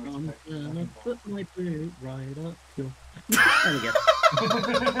now. I'm expect gonna nothing put my boot right up your. There we go.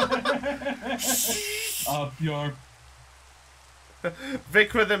 Up your.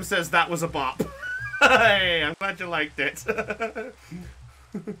 Vic Rhythm says that was a bop. Hey, I'm glad you liked it.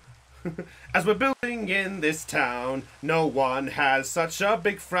 As we're building in this town, no one has such a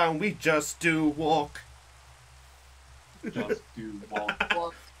big frown. We just do walk. Just do walk.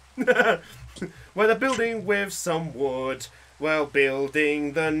 Walk. We're the building with some wood. Well,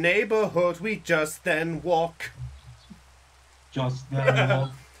 building the neighborhood, we just then walk. Just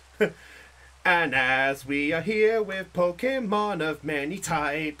then. And as we are here with Pokemon of many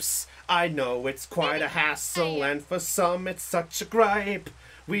types, I know it's quite a hassle, and for some it's such a gripe.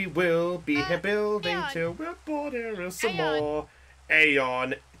 We will be here building till we're bored here some more.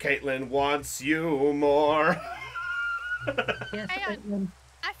 Aeon, Caitlin wants you more. Yes, Aeon,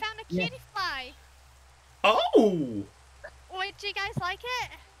 I found a cutie fly. Oh! Would you guys like it?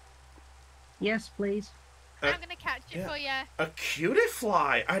 yes, please. I'm gonna catch it for you. A cutie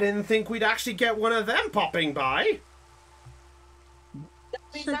fly? I didn't think we'd actually get one of them popping by.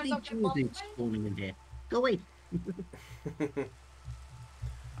 So the Geodude spawning in here. Go away.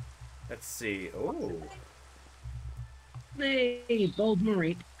 Let's see. Oh. Hey, Bold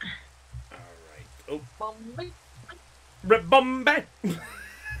Marie. Alright. Oh. Rebombe!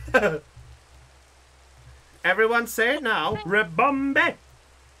 Everyone say it now. Rebombe!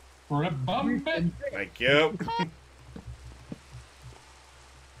 Rebumbe. Thank you. Oh,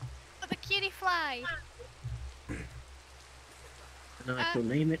 the cutie fly. And I shall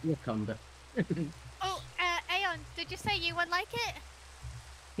name it Wakanda. Oh, Aeon, did you say you would like it?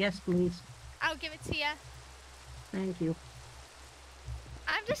 Yes, please. I'll give it to you. Thank you.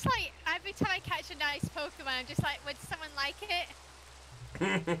 I'm just like, every time I catch a nice Pokemon, I'm just like, would someone like it?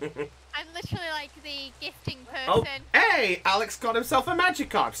 I'm literally like the gifting Oh, person. hey! Alex got himself a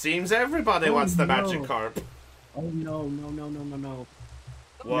Magikarp. Seems everybody wants the Magikarp. Oh no, no, no, no, no, no.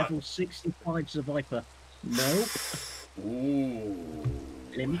 What? Level 65's a Viper. Nope. Ooh.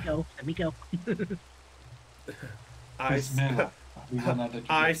 Let me go. Let me go. I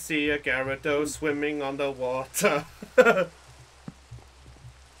see a Gyarados swimming on the water.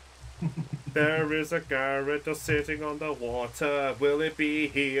 There is a Gyarados sitting on the water. Will it be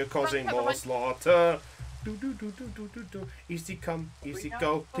here causing more slaughter? Do do do do do do do. Easy come, easy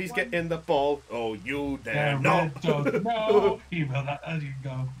go. Please get in the ball. Oh, you there? No. No, he will not let you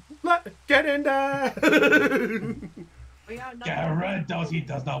go. Get in there. Gyarados, he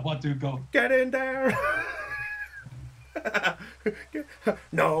does not want to go. Get in there.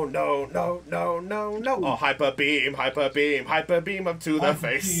 No, no, no, no, no, no. Oh, hyper beam, hyper beam, hyper beam up to the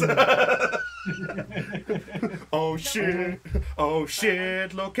face. Oh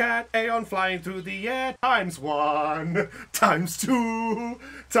shit, look at Aeon flying through the air. Times 1, times 2,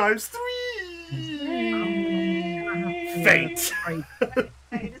 times 3. Faint. Hey,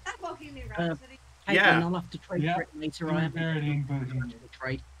 does that Bohemian Rhapsody? Yeah. I'll have to trade for it later. I haven't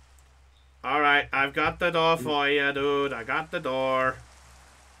trade. Alright, I've got the door for you, dude. I got the door.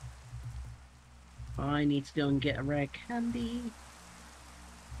 I need to go and get a rare candy.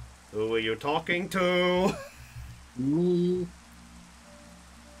 Who are you talking to? Me.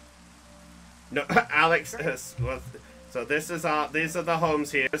 No, Alex. So this is these are the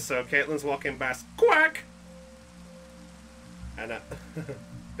homes here. So Caitlin's walking past. Quack. And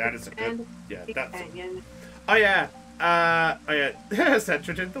that is a good. Yeah, that's. Oh yeah. Oh yeah.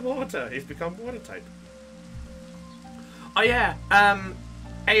 Centered in the water. He's become water type. Oh yeah.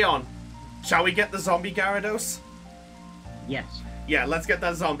 Aeon. Shall we get the zombie Gyarados? Yes. Yeah, let's get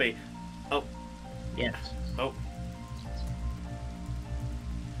that zombie. Oh. Yes. Oh.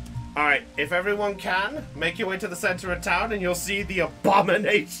 Alright, if everyone can, make your way to the center of town and you'll see the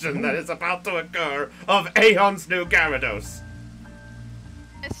abomination that is about to occur of Aeon's new Gyarados.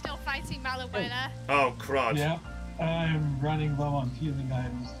 They're still fighting Malawena. Oh, crud. Yeah, I'm running low on healing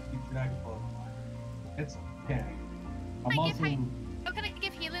items to keep Dragon Ball alive. It's okay. I'm also... I'm gonna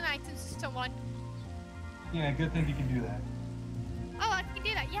give healing items to someone. Yeah, good thing you can do that. Oh, I can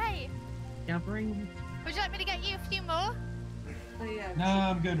do that, yay! Gathering. Would you like me to get you a few more? Oh, yeah. No,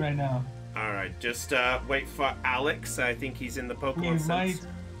 I'm good right now. Alright, just wait for Alex. I think he's in the Pokemon Center.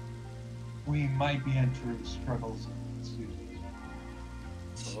 We might be entering struggles soon.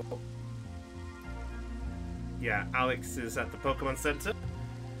 Oh. Yeah, Alex is at the Pokemon Center.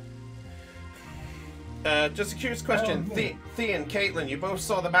 Just a curious question. Oh, Thea and Caitlin, you both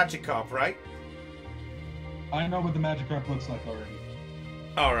saw the Magikarp, right? I know what the Magikarp looks like already.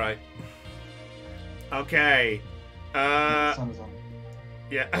 Alright. Okay. Sun is on.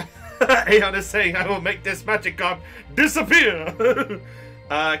 Yeah. Aeon is saying, I will make this Magikarp disappear!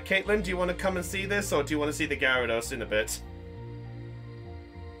 Caitlin, do you want to come and see this, or do you want to see the Gyarados in a bit?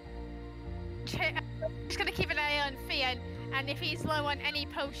 I'm just gonna keep an eye on Fian, and if he's low on any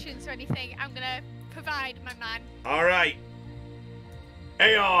potions or anything, I'm gonna provide my man. Alright.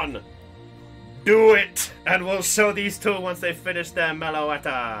 Aeon! Do it! And we'll show these two once they finish their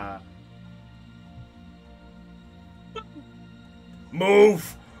Meloetta.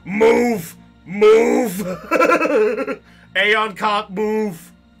 Move! Move! Move! Aeon can't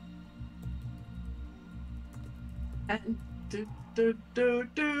move. And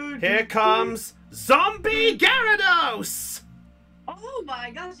Here comes Zombie Gyarados! Oh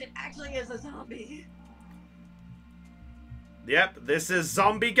my gosh, it actually is a zombie. Yep, this is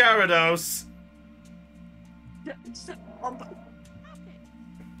Zombie Gyarados.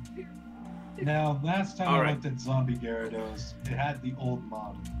 Now, last time All I right. looked at Zombie Gyarados, it had the old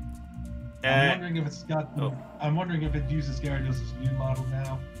model. Uh, I'm wondering if it's got. oh. I'm wondering if it uses Gyarados' new model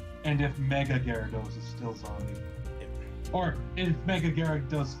now, and if Mega Gyarados is still zombie, or if Mega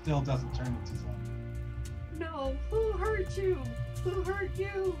Gyarados still doesn't turn into zombie. No, who hurt you? Who hurt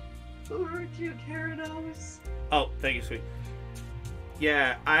you? Who hurt you, Gyarados? Oh, thank you, sweet.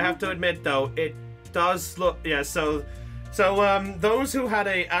 Yeah, I have to admit though, it does look. Yeah, so those who had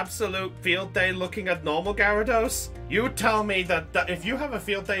a absolute field day looking at normal Gyarados, you tell me that if you have a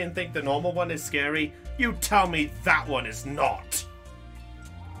field day and think the normal one is scary, you tell me that one is not.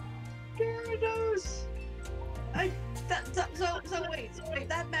 Gyarados. So wait,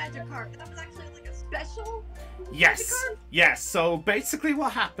 that Magikarp, that was actually like a special? Yes, Magikarp? yes. So basically,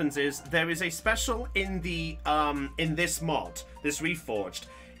 what happens is there is a special in the in this mod, this Reforged.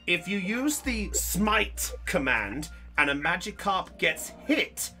 If you use the Smite command and a Magikarp gets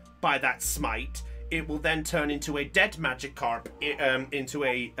hit by that Smite, it will then turn into a dead Magikarp, into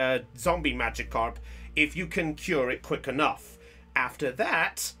a zombie Magikarp, if you can cure it quick enough. After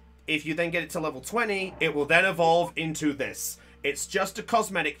that, if you then get it to level 20, it will then evolve into this. It's just a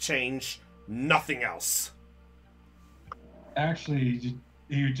cosmetic change, nothing else. Actually,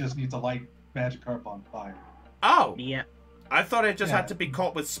 you just need to light Magikarp on fire. Oh, Yeah. I thought it just Yeah. had to be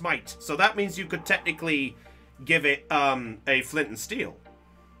caught with Smite. So that means you could technically give it a Flint and Steel.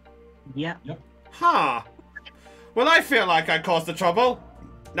 Yeah. Huh. Well, I feel like I caused the trouble.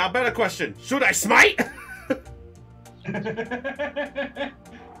 Now, better question. Should I Smite?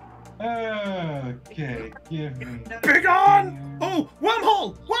 Okay, give me. Big on! Oh,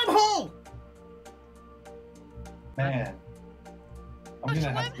 wormhole! Wormhole! Man, I'm What's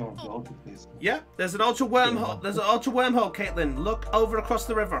gonna have to go wormhole? and with this. Yeah, there's an ultra wormhole. There's an ultra wormhole, Caitlin. Look over across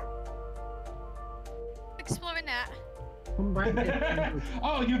the river. Exploring that. Come back here.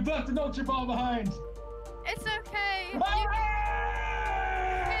 Oh, you left an Ultra Ball behind! It's okay.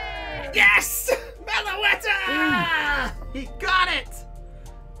 Yes! Meloetta! He got it!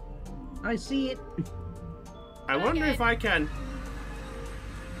 I see it. I wonder if I can.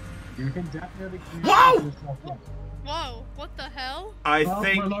 You can definitely. Whoa! Whoa, what the hell? I Well,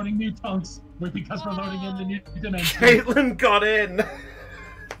 think we're loading new chunks because we're loading in the new dimension. Caitlin got in.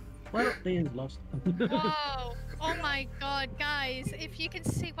 Well, they lost. Whoa. Oh my god, guys, if you can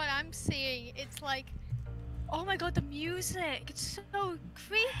see what I'm seeing, it's like, oh my god, the music. It's so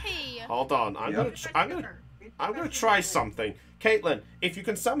creepy. Hold on, I'm gonna try something. Caitlin, if you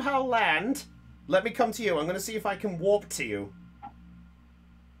can somehow land, let me come to you. I'm gonna see if I can warp to you.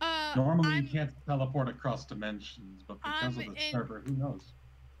 Normally, I'm, you can't teleport across dimensions, but because I'm of the in- server, who knows?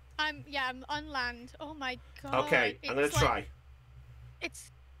 I'm on land. Oh my god. Okay, I'm gonna it's like- try.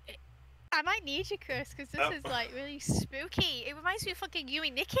 I might need you, Chris, because this is like really spooky. It reminds me of fucking you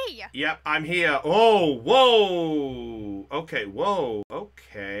and Nikki. Yep, I'm here. Oh, whoa. Okay, whoa.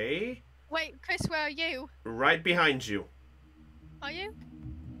 Okay. Wait, Chris, where are you? Right behind you. Are you?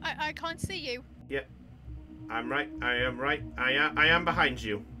 I can't see you. I'm right. I am right. I am behind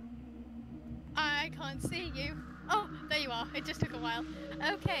you. I can't see you. Oh, there you are. It just took a while.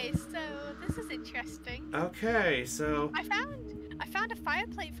 Okay, so this is interesting. Okay, so. I found a fire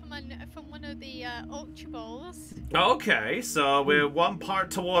plate from one of the Ultra Balls. Okay, so we're one part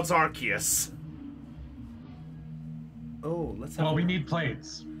towards Arceus. Oh, let's have. Well, we need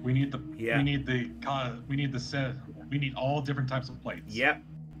plates. We need the. Yeah. We need the. We need the set. We need all different types of plates. Yep.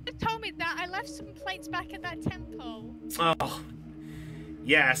 You told me that I left some plates back at that temple. Oh.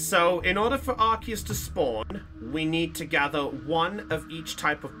 Yeah, so in order for Arceus to spawn, we need to gather one of each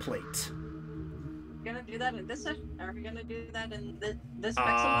type of plate. Gonna do that in this session? Are we gonna do that in this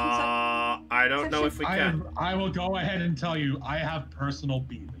Pixelmon session? I don't know if we can. I will go ahead and tell you, I have personal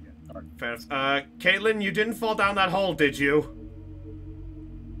beef again. Fair. Caitlin, you didn't fall down that hole, did you?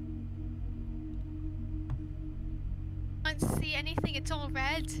 I can't see anything. It's all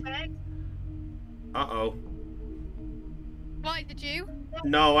red. Uh-oh. Why did you?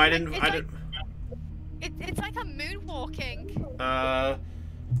 No, I didn't. It's I like- didn't. It's like I'm moonwalking.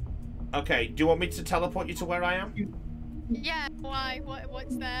 Okay. Do you want me to teleport you to where I am? Yeah. Why?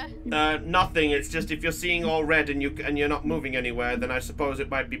 What's there? Nothing. It's just if you're seeing all red and you're not moving anywhere, then I suppose it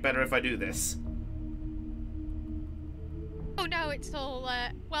might be better if I do this. Oh no, it's all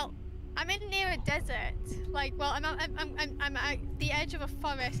well. I'm in near a desert. Like, well, I'm at the edge of a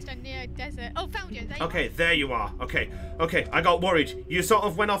forest and near a desert. Oh, found you. There you Okay, there you are. Okay, I got worried. You sort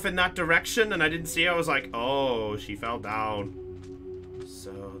of went off in that direction and I didn't see her. I was like, oh, she fell down.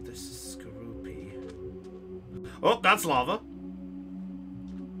 So, this is Skorupi. Oh, that's lava.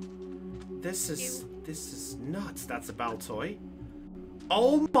 This is nuts. That's a Baltoy.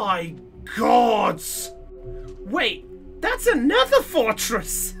 Oh my god! Wait, that's another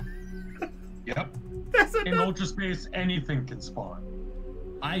fortress! Yep. That's In another... Ultra Space, anything can spawn.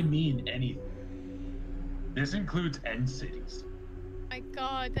 I mean anything. This includes end cities. My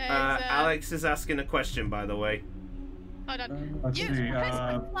god, there's Alex is asking a question, by the way. Hold on. Let's You, see. Chris,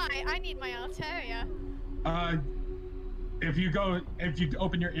 fly. I need my Altaria. If you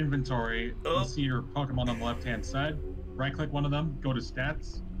open your inventory, you'll see your Pokemon on the left-hand side. Right-click one of them, go to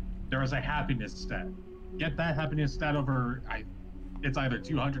stats. There is a happiness stat. Get that happiness stat over, it's either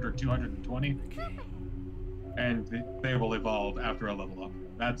 200 or 220. Okay. And they will evolve after a level up.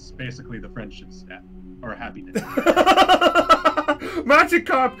 That's basically the friendship stat, or happiness.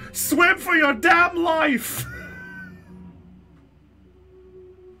 Magikarp, swim for your damn life!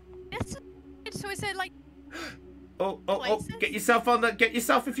 Yes. So is it like Oh, places? get yourself on the,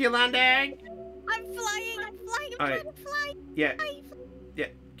 if you're landing! I'm flying, I'm Alright. trying to fly. Yeah,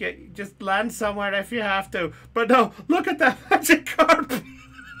 just land somewhere if you have to. But no, look at that Magikarp!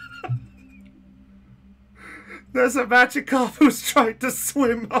 There's a Magikarp who's trying to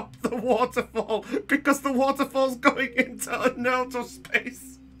swim up the waterfall because the waterfall's going into an outer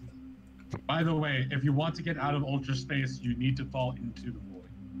space. By the way, if you want to get out of Ultra Space, you need to fall into the void.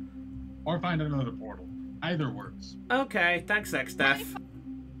 Or find another portal. Either works. Okay, thanks, X-Death.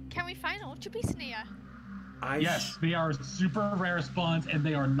 Can we find Ultra Beast near? Yes, they are super rare spawns and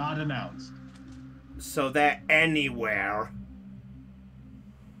they are not announced. So they're anywhere.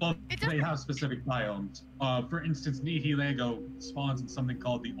 Well, they have specific biomes. For instance, Nihilego spawns in something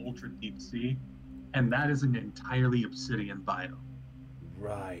called the Ultra Deep Sea, and that is an entirely obsidian biome.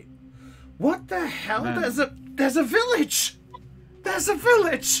 Right. What the hell? Then- There's a village! There's a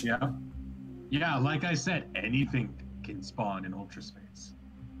village! Yeah. Yeah, like I said, anything can spawn in Ultra Space.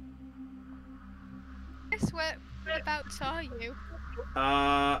 Chris, whereabouts are you?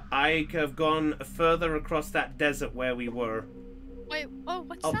 I have gone further across that desert where we were. Wait, oh,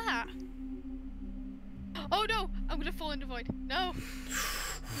 what's Oh. that? Oh no, I'm gonna fall in the void. No,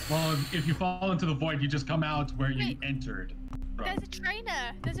 Well, if you fall into the void, you just come out where you Wait. entered. from. there's a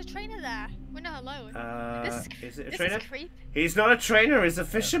trainer. There's a trainer there. We're not alone. This Is it a this trainer? is creepy. He's not a trainer, he's a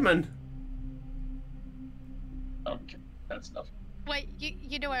fisherman. Okay, that's enough. Wait,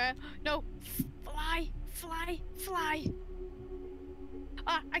 you know where? No, fly.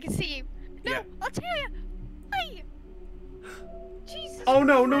 Ah, I can see you. No, Yeah. I'll tell you. Fly. Jesus. Oh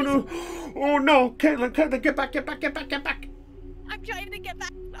no. Christ. Oh no, Caitlin, get back. I'm trying to get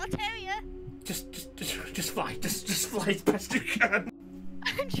back. I'll tell you. Just fly as best you can.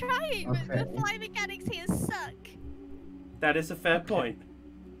 I'm trying, but the Okay. fly mechanics here suck. That is a fair point.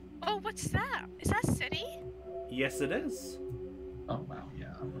 Oh, what's that? Is that a city? Yes, it is. Oh wow,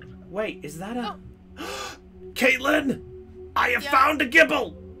 yeah. Wait, is that a... Caitlin! I have Yeah. found a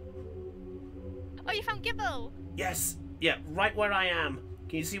Gibble! Oh, you found Gibble. Yes, yeah, right where I am.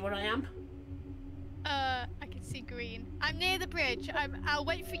 Can you see where I am? I can see green. I'm near the bridge. I'll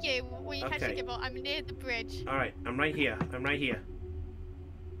wait for you when you catch the Okay. Gibble. I'm near the bridge. Alright, I'm right here.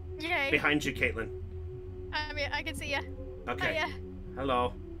 Yay. Behind you, Caitlin. I can see you. Okay. Oh, yeah.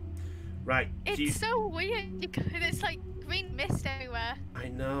 Hello. Right. It's do you... so weird because it's like green mist everywhere. I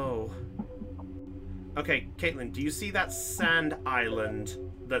know. Okay, Caitlin, do you see that sand island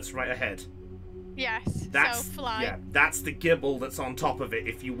that's right ahead? Yes. That's so fly. yeah, that's the Gibble that's on top of it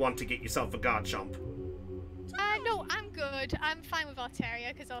if you want to get yourself a Garchomp. No, I'm good. I'm fine with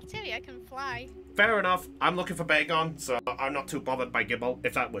Altaria because Altaria can fly. Fair enough. I'm looking for Bagon, so I'm not too bothered by Gibble.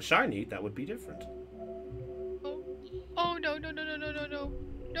 If that was shiny, that would be different. Oh no.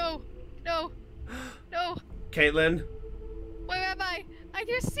 No. Caitlin, Where am I? I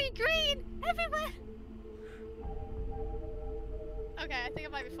just see green everywhere. Okay, I think I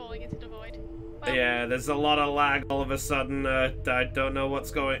might be falling into the void. Well, yeah, there's a lot of lag all of a sudden. I don't know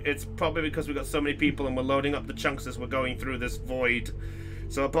what's going. It's probably because we've got so many people and we're loading up the chunks as we're going through this void.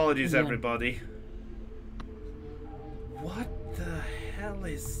 So apologies, Yeah. everybody. What the hell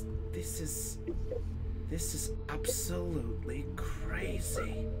is this? This is absolutely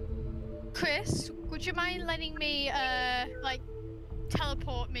crazy. Chris, would you mind letting me, like,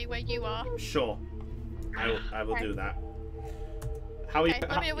 teleport me where you are? Sure, I will Okay. do that. How are you? Okay,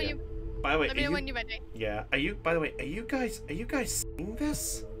 let me know when yeah. you. By the way, Let me know when you're ready. yeah. Are you? By the way, are you guys seeing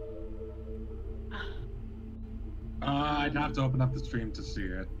this? I'd have to open up the stream to see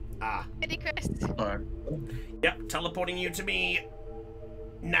it. Ah. Ready, Chris? But Yep, teleporting you to me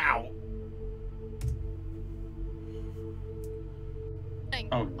now.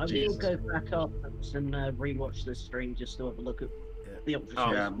 oh, I will Jesus. go back up and rewatch the stream just to have a look at the Ultra Oh,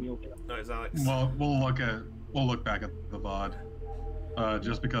 Space yeah. and you'll- No, it's Alex. Well, we'll look back at the VOD.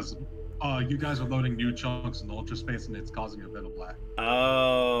 Just because you guys are loading new chunks in Ultra Space and it's causing a bit of lag.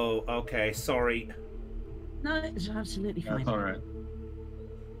 Oh, okay. Sorry. No, it's absolutely fine. That's alright.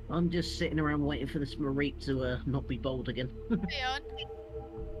 I'm just sitting around waiting for this Marik to not be bold again.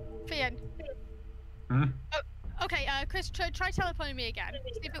 Fion. Hmm? Oh, okay, Chris, try teleporting me again.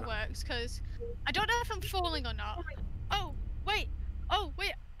 See if it works, because I don't know if I'm falling or not. Oh, wait. Oh,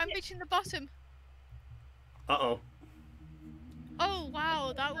 wait. I'm reaching the bottom. Uh-oh. Oh,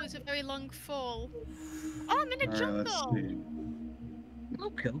 wow. That was a very long fall. Oh, I'm in a Alright, let's jungle. see.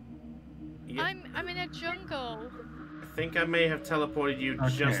 Oh, cool. Yeah, I'm in a jungle. I think I may have teleported you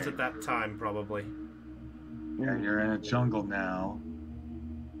just Okay. at that time, probably. Yeah, you're in a jungle now.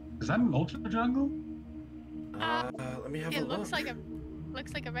 Is that an ultra jungle? Let me have a It look.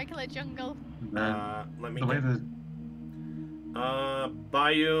 looks like a regular jungle. Let me The way get... the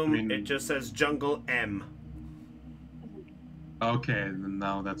biome, I mean- it just says Jungle M. okay, then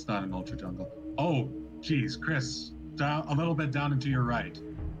no, that's not an ultra jungle. Oh, geez, Chris, down a little bit down and to your right.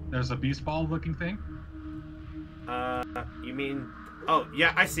 There's a beast ball looking thing. You mean... Oh,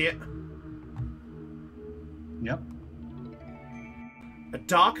 yeah, I see it. Yep. A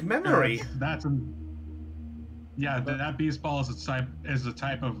dark memory. That's an. Yeah, that beast ball is a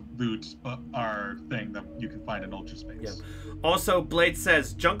type of loot or thing that you can find in Ultra Space. Yeah. Also, Blade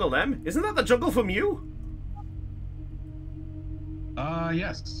says, Jungle M? Isn't that the jungle from you?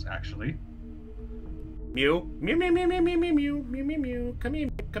 Yes, actually. Mew. Mew, mew, mew, mew, mew, mew, mew, mew, mew, mew. Come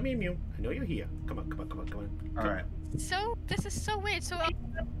here, Mew. I know you're here. Come on, come on, come on, come on. All right. So, this is so weird. So,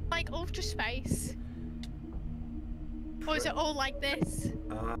 like Ultra Space? Or is it all like this?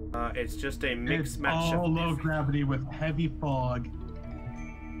 It's just a mixed It's match all of... low gravity with heavy fog.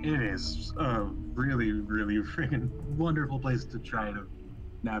 It is a really, really freaking wonderful place to try to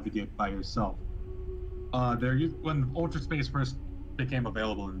navigate by yourself. When Ultra Space first became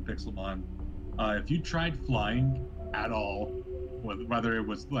available in Pixelmon, if you tried flying at all, whether it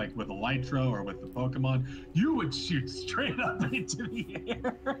was like with Elytra or with the Pokemon, you would shoot straight up into the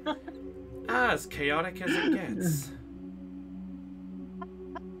air. As chaotic as it gets.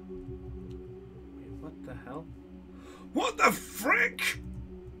 Wait, what the hell? What the frick?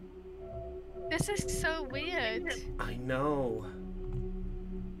 This is so weird. I know.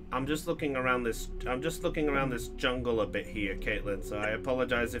 I'm just looking around this jungle a bit here, Caitlin, so I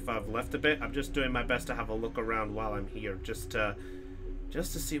apologize if I've left a bit. I'm just doing my best to have a look around while I'm here, just to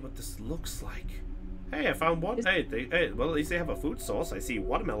see what this looks like. Hey, I found one. Hey, well, at least they have a food source. I see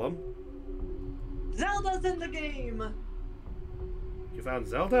watermelon. Zelda's in the game! You found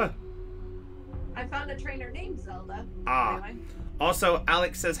Zelda? I found a trainer named Zelda. Ah. Anyway. Also,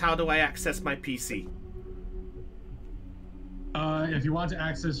 Alex says, how do I access my PC? If you want to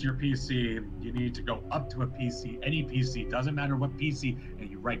access your PC, you need to go up to a PC, any PC, doesn't matter what PC, and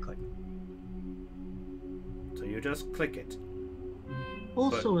you right-click. So you just click it.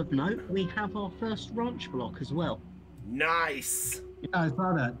 Also of note, we have our first ranch block as well. Nice! Yeah, I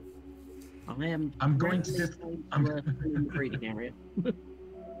saw that. I'm going to the breeding area.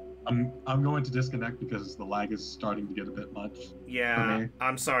 I'm going to disconnect because the lag is starting to get a bit much. Yeah, me.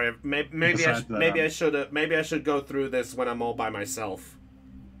 I'm sorry. Maybe I should go through this when I'm all by myself.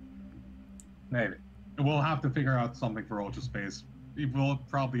 Maybe. We'll have to figure out something for Ultra Space. It will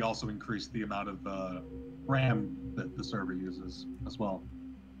probably also increase the amount of RAM that the server uses as well.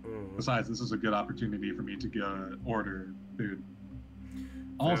 Mm. Besides, this is a good opportunity for me to go order food.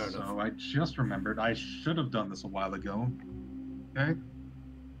 Also, I just remembered I should have done this a while ago. Okay.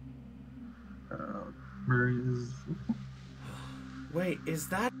 Where is? Wait, is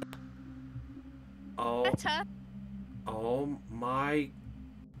that? Oh. Better. Oh my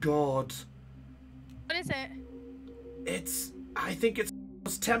God. What is it? I think it's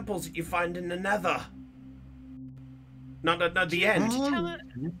those temples that you find in the Nether. Not the end.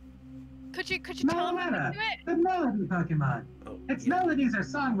 Could you tell me Melody, to it? the Melody Pokemon. Oh, Its yeah. melodies are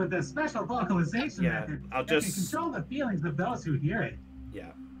sung with a special vocalization Yeah, method I'll that just- can control the feelings of those who hear it.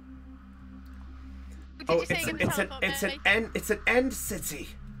 Yeah. Did Oh, you say you're gonna teleport me? it's an end city.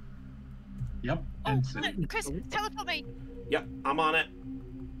 Yep. Oh, And city. look, Chris, teleport me. Yep, I'm on it.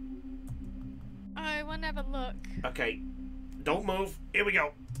 I want to have a look. Okay, don't move. Here we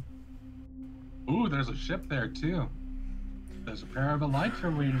go. Ooh, there's a ship there too. There's a pair of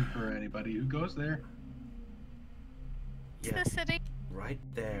Elytra waiting for anybody who goes there. Yeah. the city. Right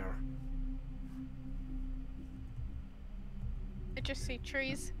there. I just see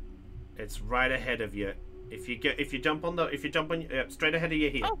trees. It's right ahead of you. If you jump on straight ahead of you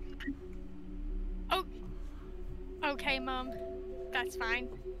here. Oh. Oh. Okay, Mum. That's fine.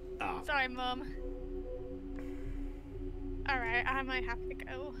 Oh. Sorry, Mum. Alright, I might have to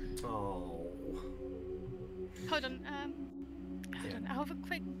go. Oh. Hold on, hold on. I'll have a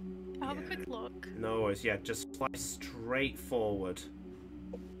quick look. No worries, yeah, just fly straight forward.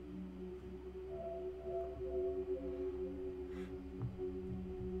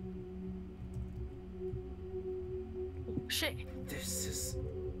 Shit. This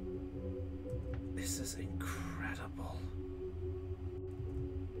is incredible.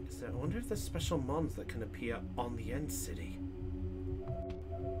 I wonder if there's special mons that can appear on the end city.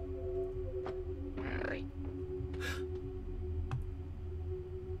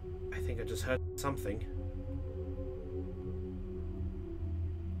 I think I just heard something.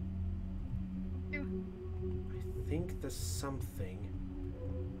 I think there's something.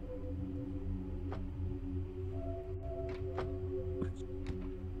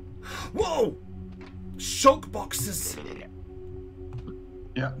 Whoa! Shulk boxes!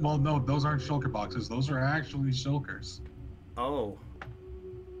 Yeah, well, no, those aren't shulker boxes. Those are actually shulkers. Oh.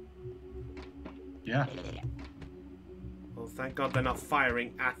 Yeah. Well, thank God they're not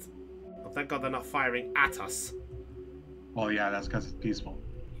firing at... Well, thank God they're not firing at us. Well, yeah, that's because it's peaceful.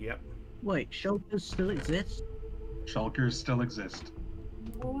 Yep. Wait, shelters still exist? Shulkers still exist.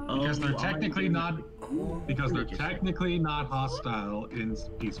 Oh, Because they're technically not... Oh, Because they're technically not hostile in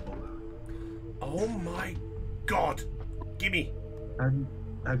peaceful mode. oh my God! Gimme!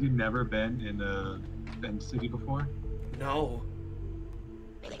 Have you never been in a end city before? No.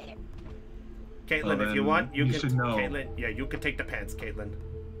 Caitlin, Well, if you then want, you should can. know. Caitlin, yeah, you can take the pants, Caitlin.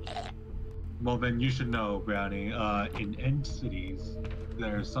 Well, then you should know, Brownie. In end cities,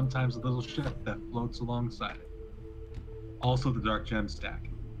 there's sometimes a little ship that floats alongside it. Also, the Dark Gem stack.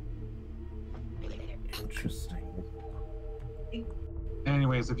 Interesting.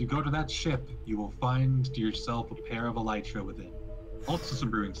 Anyways, if you go to that ship, you will find yourself a pair of elytra within. Also some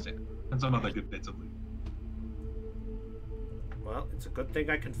brewing stand, and some other good bits of loot. Well, it's a good thing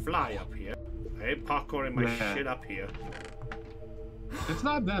I can fly up here. I ain't parkouring my Yeah. shit up here. It's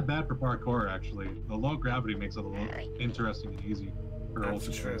not that bad for parkour, actually. The low gravity makes it a little interesting and easy for That's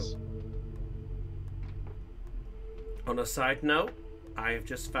ultra true. shows. On a side note, I have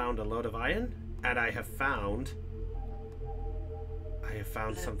just found a load of iron, and I have found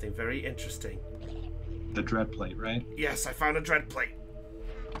something very interesting. The dread plate, right? Yes, I found a dread plate.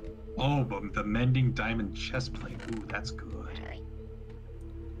 Oh, but the mending diamond chest plate. Ooh, that's good.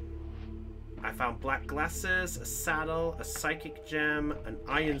 I found black glasses, a saddle, a psychic gem, an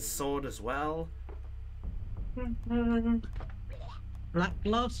iron sword as well. Black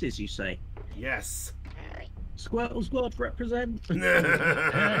glasses, you say? Yes. Squirtle Squad represent.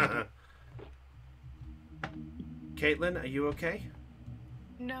 Caitlin, are you okay?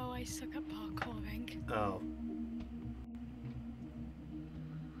 No, I suck at parkouring. Oh.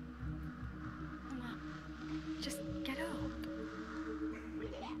 Come on. Just get up.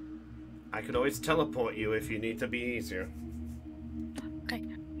 I could always teleport you if you need to be easier. Okay.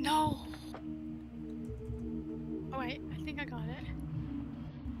 No! Oh wait, I think I got it.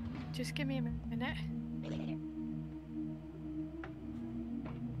 Just give me a minute.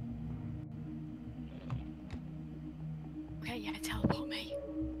 Okay, yeah, teleport me.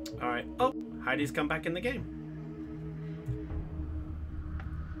 Alright. Oh, Heidi's come back in the game.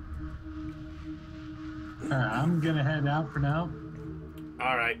 Alright, I'm gonna head out for now.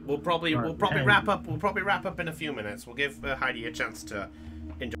 Alright, we'll probably Hey. wrap up. We'll probably wrap up in a few minutes. We'll give Heidi a chance to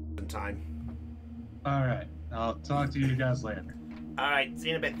enjoy some time. Alright, I'll talk to you guys later. Alright, see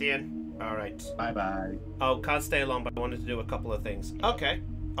you in a bit, Thean. Alright. Bye bye. Oh, can't stay long, but I wanted to do a couple of things. Okay.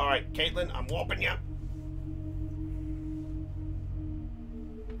 Alright, Caitlin, I'm warping you.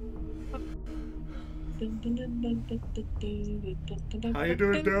 How you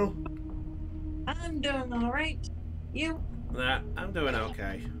doing, Dale? I'm doing all right. You? Nah, I'm doing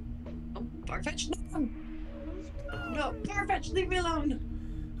okay. Oh, Farfetch, no! No, Farfetch, leave me alone!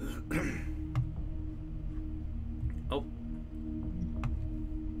 Oh.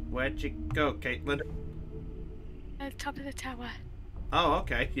 Where'd you go, Caitlin? At the top of the tower. Oh,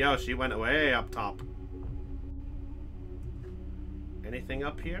 okay. Yo, she went way up top. Anything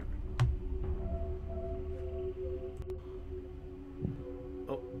up here?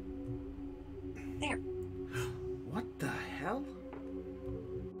 Oh. There. What the hell?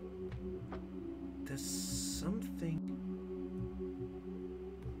 There's something.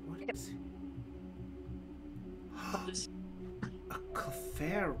 What is it?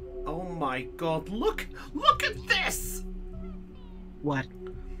 Oh my god, look at this! What?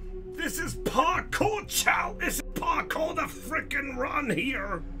 This is parkour, Chow! This is parkour the frickin' run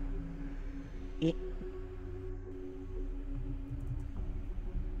here! Yeah.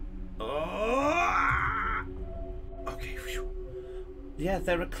 Oh! Okay, phew. Yeah,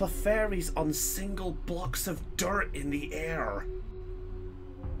 there are clefairies on single blocks of dirt in the air.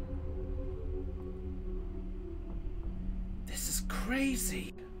 This is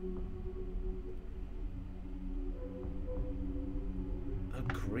crazy.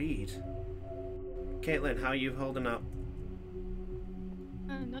 Agreed. Caitlin, how are you holding up?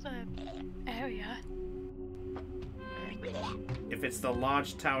 Another area. If it's the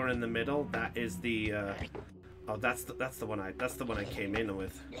large tower in the middle, that is the oh, that's the one I came in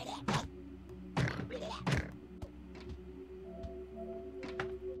with.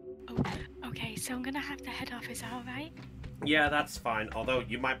 Oh, okay, so I'm gonna have to head off, is that alright? Yeah, that's fine. Although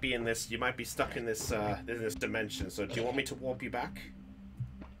you might be stuck in this dimension. So do you want me to warp you back?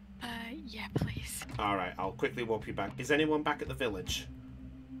 Yeah, please. Alright, I'll quickly warp you back. Is anyone back at the village?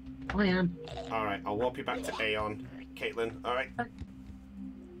 I am. Alright, I'll warp you back to Aeon. Caitlin, alright?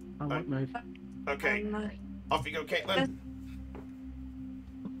 I won't move. Okay. Off you go, Caitlin.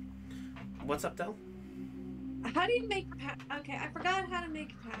 What's up, Del? How do you make okay, I forgot how to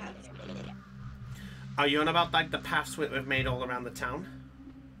make paths. Are you on about like the paths we've made all around the town?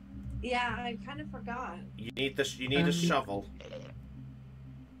 Yeah, I kind of forgot. You need a shovel.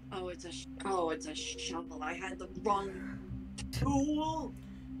 Oh, it's a shovel. I had the wrong tool.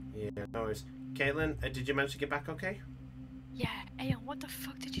 Yeah, no worries. Caitlin, did you manage to get back okay? Yeah, Aeon, what the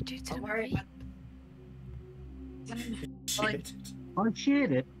fuck did you do to Don't worry me? about Shit. I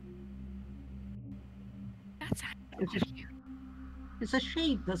shared it. That's It's actually you. It's a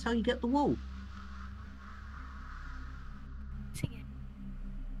sheep. That's how you get the wool. Sing it.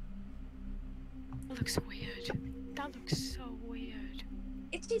 That looks weird. That looks so weird.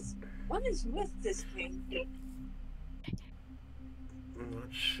 It's just what is with this thing? I'm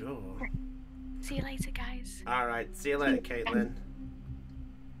not sure. See you later, guys. Alright, see you later, Caitlin.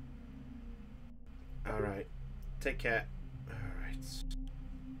 Alright. Take care. Alright.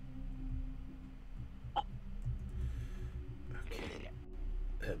 Okay.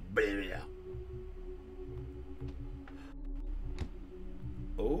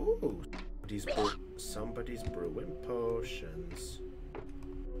 Oh, somebody's brewing potions.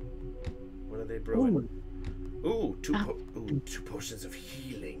 What are they brewing? Ooh, two potions of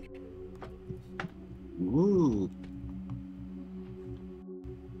healing. Ooh.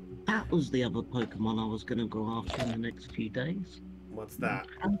 That was the other Pokemon I was going to go after in the next few days. What's that?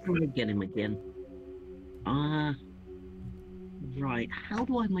 How do I get him again? Right. How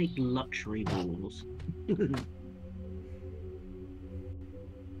do I make luxury balls?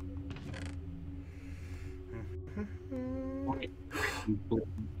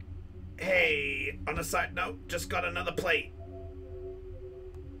 Hey, on a side note, just got another plate.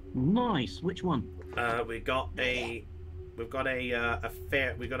 Nice. Which one? We got a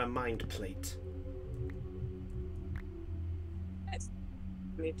mind plate.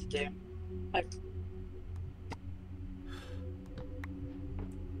 Need to do.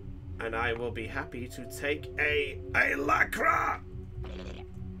 And I will be happy to take a lacra.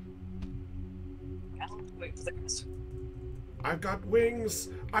 I've got wings.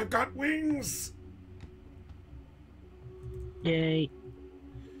 I've got wings. Yay.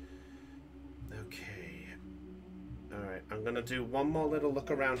 Okay. Alright, I'm gonna do one more little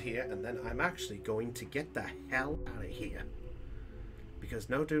look around here, and then I'm actually going to get the hell out of here. Because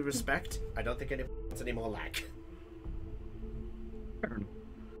no due respect, I don't think anyone wants any more lag.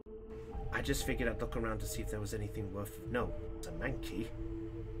 I just figured I'd look around to see if there was anything worth... No, it's a Mankey.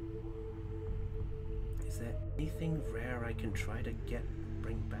 Is there anything rare I can try to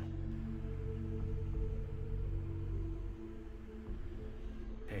bring back?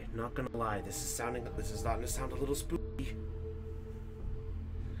 Hey, not gonna lie, this is starting to sound a little spooky.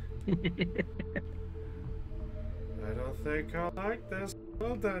 I don't think I like this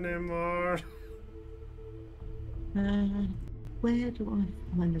world anymore. Where do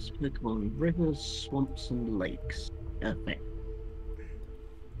I find this Pokemon? Rivers, swamps, and lakes. Perfect.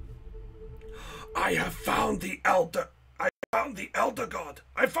 I have found the Elder. I found the Elder God.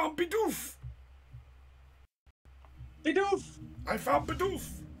 I found Bidoof. Bidoof! I found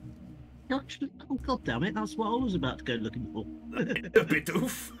Bidoof. Actually, oh god damn it, that's what I was about to go looking for.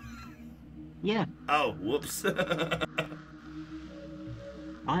 Bidoof? Yeah. Oh, whoops.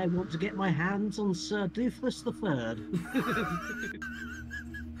 I want to get my hands on Sir Doofus III.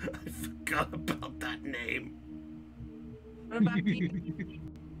 I forgot about that name. What about you?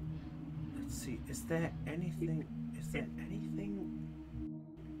 there anything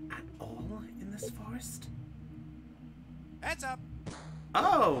at all in this forest? Heads up!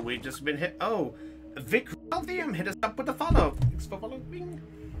 Oh, we've just been hit. Oh, Vic Ralphium hit us up with a follow. Thanks for following.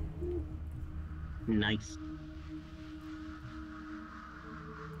 Nice.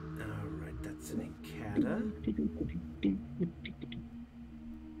 Alright, that's an Incada.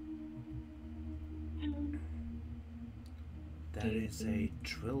 That is a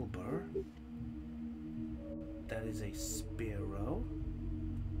Drillbur. That is a Spearow.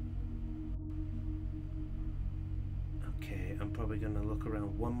 Okay, I'm probably going to look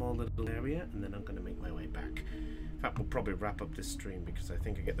around one more little area and then I'm going to make my way back. In fact, we'll probably wrap up this stream because I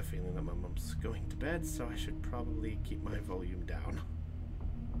think I get the feeling that my mum's going to bed, so I should probably keep my volume down.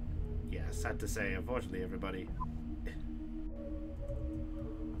 Yeah, sad to say, unfortunately, everybody.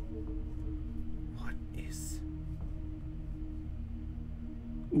 What is...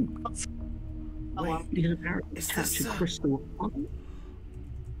 Wait, is this a crystal?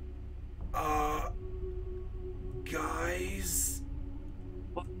 Guys,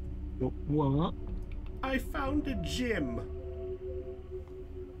 What? I found a gym.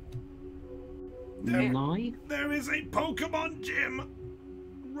 There is a Pokemon gym,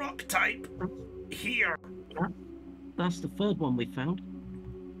 rock type, here. That's the third one we found.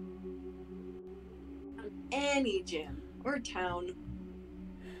 Any gym or town.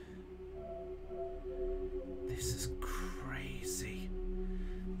 This is crazy.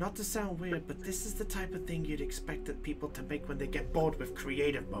 Not to sound weird, but this is the type of thing you'd expect people to make when they get bored with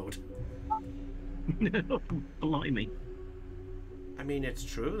creative mode. Blimey. I mean, it's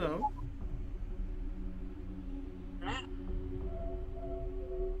true, though.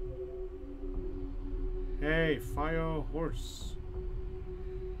 Hey, fire horse.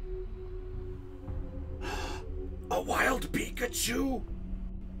 A wild Pikachu!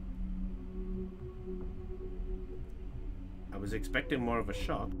 I was expecting more of a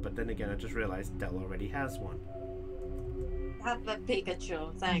shock, but then again I just realized Dell already has one. Have a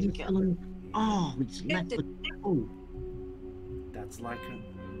Pikachu, thank you. Oh, it's left the... Oh. That's Lycan.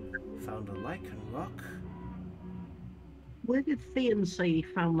 Found a Lycan rock. Where did Theon say he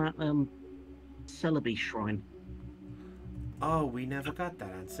found that, Celebi shrine? Oh, we never got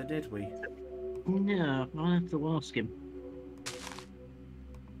that answer, did we? No, I'll have to ask him.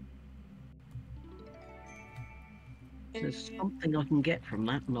 There's something I can get from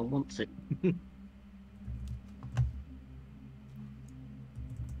that and I want it.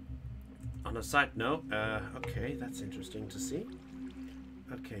 On a side note, okay, that's interesting to see.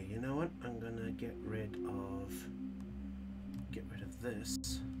 Okay, you know what? I'm gonna get rid of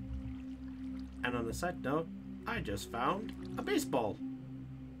this. And on a side note, I just found a baseball.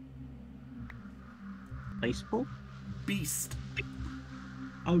 Baseball? Beast.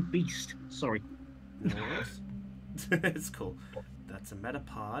 Oh, beast. Sorry. No worries. It's cool. That's a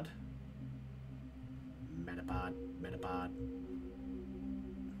Metapod. Metapod.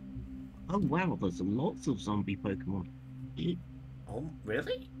 Oh wow, there's lots of zombie Pokemon. Oh,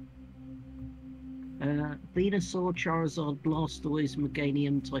 really? Venusaur, Charizard, Blastoise,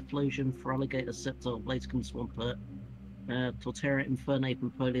 Meganium, Typhlosion, Feraligatr, Sceptile, Blaziken, Swampert, Torterra, Infernape,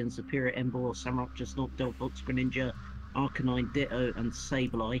 Napoleon, Superior, Emboar, Samrock, Justnaught, Delphox, Greninja, Arcanine, Ditto, and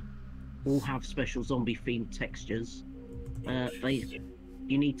Sableye all have special zombie-themed textures.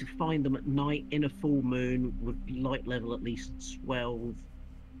 You need to find them at night in a full moon with light level at least 12,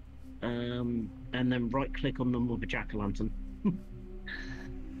 and then right-click on them with a jack-o'-lantern.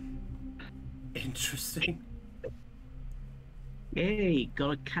 Interesting. Yay,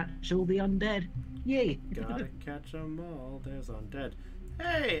 gotta catch all the undead. Yay. Gotta catch them all. There's undead.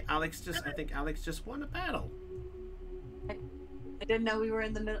 Hey, I think Alex just won a battle. I didn't know we were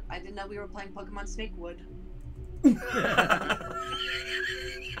in the middle. I didn't know we were playing Pokemon Snakewood.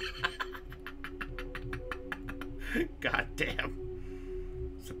 God damn.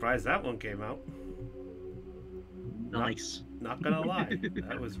 Surprised that one came out. Nice. Not gonna lie,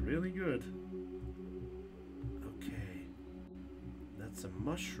 that was really good. Okay. That's a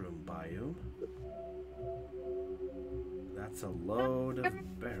mushroom biome. That's a load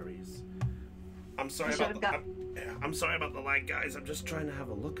of berries. I'm sorry about the lag, guys. I'm just trying to have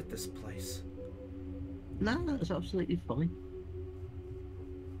a look at this place. No, that's absolutely fine.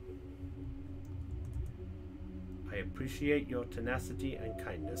 I appreciate your tenacity and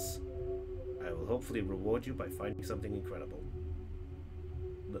kindness. I will hopefully reward you by finding something incredible.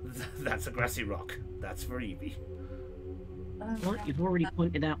 That's a grassy rock. That's for Eevee. Right, you've already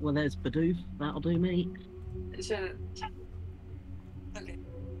pointed out where there's Bidoof. That'll do me. Sure. Okay.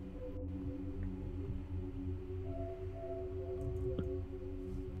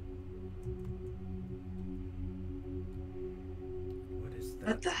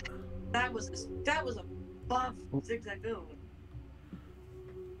 That was a buff zigzag. Ooh.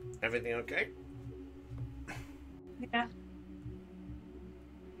 Everything okay? Yeah.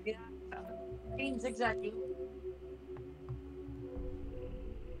 Yeah. Green zigzag.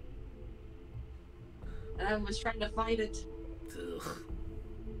 And I was trying to fight it. Ugh.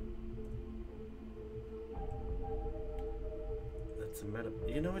 That's a meta.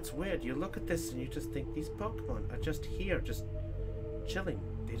 You know, it's weird. You look at this and you just think these Pokemon are just here, just chilling.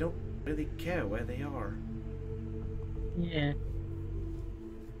 They don't really care where they are. Yeah.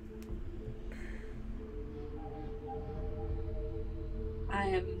 I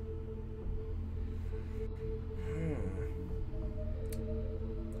am.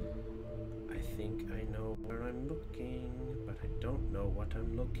 I think I know where I'm looking, but I don't know what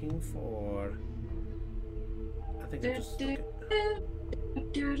I'm looking for. I think I'm just looking.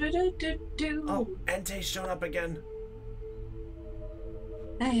 Oh, Entei's shown up again.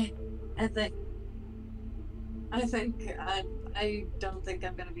 I don't think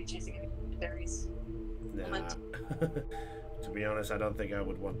I'm gonna be chasing any berries. Nah. To be honest, I don't think I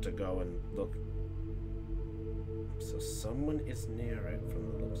would want to go and look. So someone is near it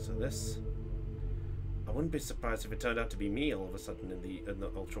from the looks of this. I wouldn't be surprised if it turned out to be me all of a sudden in the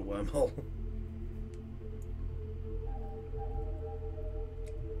ultra wormhole.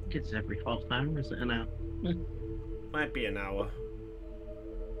 It's every half hour, is it an hour? Might be an hour.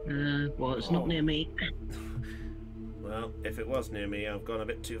 Well, it's not near me. Well, if it was near me, I've gone a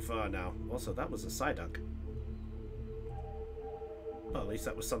bit too far now. Also, that was a Psyduck. Well, at least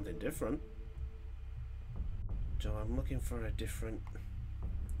that was something different. Joe, I'm looking for a different...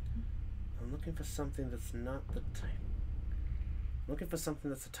 I'm looking for something that's not the type... I'm looking for something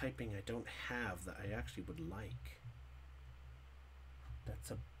that's a typing I don't have that I actually would like.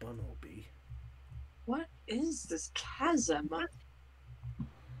 That's a Bunnelby. What is this chasm?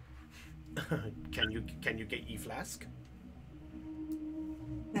 Can you get ye Flask?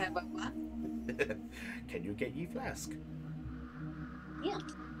 What? Can you get ye Flask? Yeah.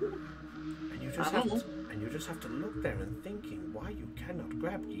 And you just have to look there and thinking why you cannot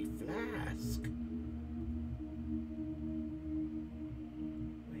grab ye Flask.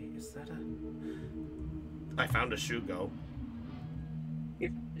 Wait, is that a... I found a Shugo.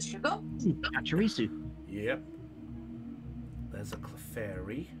 Shugo? Pachirisu. Yep. There's a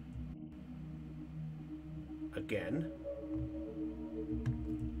Clefairy. Again.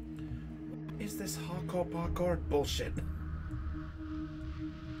 What is this hardcore parkour bullshit?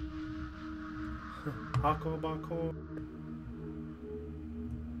 Hardcore parkour.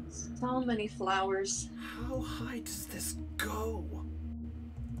 So many flowers. How high does this go?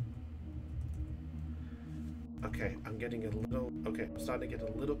 Okay, I'm getting a little... Okay, I'm starting to get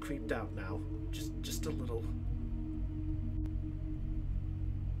a little creeped out now. Just a little.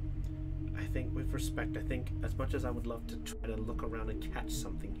 I think with respect, I think as much as I would love to try to look around and catch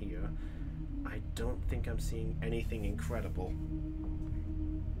something here, I don't think I'm seeing anything incredible.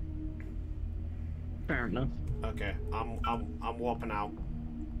 Fair enough. Okay, I'm warping out.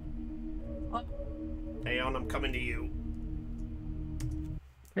 What? Aeon, I'm coming to you.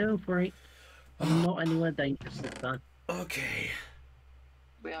 Feel free. I'm not anywhere dangerous this time. Okay.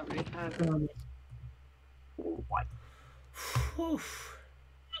 We already have. What? Whew.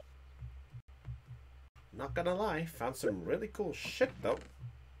 Not gonna lie, found some really cool shit though.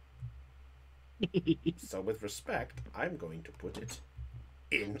 So with respect, I'm going to put it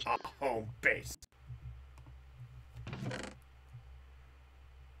in our home base.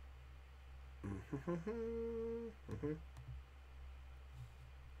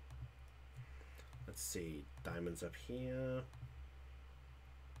 Let's see, diamonds up here.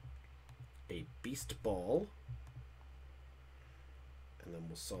 A beast ball. And then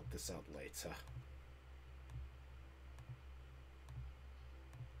we'll sort this out later.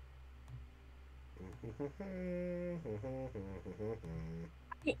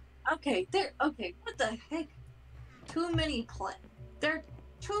 Okay, what the heck? Too many plants. There are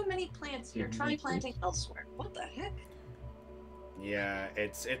too many plants here. Try planting elsewhere. What the heck? Yeah,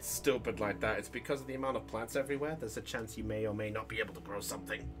 it's stupid like that. It's because of the amount of plants everywhere. There's a chance you may or may not be able to grow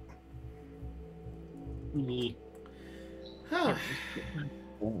something. Me. Huh.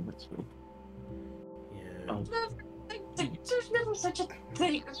 Oh, that's cool. Yeah. Oh. There's never such a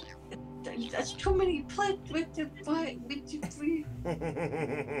thing. That's too many plants with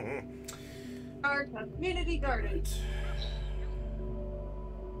our community garden.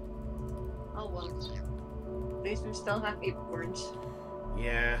 Oh well. At least we still have acorns.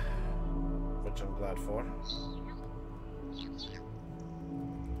 Yeah. Which I'm glad for.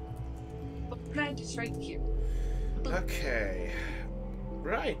 The plant is right here. Okay.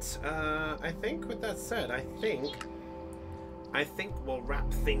 Right. I think with that said, I think we'll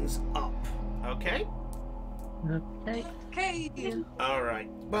wrap things up. Okay? Okay. Okay. All right.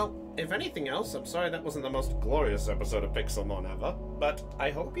 Well, if anything else, I'm sorry that wasn't the most glorious episode of Pixelmon ever, but I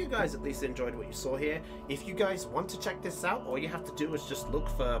hope you guys at least enjoyed what you saw here. If you guys want to check this out, all you have to do is just look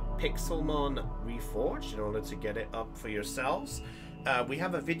for Pixelmon Reforged in order to get it up for yourselves. We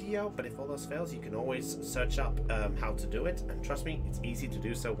have a video, but if all else fails, you can always search up how to do it, and trust me, it's easy to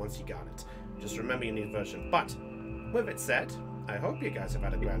do so once you got it. Just remember you need a version. But with it said, I hope you guys have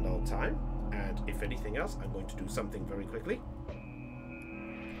had a grand old time. And if anything else, I'm going to do something very quickly.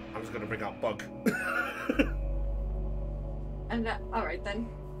 I'm just going to bring out Bug. And all right then.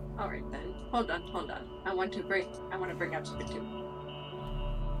 Hold on. I want to bring out something too.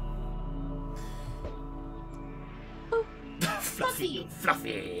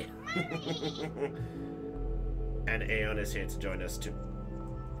 Fluffy. And Aeon is here to join us too.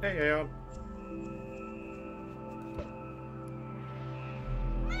 Hey, Aeon.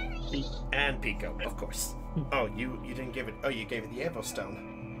 And Pico, of course. Oh, you didn't give it. Oh, you gave it the Evo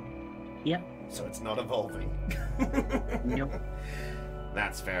Stone. Yep. So it's not evolving. Yep.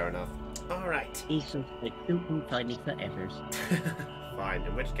 That's fair enough. All right. He's just like too tiny for effort. Fine.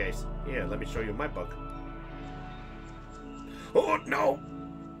 In which case, here, let me show you my book. Oh no!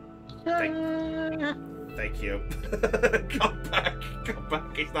 Thank you. Come back.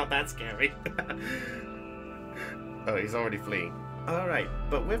 He's not that scary. Oh, he's already fleeing. Alright,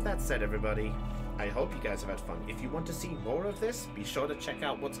 but with that said, everybody, I hope you guys have had fun. If you want to see more of this, be sure to check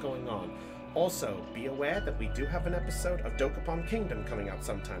out what's going on. Also, be aware that we do have an episode of Dokapon Kingdom coming out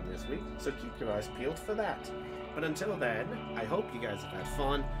sometime this week, so keep your eyes peeled for that. But until then, I hope you guys have had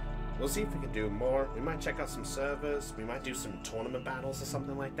fun. We'll see if we can do more. We might check out some servers. We might do some tournament battles or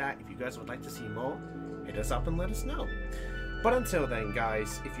something like that. If you guys would like to see more, hit us up and let us know. But until then,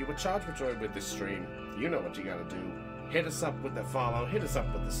 guys, if you were charged for joy with this stream, you know what you gotta do. Hit us up with the follow, hit us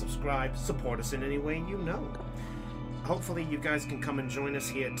up with the subscribe, support us in any way you know. Hopefully you guys can come and join us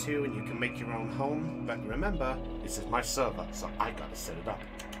here too, and you can make your own home. But remember, this is my server, so I gotta set it up.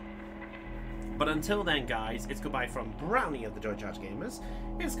 But until then, guys, it's goodbye from Brownie of the Joy Charge Gamers.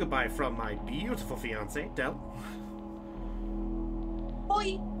 It's goodbye from my beautiful fiance, Del.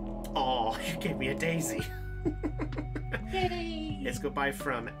 Boy. Aw, you gave me a daisy. Yay. It's goodbye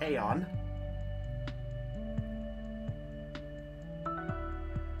from Aeon.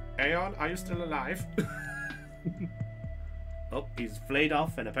 Aeon, are you still alive? Oh, he's flayed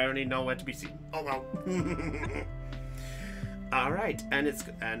off and apparently nowhere to be seen. Oh well. Alright,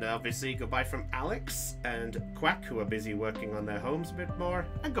 and obviously goodbye from Alex and Quack, who are busy working on their homes a bit more,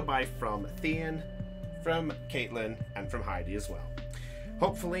 and goodbye from Thean, from Caitlin, and from Heidi as well.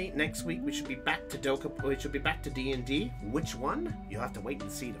 Hopefully next week we should be back to D&D. Which one? You'll have to wait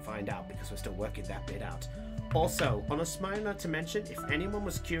and see to find out, because we're still working that bit out. Also, on a small note to mention, if anyone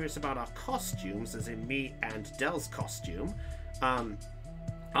was curious about our costumes, as in me and Del's costume,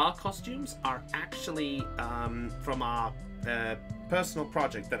 our costumes are actually from our personal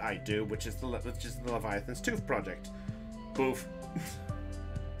project that I do, which is the Leviathan's Tooth project. Boof.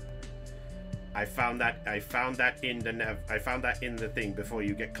 I found that in the thing before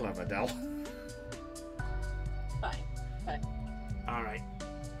you get clever, Del. Fine. All right.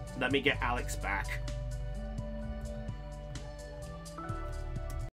 Let me get Alex back.